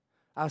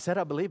 I said,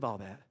 I believe all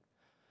that.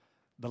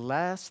 The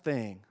last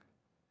thing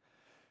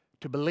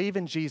to believe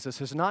in Jesus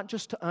is not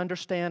just to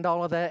understand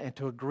all of that and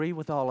to agree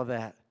with all of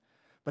that.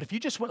 But if you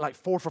just went like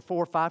 4 for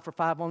 4, 5 for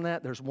 5 on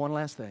that, there's one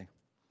last thing.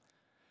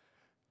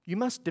 You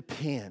must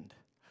depend.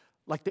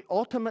 Like the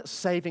ultimate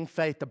saving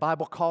faith the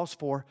Bible calls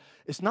for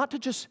is not to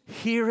just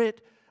hear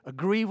it,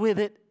 agree with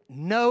it,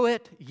 know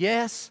it,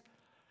 yes.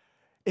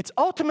 It's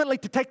ultimately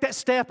to take that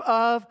step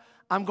of,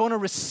 I'm going to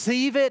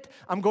receive it,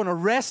 I'm going to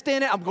rest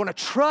in it, I'm going to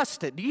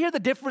trust it. Do you hear the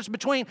difference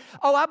between,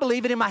 oh, I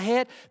believe it in my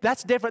head?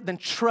 That's different than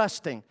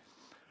trusting.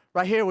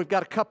 Right here, we've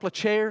got a couple of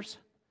chairs.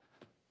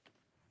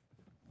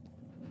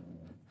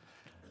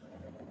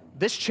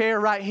 This chair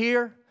right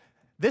here,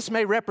 this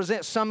may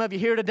represent some of you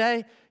here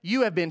today.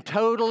 You have been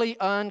totally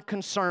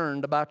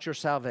unconcerned about your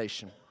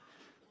salvation.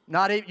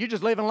 You're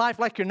just living life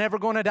like you're never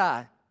going to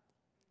die.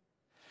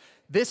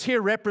 This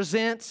here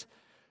represents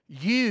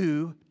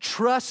you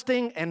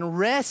trusting and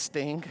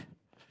resting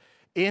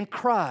in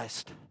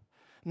Christ.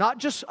 Not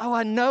just, oh,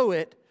 I know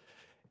it.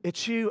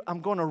 It's you,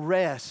 I'm going to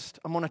rest.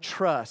 I'm going to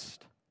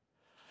trust.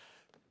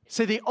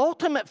 See, the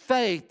ultimate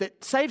faith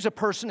that saves a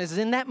person is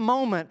in that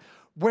moment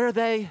where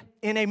they,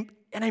 in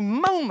a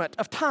moment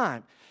of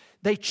time,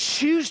 they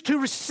choose to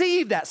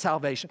receive that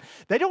salvation.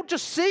 They don't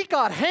just see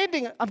God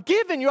handing it. I'm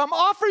giving you, I'm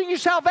offering you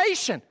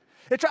salvation.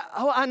 It's,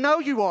 oh, I know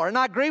you are, and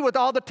I agree with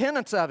all the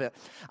tenets of it.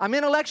 I'm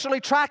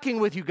intellectually tracking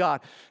with you, God.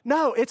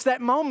 No, it's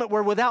that moment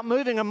where without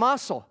moving a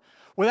muscle,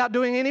 without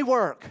doing any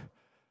work,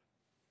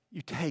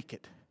 you take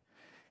it,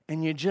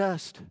 and you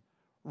just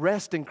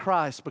rest in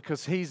Christ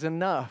because He's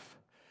enough,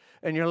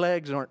 and your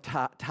legs aren't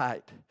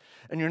tight,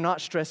 and you're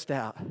not stressed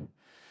out.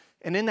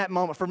 And in that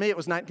moment, for me it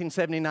was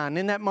 1979,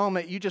 in that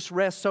moment you just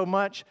rest so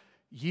much,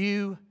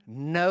 you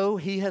know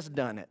He has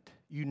done it.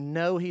 You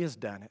know He has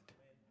done it.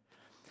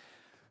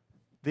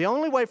 The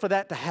only way for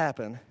that to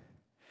happen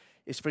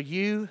is for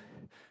you.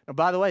 Now,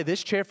 by the way,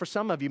 this chair for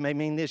some of you may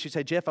mean this. You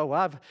say, Jeff,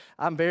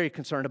 I'm very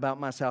concerned about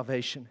my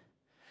salvation.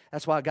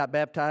 That's why I got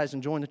baptized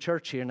and joined the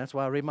church here, and that's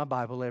why I read my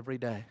Bible every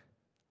day.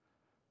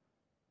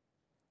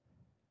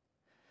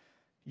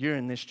 You're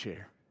in this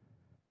chair.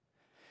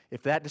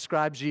 If that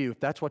describes you, if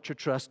that's what you're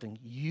trusting,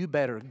 you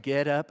better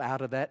get up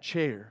out of that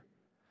chair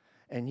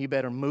and you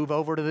better move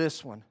over to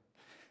this one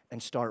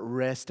and start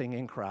resting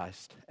in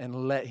Christ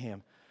and let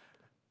Him.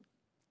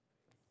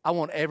 I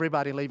want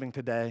everybody leaving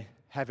today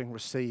having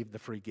received the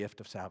free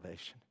gift of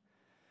salvation.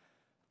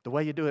 The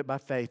way you do it by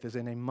faith is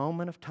in a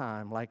moment of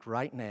time, like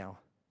right now.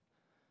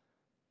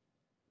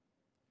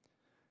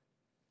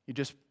 You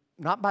just,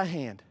 not by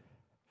hand,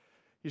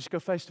 you just go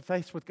face to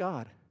face with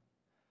God.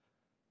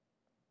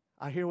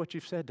 I hear what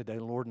you've said today,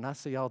 Lord, and I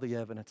see all the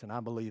evidence, and I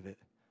believe it.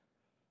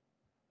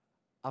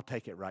 I'll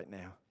take it right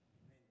now.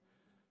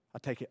 I'll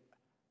take it.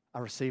 I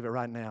receive it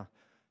right now.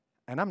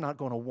 And I'm not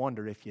going to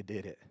wonder if you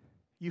did it.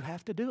 You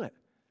have to do it.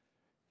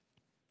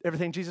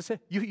 Everything Jesus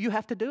said, you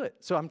have to do it.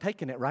 So I'm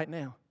taking it right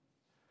now.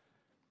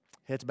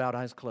 Heads bowed,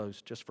 eyes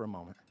closed, just for a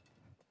moment.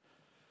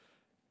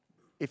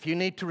 If you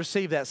need to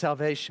receive that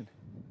salvation,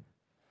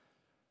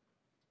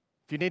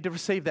 I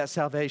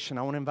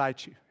want to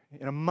invite you.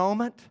 In a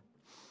moment,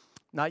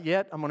 not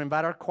yet, I'm going to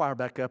invite our choir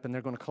back up, and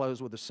they're going to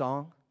close with a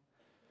song.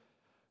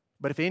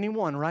 But if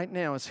anyone right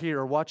now is here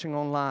or watching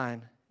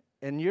online,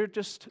 and you're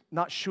just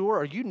not sure,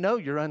 or you know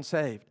you're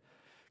unsaved,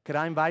 could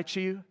I invite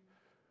you?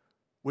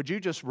 Would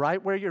you just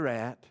right where you're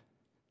at,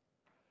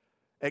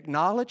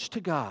 acknowledge to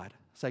God,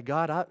 say,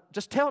 God,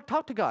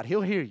 talk to God.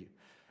 He'll hear you.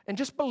 And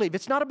just believe.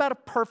 It's not about a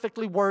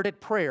perfectly worded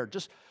prayer.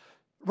 Just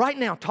right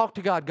now, talk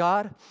to God.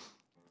 God,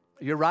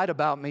 you're right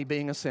about me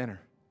being a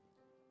sinner.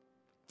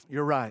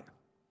 You're right.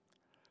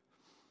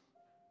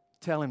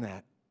 Tell Him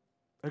that.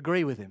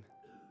 Agree with Him.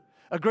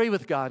 Agree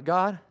with God.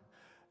 God,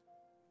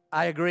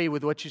 I agree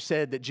with what you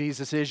said that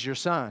Jesus is your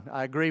Son.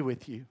 I agree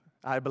with you.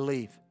 I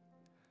believe.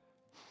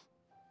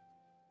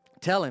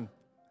 Tell him,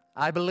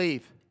 I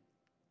believe.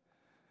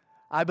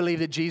 I believe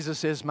that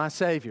Jesus is my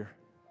Savior.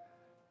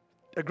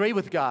 Agree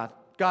with God.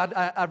 God,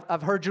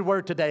 I've heard your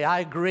word today. I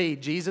agree.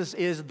 Jesus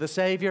is the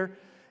Savior,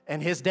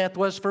 and his death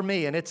was for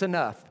me, and it's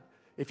enough.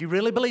 If you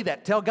really believe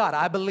that, tell God,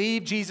 I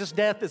believe Jesus'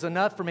 death is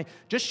enough for me.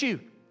 Just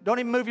you. Don't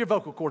even move your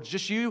vocal cords.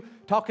 Just you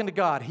talking to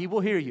God. He will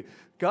hear you.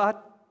 God,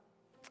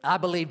 I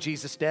believe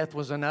Jesus' death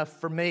was enough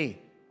for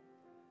me.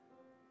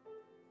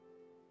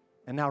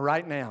 And now,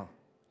 right now,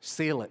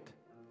 seal it.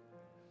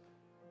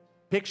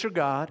 Picture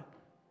God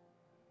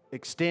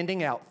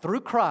extending out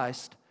through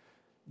Christ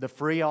the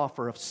free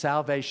offer of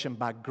salvation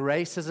by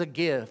grace as a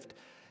gift.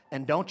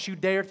 And don't you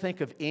dare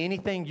think of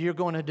anything you're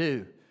going to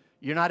do.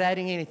 You're not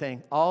adding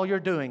anything. All you're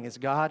doing is,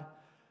 God,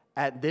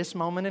 at this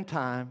moment in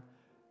time,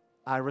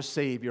 I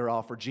receive your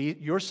offer.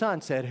 Your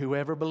Son said,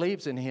 whoever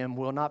believes in him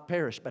will not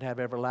perish but have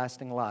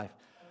everlasting life.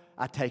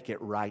 I take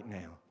it right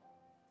now.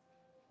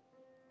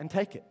 And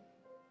take it.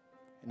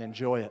 And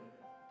enjoy it.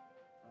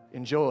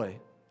 Enjoy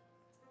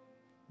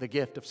the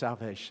gift of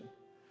salvation.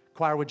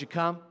 Choir, would you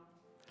come?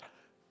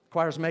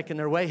 Choir's making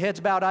their way.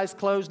 Heads bowed, eyes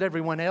closed.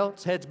 Everyone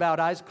else, heads bowed,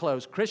 eyes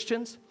closed.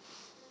 Christians,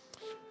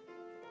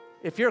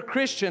 if you're a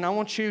Christian, I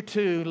want you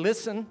to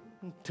listen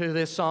to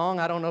this song.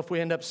 I don't know if we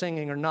end up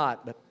singing or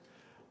not, but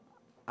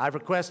I've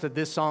requested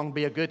this song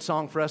be a good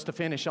song for us to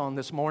finish on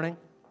this morning.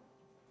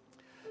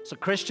 So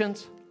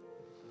Christians,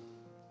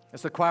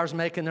 as the choir's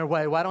making their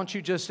way, why don't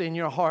you just in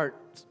your heart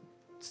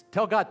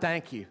tell God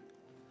thank you.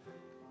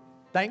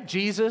 Thank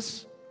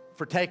Jesus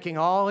for taking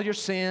all your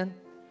sin,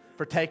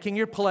 for taking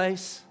your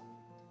place.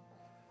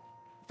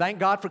 Thank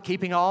God for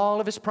keeping all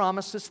of his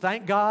promises.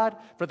 Thank God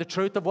for the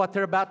truth of what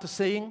they're about to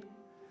sing,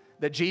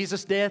 that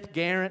Jesus' death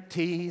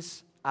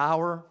guarantees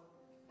our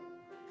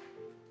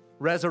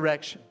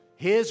resurrection.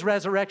 His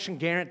resurrection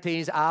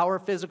guarantees our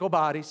physical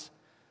bodies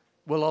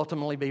will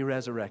ultimately be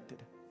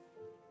resurrected.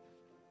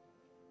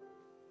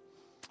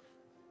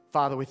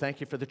 Father, we thank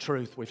you for the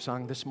truth we've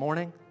sung this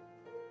morning.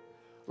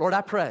 Lord,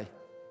 I pray.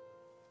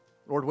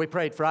 Lord, we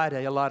prayed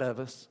Friday, a lot of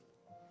us.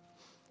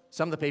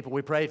 Some of the people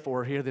we prayed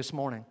for are here this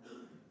morning.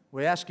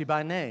 We ask you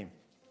by name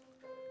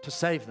to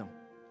save them.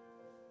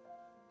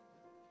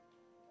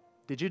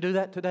 Did you do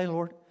that today,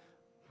 Lord?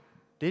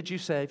 Did you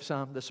save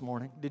some this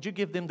morning? Did you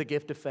give them the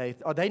gift of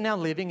faith? Are they now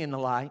living in the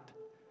light?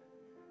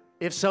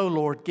 If so,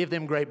 Lord, give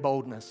them great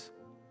boldness.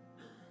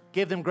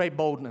 Give them great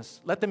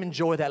boldness. Let them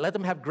enjoy that. Let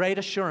them have great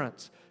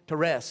assurance to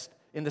rest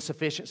in the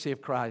sufficiency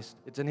of Christ.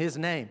 It's in his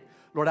name.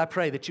 Lord, I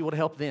pray that you would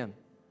help them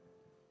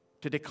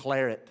to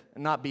declare it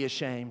and not be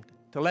ashamed,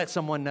 to let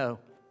someone know,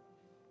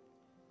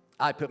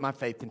 I put my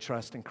faith and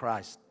trust in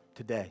Christ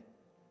today.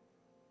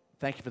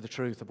 Thank you for the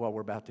truth of what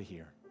we're about to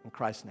hear. In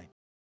Christ's name.